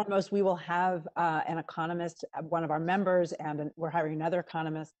 First and foremost, we will have an economist, one of our members, and we're hiring another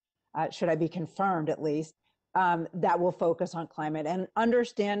economist, should I be confirmed at least, that will focus on climate and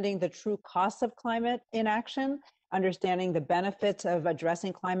understanding the true costs of climate inaction, understanding the benefits of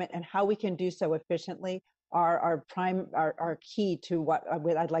addressing climate and how we can do so efficiently are key to what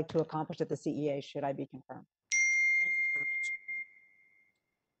I'd like to accomplish at the CEA, should I be confirmed.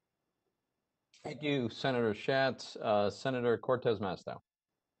 Thank you, Senator Schatz. Senator Cortez Masto.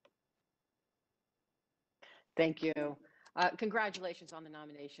 Thank you. Congratulations on the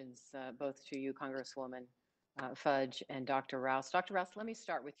nominations, both to you, Congresswoman Fudge and Dr. Rouse. Dr. Rouse, let me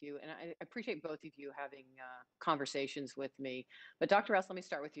start with you, and I appreciate both of you having conversations with me. But Dr. Rouse, let me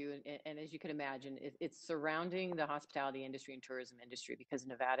start with you, and as you can imagine, it's surrounding the hospitality industry and tourism industry because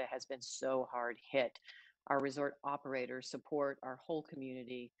Nevada has been so hard hit. Our resort operators support our whole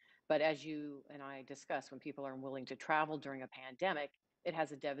community, but as you and I discussed, when people are unwilling to travel during a pandemic, it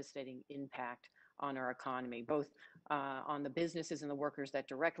has a devastating impact on our economy, both on the businesses and the workers that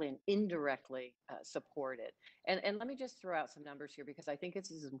directly and indirectly support it. And let me just throw out some numbers here because I think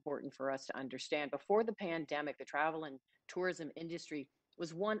this is important for us to understand. Before the pandemic, the travel and tourism industry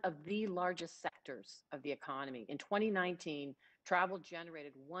was one of the largest sectors of the economy. In 2019, travel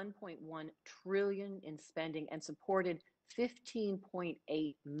generated $1.1 trillion in spending and supported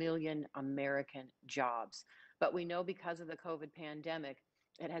 15.8 million American jobs. But we know because of the COVID pandemic,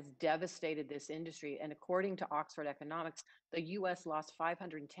 it has devastated this industry. And according to Oxford Economics, the U.S. lost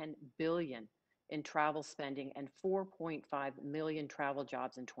 $510 billion in travel spending and 4.5 million travel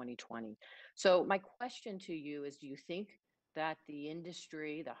jobs in 2020. So my question to you is, do you think that the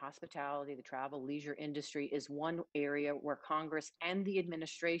industry, the hospitality, the travel, leisure industry is one area where Congress and the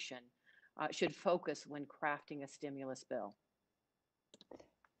administration should focus when crafting a stimulus bill?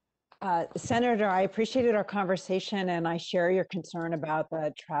 Senator, I appreciated our conversation and I share your concern about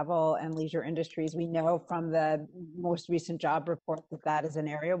the travel and leisure industries. We know from the most recent job report that that is an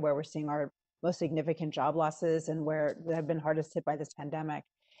area where we're seeing our most significant job losses and where they have been hardest hit by this pandemic.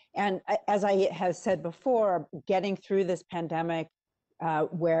 And as I have said before, getting through this pandemic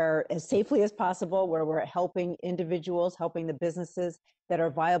where as safely as possible, where we're helping individuals, helping the businesses that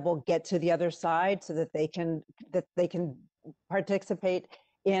are viable get to the other side so that they can participate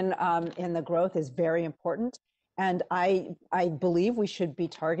in the growth is very important. And I believe we should be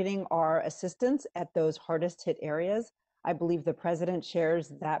targeting our assistance at those hardest hit areas. I believe the president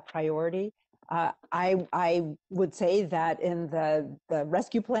shares that priority. I would say that in the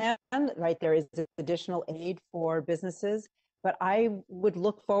rescue plan, right, there is additional aid for businesses, but I would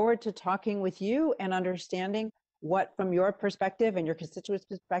look forward to talking with you and understanding what, from your perspective and your constituents'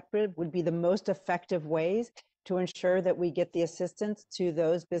 perspective, would be the most effective ways to ensure that we get the assistance to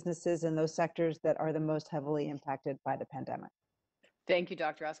those businesses and those sectors that are the most heavily impacted by the pandemic. Thank you,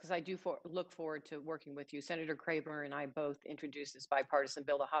 Dr. Rouse, because I do look forward to working with you. Senator Kramer and I both introduced this bipartisan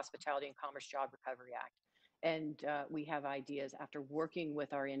bill, the Hospitality and Commerce Job Recovery Act. And we have ideas after working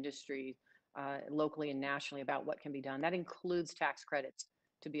with our industry locally and nationally about what can be done. That includes tax credits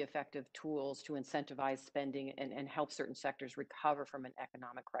to be effective tools to incentivize spending and help certain sectors recover from an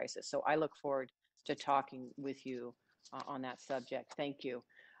economic crisis. So I look forward to talking with you on that subject. Thank you.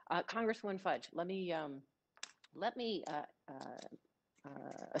 Congresswoman Fudge, let me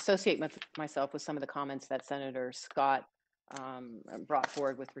associate myself with some of the comments that Senator Scott brought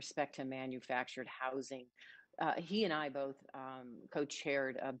forward with respect to manufactured housing. He and I both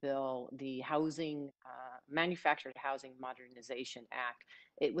co-chaired a bill, the Manufactured Housing Modernization Act.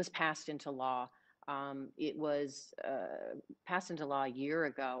 It was passed into law. It was passed into law a year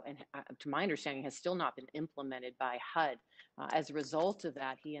ago, and to my understanding, has still not been implemented by HUD. As a result of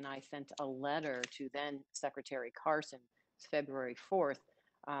that, he and I sent a letter to then Secretary Carson, February 4th,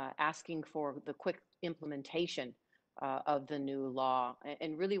 asking for the quick implementation of the new law.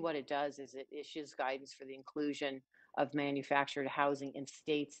 And really what it does is it issues guidance for the inclusion of manufactured housing in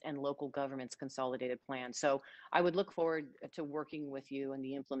states and local governments' consolidated plans. So I would look forward to working with you in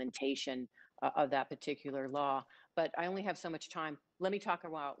the implementation of that particular law. But I only have so much time. Let me talk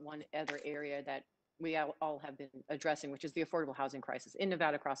about one other area that we all have been addressing, which is the affordable housing crisis in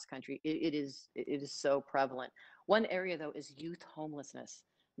Nevada, across the country. It is so prevalent. One area, though, is youth homelessness.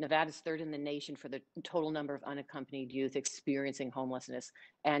 Nevada's third in the nation for the total number of unaccompanied youth experiencing homelessness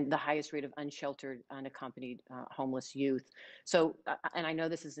and the highest rate of unsheltered, unaccompanied homeless youth. So, and I know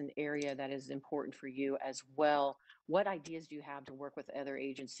this is an area that is important for you as well. What ideas do you have to work with other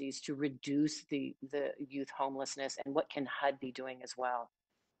agencies to reduce the youth homelessness, and what can HUD be doing as well?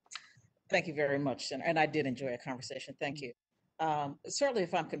 Thank you very much, Senator. And I did enjoy a conversation. Thank you. Certainly,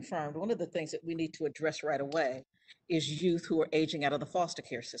 if I'm confirmed, one of the things that we need to address right away is youth who are aging out of the foster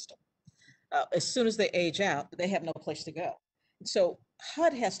care system. As soon as they age out, they have no place to go. So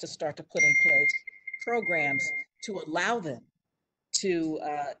HUD has to start to put in place programs to allow them to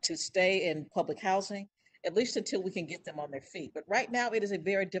stay in public housing, at least until we can get them on their feet. But right now, it is a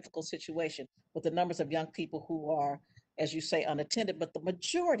very difficult situation with the numbers of young people who are, as you say, unattended, but the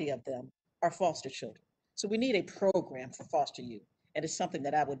majority of them are foster children. So we need a program for foster youth, and it's something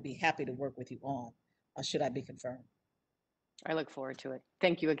that I would be happy to work with you on, should I be confirmed. I look forward to it.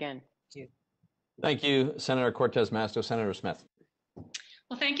 Thank you again. Thank you. Thank you, Senator Cortez Masto. Senator Smith.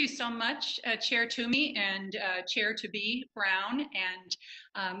 Well, thank you so much, Chair Toomey and Chair-to-be Brown,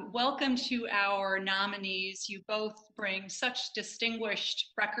 and welcome to our nominees. You both bring such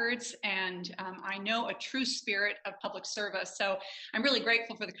distinguished records and I know a true spirit of public service. So I'm really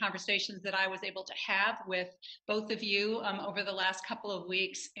grateful for the conversations that I was able to have with both of you over the last couple of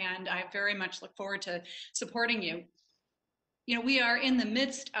weeks, and I very much look forward to supporting you. You know, we are in the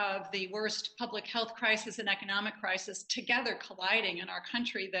midst of the worst public health crisis and economic crisis together colliding in our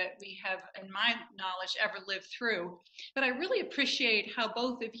country that we have, in my knowledge, ever lived through. But I really appreciate how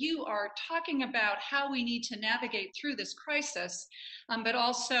both of you are talking about how we need to navigate through this crisis, but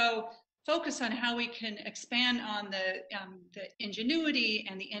also focus on how we can expand on the ingenuity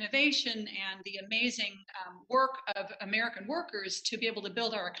and the innovation and the amazing work of American workers to be able to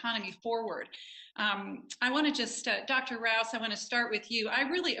build our economy forward. I want to just, Dr. Rouse, I want to start with you. I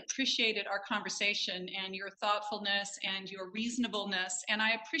really appreciated our conversation and your thoughtfulness and your reasonableness. And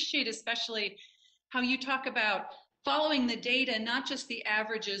I appreciate especially how you talk about following the data, not just the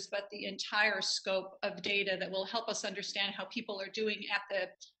averages, but the entire scope of data that will help us understand how people are doing at the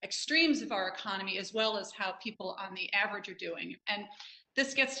extremes of our economy, as well as how people on the average are doing. And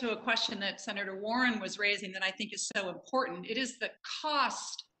this gets to a question that Senator Warren was raising that I think is so important. It is the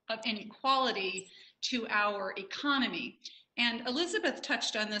cost of inequality to our economy. And Elizabeth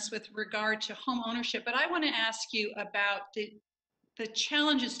touched on this with regard to home ownership, but I want to ask you about the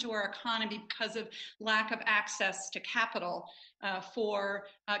challenges to our economy because of lack of access to capital for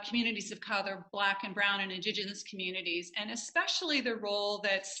communities of color, Black and Brown and Indigenous communities, and especially the role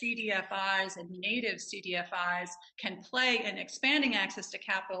that CDFIs and native CDFIs can play in expanding access to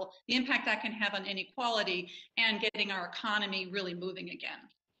capital, the impact that can have on inequality and getting our economy really moving again.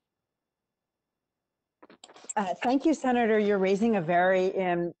 Thank you, Senator. You're raising a very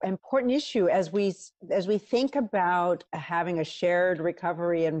important issue as we think about having a shared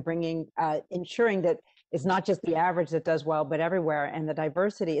recovery and bringing ensuring that it's not just the average that does well, but everywhere, and the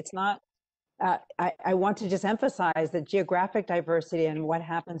diversity. It's not. I want to just emphasize that geographic diversity and what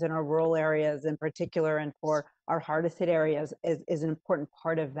happens in our rural areas, in particular, and for our hardest hit areas, is an important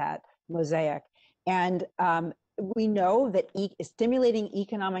part of that mosaic. And we know that stimulating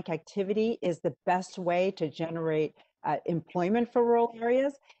economic activity is the best way to generate employment for rural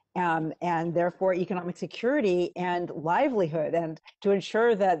areas, and therefore economic security and livelihood, and to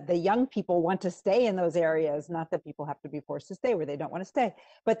ensure that the young people want to stay in those areas, not that people have to be forced to stay where they don't want to stay,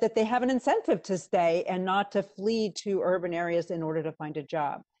 but that they have an incentive to stay and not to flee to urban areas in order to find a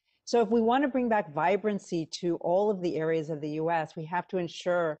job. So if we want to bring back vibrancy to all of the areas of the US, we have to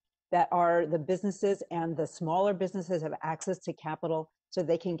ensure that the businesses and the smaller businesses have access to capital so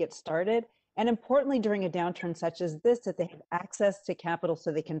they can get started. And importantly, during a downturn such as this, that they have access to capital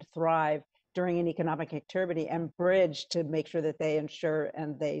so they can thrive during an economic activity and bridge to make sure that they ensure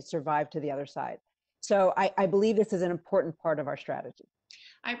and they survive to the other side. So I believe this is an important part of our strategy.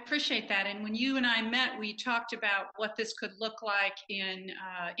 I appreciate that. And when you and I met, we talked about what this could look like in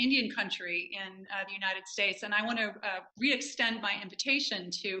Indian country in the United States. And I want to re-extend my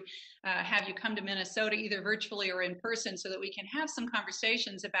invitation to have you come to Minnesota, either virtually or in person, so that we can have some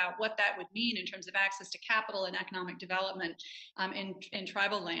conversations about what that would mean in terms of access to capital and economic development in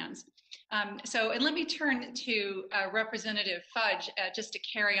tribal lands. And let me turn to Representative Fudge just to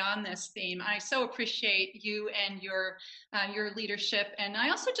carry on this theme. I so appreciate you and your leadership. And I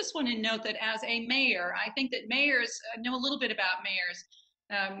also just want to note that as a mayor, I think that mayors know a little bit about mayors.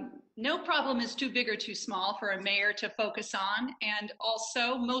 No problem is too big or too small for a mayor to focus on. And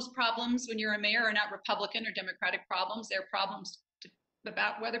also, most problems when you're a mayor are not Republican or Democratic problems. They're problems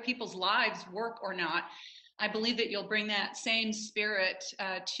about whether people's lives work or not. I believe that you'll bring that same spirit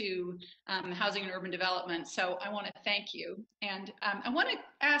to housing and urban development. So I want to thank you. And I want to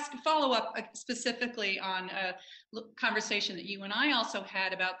follow up specifically on a conversation that you and I also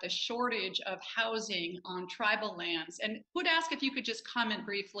had about the shortage of housing on tribal lands. And would ask if you could just comment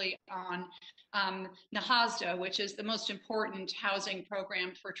briefly on NAHASDA, which is the most important housing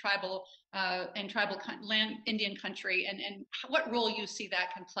program for tribal land, Indian country, and what role you see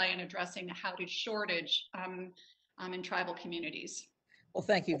that can play in addressing the housing shortage in tribal communities. Well,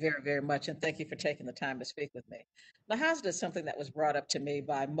 thank you very, very much, and thank you for taking the time to speak with me. NAHASDA is something that was brought up to me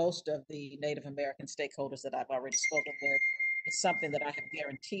by most of the Native American stakeholders that I've already spoken with. It's something that I have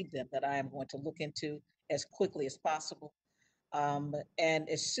guaranteed them that I am going to look into as quickly as possible. And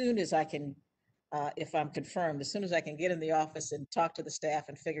as soon as I can, if I'm confirmed, as soon as I can get in the office and talk to the staff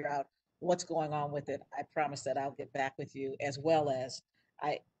and figure out what's going on with it, I promise that I'll get back with you, as well as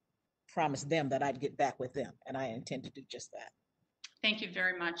I promised them that I'd get back with them, and I intend to do just that. Thank you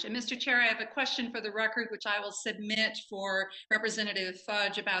very much. And Mr. Chair, I have a question for the record, which I will submit for Representative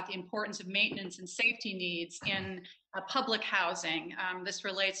Fudge about the importance of maintenance and safety needs in public housing. This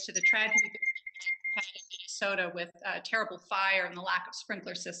relates to the tragedy that in Minnesota with terrible fire and the lack of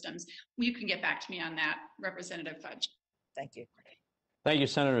sprinkler systems. You can get back to me on that, Representative Fudge. Thank you. Thank you,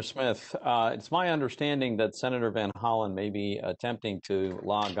 Senator Smith. It's my understanding that Senator Van Hollen may be attempting to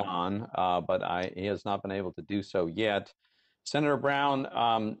log on, but he has not been able to do so yet. Senator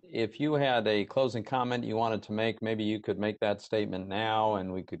Brown, if you had a closing comment you wanted to make, maybe you could make that statement now,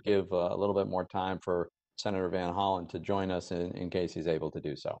 and we could give a little bit more time for Senator Van Hollen to join us in case he's able to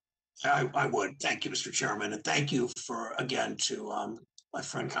do so. I would. Thank you, Mr. Chairman, and thank you again to my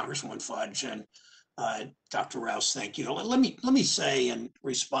friend Congresswoman Fudge and Dr. Rouse. Thank you. Let me say in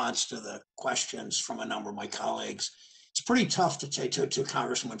response to the questions from a number of my colleagues, it's pretty tough to take to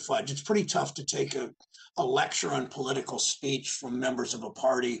Congresswoman Fudge. It's pretty tough to take a lecture on political speech from members of a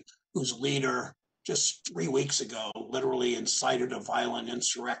party whose leader just 3 weeks ago literally incited a violent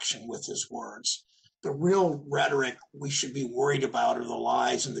insurrection with his words. The real rhetoric we should be worried about are the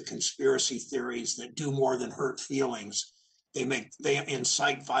lies and the conspiracy theories that do more than hurt feelings. They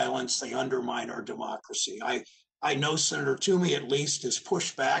incite violence, they undermine our democracy. I know Senator Toomey at least has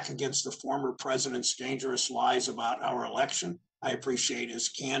pushed back against the former president's dangerous lies about our election. I appreciate his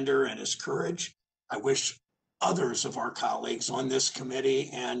candor and his courage. I wish others of our colleagues on this committee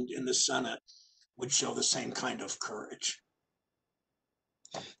and in the Senate would show the same kind of courage.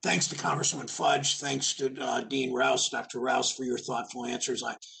 Thanks to Congresswoman Fudge. Thanks to Dean Rouse, Dr. Rouse, for your thoughtful answers.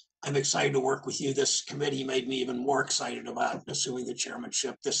 I'm excited to work with you. This committee made me even more excited about assuming the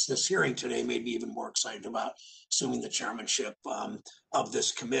chairmanship. This hearing today made me even more excited about assuming the chairmanship of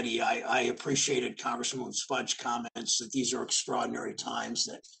this committee. I appreciated Congresswoman Fudge's comments that these are extraordinary times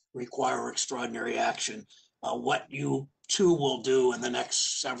that require extraordinary action. What you two will do in the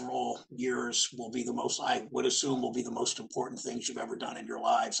next several years will be I would assume will be the most important things you've ever done in your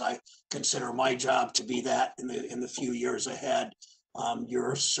lives. I consider my job to be that in the few years ahead.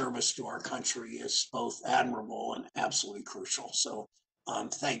 Your service to our country is both admirable and absolutely crucial. So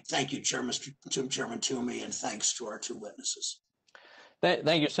thank you, Chairman Toomey, and thanks to our two witnesses.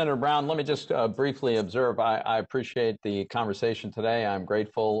 Thank you, Senator Brown. Let me just briefly observe, I appreciate the conversation today. I'm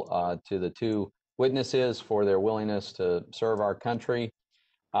grateful to the two witnesses for their willingness to serve our country.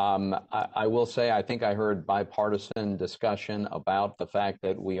 I will say, I think I heard bipartisan discussion about the fact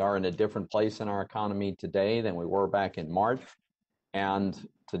that we are in a different place in our economy today than we were back in March. And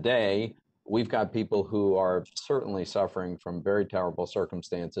today, we've got people who are certainly suffering from very terrible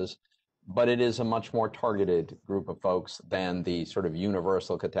circumstances, but it is a much more targeted group of folks than the sort of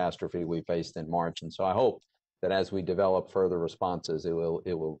universal catastrophe we faced in March. And so I hope that as we develop further responses, it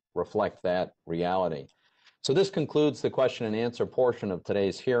will reflect that reality. So this concludes the question and answer portion of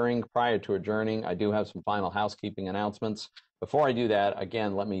today's hearing. Prior to adjourning, I do have some final housekeeping announcements. Before I do that,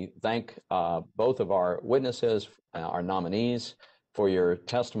 again, let me thank both of our witnesses, our nominees, for your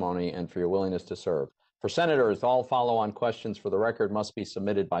testimony and for your willingness to serve. For senators, all follow-on questions for the record must be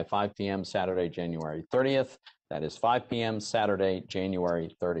submitted by 5 p.m. Saturday, January 30th. That is 5 p.m. Saturday,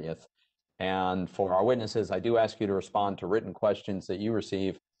 January 30th. And for our witnesses, I do ask you to respond to written questions that you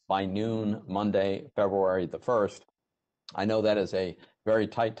receive by noon Monday, February the 1st. I know that is a very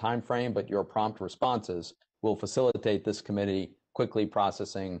tight time frame, but your prompt responses will facilitate this committee quickly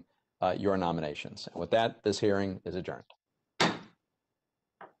processing your nominations. And with that, this hearing is adjourned.